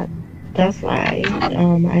yeah, that's why I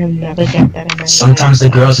have never get that in my Sometimes the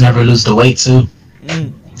girls never lose the weight too,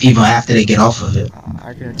 even after they get off of it.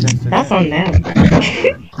 I can attest to that's that. on them.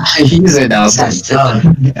 He said that was tough.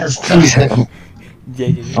 That's tough.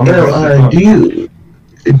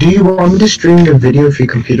 Do you want me to stream the video if your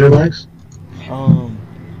computer lags?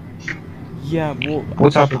 Yeah, well,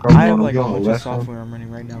 what topic I have like a bunch of software I'm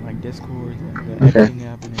running right now, like Discord, the editing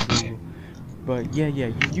app, and Google. But yeah,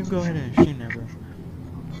 you go ahead and stream that, bro.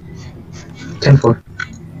 10-4.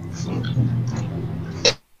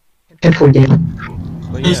 10-4 game.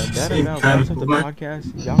 But yeah, that about wraps up the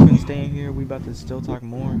podcast. Y'all can stay in here. We about to still talk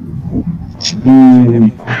more.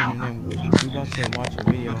 We about to watch a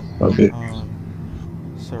video. Okay.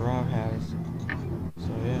 Sarab has.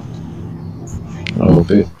 So yeah. Oh,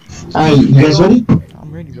 okay. You guys ready?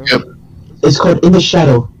 I'm ready, bro. Yep. It's called In the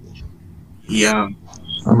Shadow. Yeah.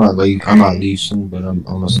 I might leave soon, but I'm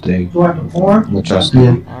gonna stay. You want the 4? I'm gonna try to stay.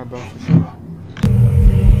 Alright, bro, for sure.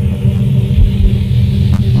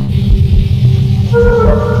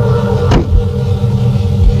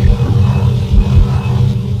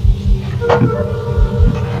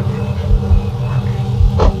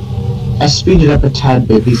 I speeded up a tad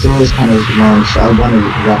bit. These are always kind of long, so I want to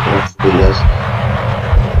wrap it up for you guys.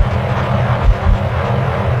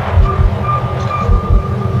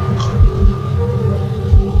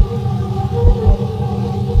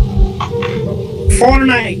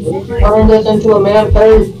 Fortnite! Turn this into a man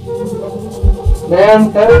cave.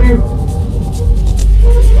 Man cave.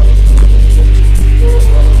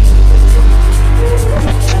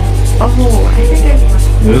 Oh, I think I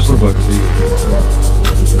This looks like a video.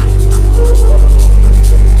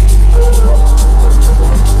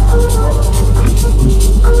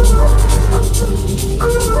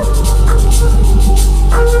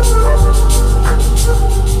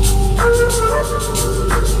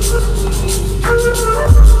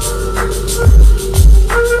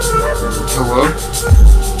 Hello?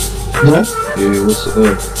 Yeah? Yeah, what's up?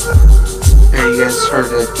 Hey, you guys heard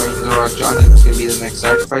that Dwayne The Rock Johnson's gonna be the next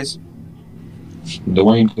sacrifice?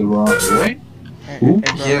 Dwayne The Rock. What? Who?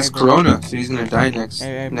 He has corona, so he's gonna die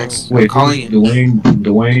next. Wait, calling it.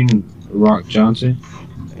 Dwayne Rock Johnson?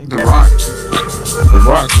 The Rock. The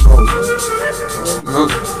Rock? Oh.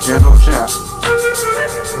 Look, general chat.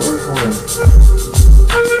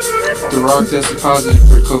 The Rock tested positive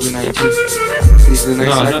for COVID-19. He's the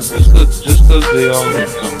next sacrifice. Just cause they all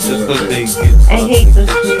just cause they get I hate this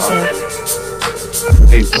music.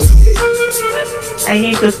 I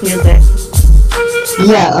hate this music.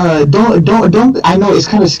 Yeah, don't. I know it's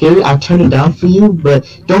kind of scary. I'll turn it down for you, but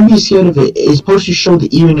don't be scared of it. It's supposed to show the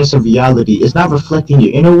eeriness of reality. It's not reflecting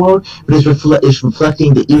your inner world, but it's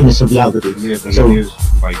reflecting the eeriness of reality. Yeah, but so, it is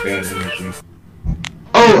like bad energy.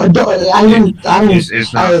 Oh, I don't.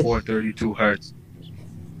 It's not 432 hertz.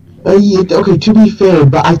 Yeah, okay, to be fair,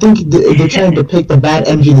 but I think they're trying to depict the bad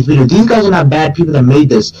energy in this video. These guys are not bad people that made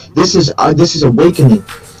this. This is awakening.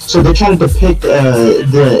 So they're trying to depict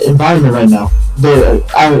the environment right now,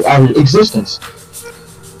 our existence.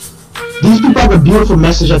 These people have a beautiful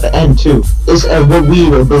message at the end too. It's what we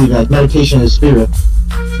were believing, like meditation is spirit.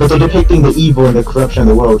 But they're depicting the evil and the corruption of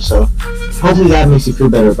the world. So hopefully that makes you feel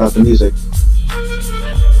better about the music.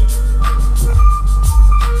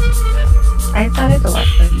 I thought it was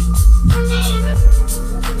fun.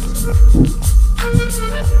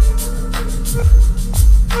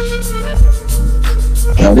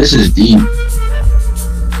 Now this is deep.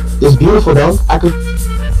 It's beautiful though. I could.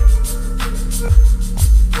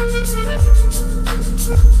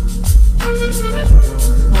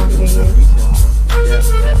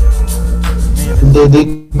 They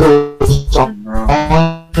go on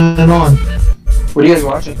and on. What are you guys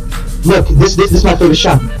watching? Look, this is my favorite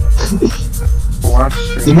shot. Watch.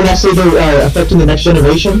 When I say they're affecting the next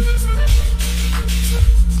generation.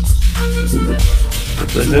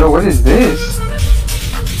 What is this?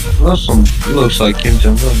 Looks like Kim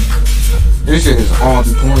Jong Un. This shit is all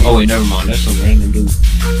the point. Oh wait, never mind. That's some random dude.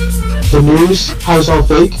 The news, how it's all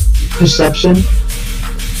fake, perception.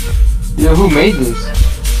 Yeah, who made this?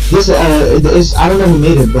 This I don't know who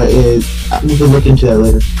made it, but we can look into that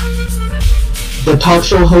later. The talk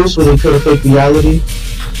show host where they create a fake reality.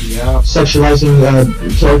 Yeah. Sexualizing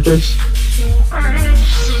characters.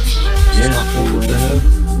 Yeah. What the hell?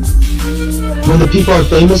 When the people are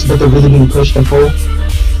famous, but they're really being pushed and pulled.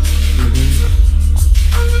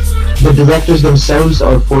 The directors themselves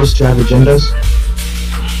are forced to have agendas.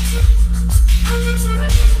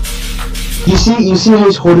 You see how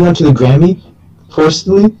he's holding onto the Grammy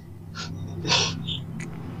forcibly?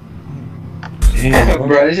 Damn,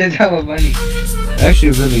 bro, this shit's hella funny. I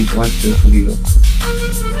actually really like this video.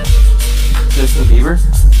 Justin Bieber?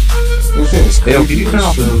 This is Yeah, can you turn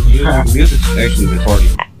off the music's actually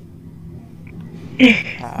retarded.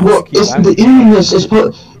 Well, it's the internet is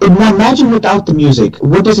now imagine without the music.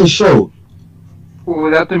 What does it show?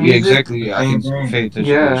 Without the Yeah, music? exactly. I can pay attention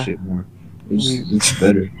to that shit more. It's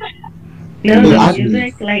better. No, the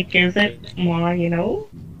music, like, is it more,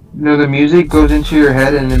 No, the music goes into your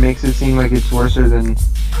head and it makes it seem like it's worse than,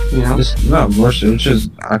 It's not worse, it's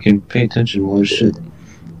just, I can pay attention more shit.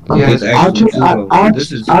 Okay, I'll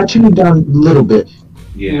turn it down a little bit.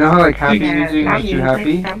 Yeah. You know how like happy music makes you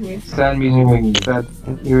happy? Sad music makes you sad.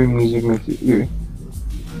 Eerie music makes you eerie.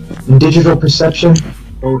 Digital perception.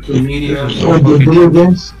 Social media. Or the video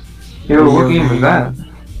games. Yo, what game was that?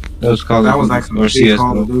 That was called That was like or Call of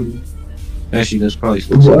CS:GO. Duty. Actually, that's probably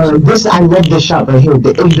I love this shot right here.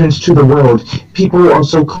 The ignorance to the world. People are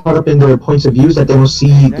so caught up in their points of views that they don't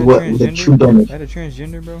see the true damage. Is that a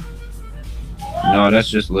transgender, bro? No, that's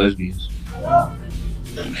just lesbians.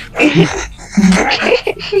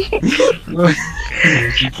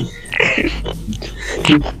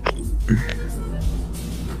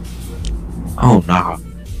 Oh nah.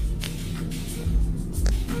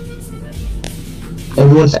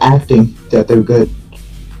 Everyone's acting that they're good.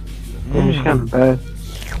 Yeah, it's kind of bad.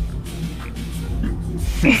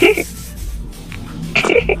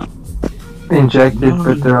 Injected,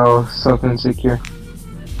 but they're all self-insecure.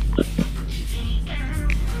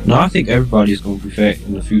 No, I think everybody's gonna be fat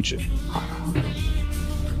in the future.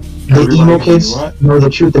 The emo kids know the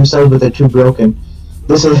truth themselves, but they're too broken.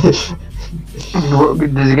 This is. Is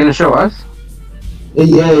it gonna show us?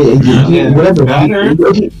 Whatever.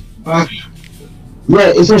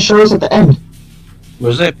 Yeah, it's gonna show us at the end.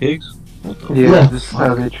 Was that pigs? Yeah, this is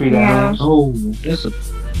how they treat animals. Oh, that's a.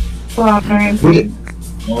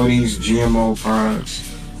 All these GMO products.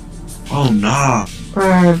 Oh nah.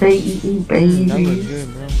 Bro, they eating babies.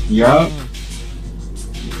 Yup.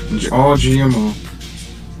 It's all GMO.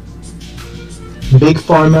 Big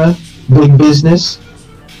pharma, big business,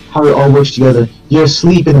 how it all works together. You're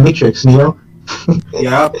asleep in the Matrix, Neo.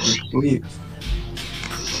 Yup, sleep.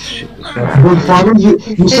 Big pharma,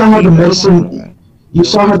 you saw how the medicine. You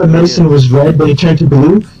saw how the medicine was red, but it turned to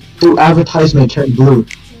blue. Through advertisement, it turned blue.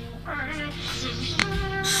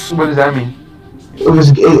 What does that mean?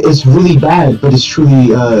 It's really bad, but it's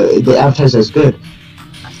truly they advertise as good.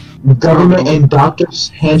 Government and doctors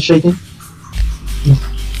handshaking.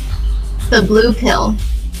 The blue pill.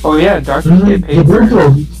 Oh yeah, doctors get paid. The blue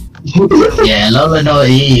pill. Yeah, Lola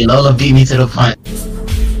Lola beat me to the punch.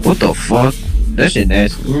 What the fuck? That shit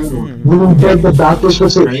nasty. We beg the doctors for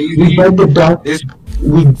we beg the doctors.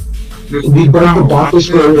 We beg the doctors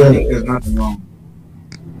for. There's nothing wrong.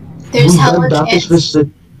 There's we beg hella doctors kids. for.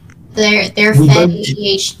 They're We fed beg-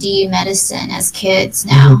 ADHD medicine as kids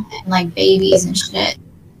now, and like babies and shit.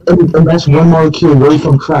 and that's one molecule away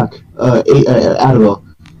from crack, Adderall.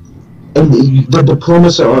 And the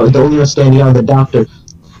diplomas are the only ones standing out. The doctor.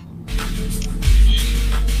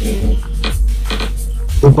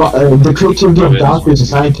 The creativity of doctors and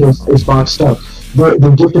scientists is boxed up.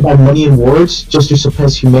 They're gifted by money and wards just to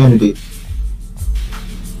suppress humanity.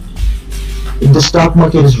 The stock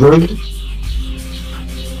market is rigged.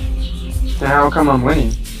 Then how come I'm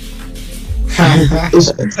winning?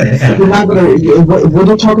 You're not gonna, when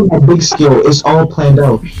you're talking about big scale, it's all planned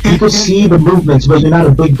out. You can see the movements, but you're not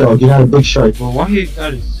a big dog. You're not a big shark. Well, why he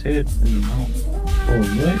got his head in the mouth? Oh,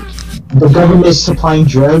 what? The government is supplying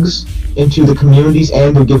drugs into the communities,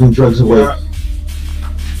 and they're giving drugs away.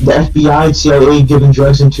 The FBI and CIA giving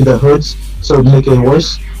drugs into the hoods, so to make it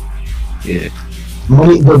worse. Yeah.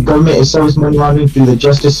 The government itself is money laundering through the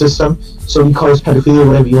justice system, so we call this pedophilia,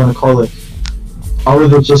 whatever you want to call it. All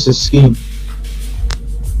of it's just a scheme.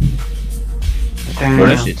 Bro,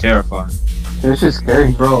 that shit terrifying. This is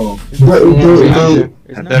scary, bro. They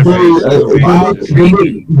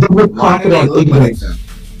would profit on ignorance.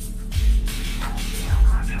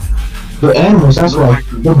 They're animals, that's why.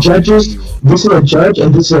 The judges, this is a judge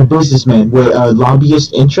and this is a businessman with a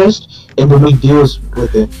lobbyist interest, and they make deals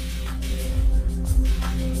with it.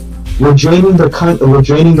 We're draining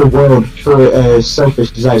the world for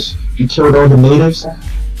selfish desires. You killed all the natives.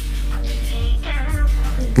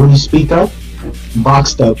 When you speak up,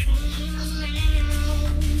 boxed up.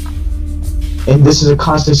 And this is a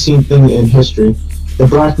constant seen thing in history. The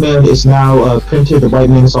black man is now printed, the white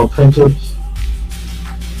man is all printed.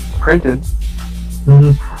 Printed?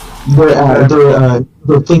 Mm-hmm.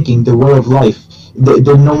 They're thinking the way of life.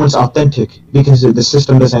 No one's authentic because the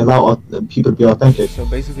system doesn't allow people to be authentic. So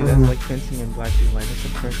basically, that's like fencing in black people, like it's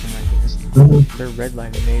oppression, like they're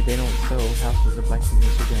redlining. They don't sell houses to black people in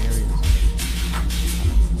certain areas.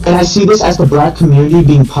 And I see this as the black community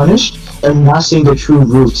being punished and not seeing the true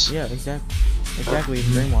roots. Yeah, exactly. It's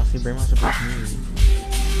brainwashed. They brainwash the black community.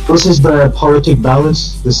 This is the politic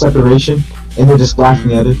balance, the separation, and they're just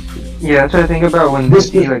laughing at it. Yeah, that's what I think about when they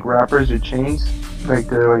see like rappers with chains, like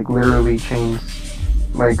they're like literally chains.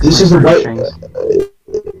 Like this is the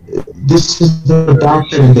this is the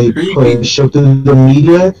doctrine they push through the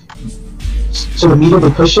media. So the media, they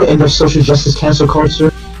push it, and their social justice cancel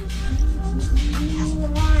culture.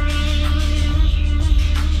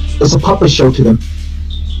 It's a puppet show to them.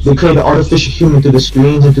 They create an artificial human through the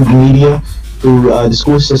screens and through the media, through the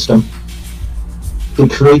school system. They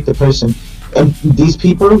create the person. And these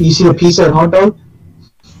people, you see the pizza and hot dog?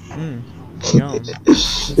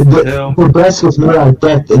 The breast was made out of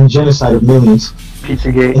death and genocide of millions.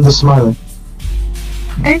 Pizzagate. And they're smiling.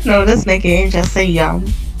 I know this nigga ain't just say yum.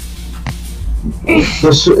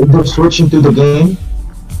 They're switching through the game.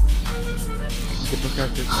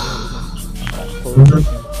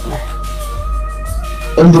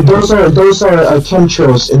 And those are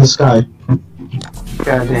chemtrails in the sky.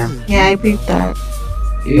 Goddamn. Yeah, I peeped that.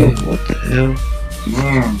 Yeah, what the hell?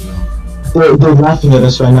 Man. They're laughing at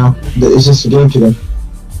us right now. It's just a game to them.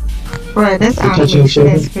 Bro, this animation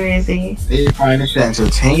is crazy. They find it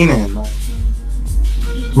entertaining. Like.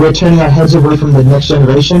 We're turning our heads away from the next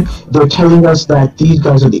generation. They're telling us that these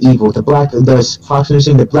guys are the evil. The Fox News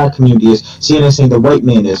saying the black community is. CNN saying the white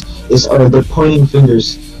man is. They're pointing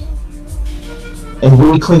fingers. And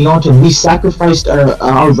we're clinging on to them. We sacrificed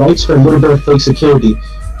our rights for a little bit of fake security.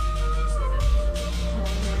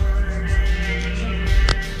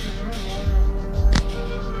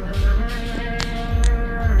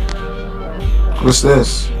 What's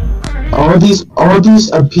this? All these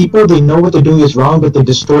people, they know what they're doing is wrong, but they're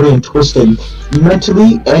distorted and twisted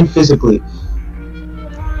mentally and physically.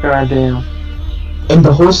 Goddamn. And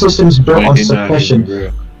the whole system's built on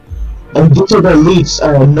suppression. And these are the elites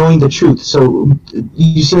knowing the truth. So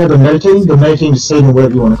you see how they're meditating? They're meditating to Satan,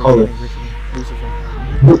 whatever you want to call it.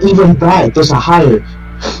 But even that, there's a higher.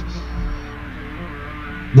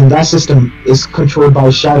 Then that system is controlled by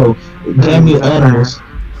a shadow. Damn you animals.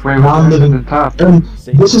 Non-living. And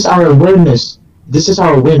this is our awareness. This is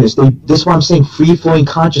our awareness. This is why I'm saying free-flowing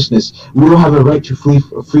consciousness. We don't have a right to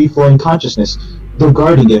free-flowing consciousness. They're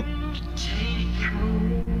guarding it.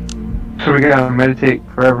 So we gotta meditate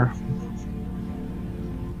forever.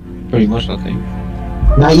 Pretty much, I think.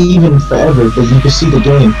 Not even forever, but you can see the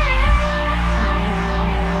game.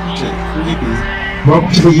 Shit, creepy.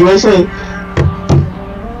 Welcome to the USA.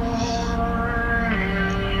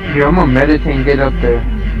 Yeah, I'm gonna meditate and get up there.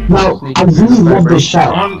 Now, I really love this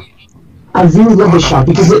shot. I really love this shot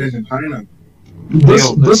because this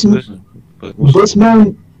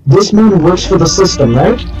man works for the system,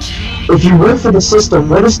 right? If you work for the system,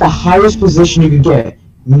 what is the highest position you can get?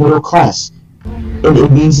 Middle class.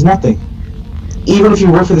 It means nothing. Even if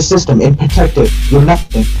you work for the system and protect it, you're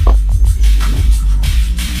nothing.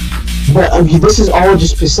 But this is all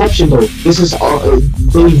just perception, though. This is all.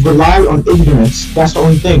 They rely on ignorance. That's the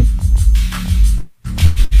only thing.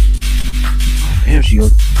 Damn, she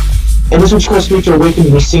goes. And this is called spiritual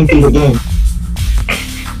awakening. We're seeing through the game.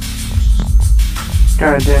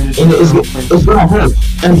 God damn, And it's gonna hurt.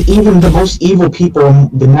 And even the most evil people,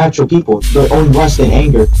 the natural people, their own lust and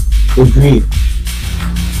anger, their greed.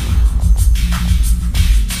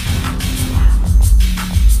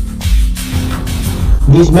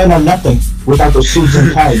 These men are nothing without those suits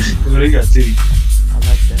and ties. They got titties. I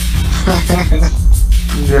like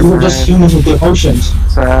that. We're just humans with emotions.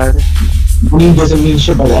 Sad. Money doesn't mean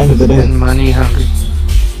shit by the end of the day. And money hungry.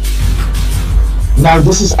 Now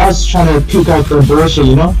this is us trying to puke out the bullshit,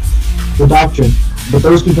 you know? The doctrine. But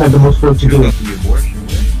those people have the most work to do.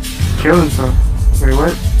 Killing some. Wait,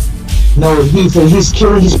 what? No, he's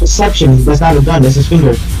killing his perception. That's not a gun, that's his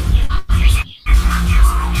finger.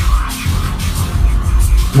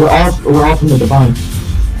 We're all from the divine.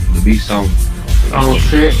 The beast song. Oh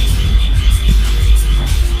shit.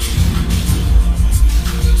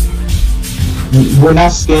 We're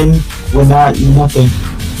not skin, we're not nothing.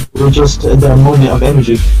 We're just the moment of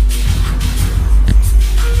energy.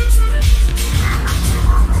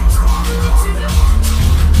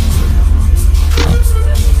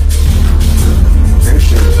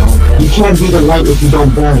 You can't be the light if you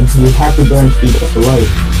don't burn. You have to burn to be the light.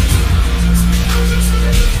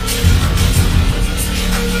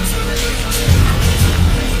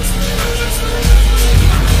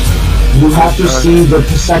 You have to see the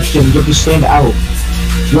perception, you have to stand out.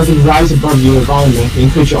 You have to rise above your environment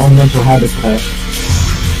and create your own mental habitat.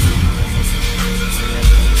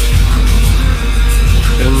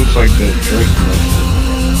 It looks like the Drake.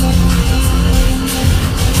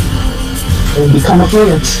 And become a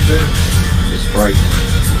phoenix. It's right.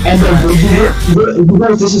 And then,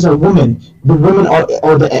 because this is a woman, the women are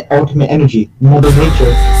the ultimate energy, Mother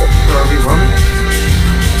Nature.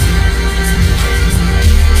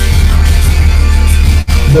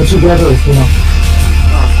 But together, you know,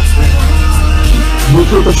 we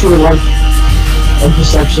create the true life and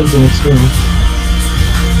perceptions and experience.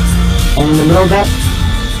 And in the middle of that,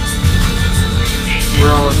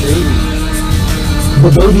 we're all babies. The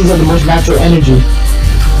babies are the most natural energy.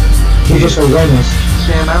 They're just awareness.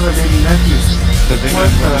 Sam, I have a baby nephew. What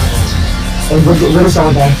the? And what is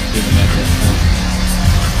all that?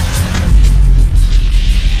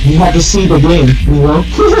 You have to see the game, you know?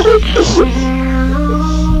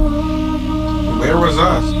 Where was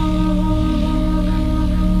us?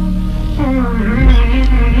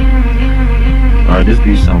 Alright, this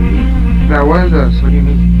beat's on me. That was us. What do you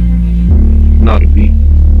mean? Not a beat.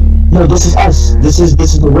 No, this is us. This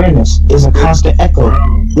is awareness. It's a constant echo.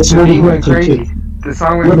 This is what we went crazy. The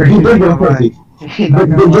song went crazy. But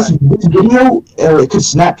this video could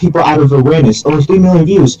snap people out of awareness. Over 3 million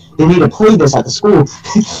views. They need to play this at the school.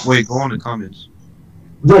 Wait, go on the comments.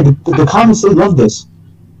 Yeah, the comments, they love this.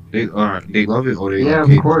 They love it, or they yeah,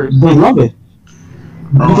 like it. Of course. They love it.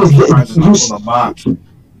 Because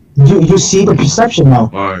you see the perception now.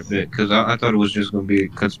 Alright, because I thought it was just gonna be a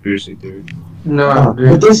conspiracy theory. No,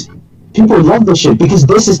 but this people love this shit because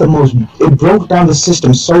this is the most. It broke down the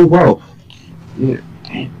system so well. Yeah.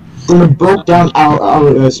 And it broke down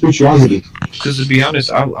our spirituality. Because to be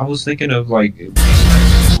honest, I was thinking of like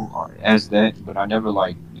as that, but I never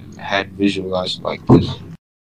like had visualized like this.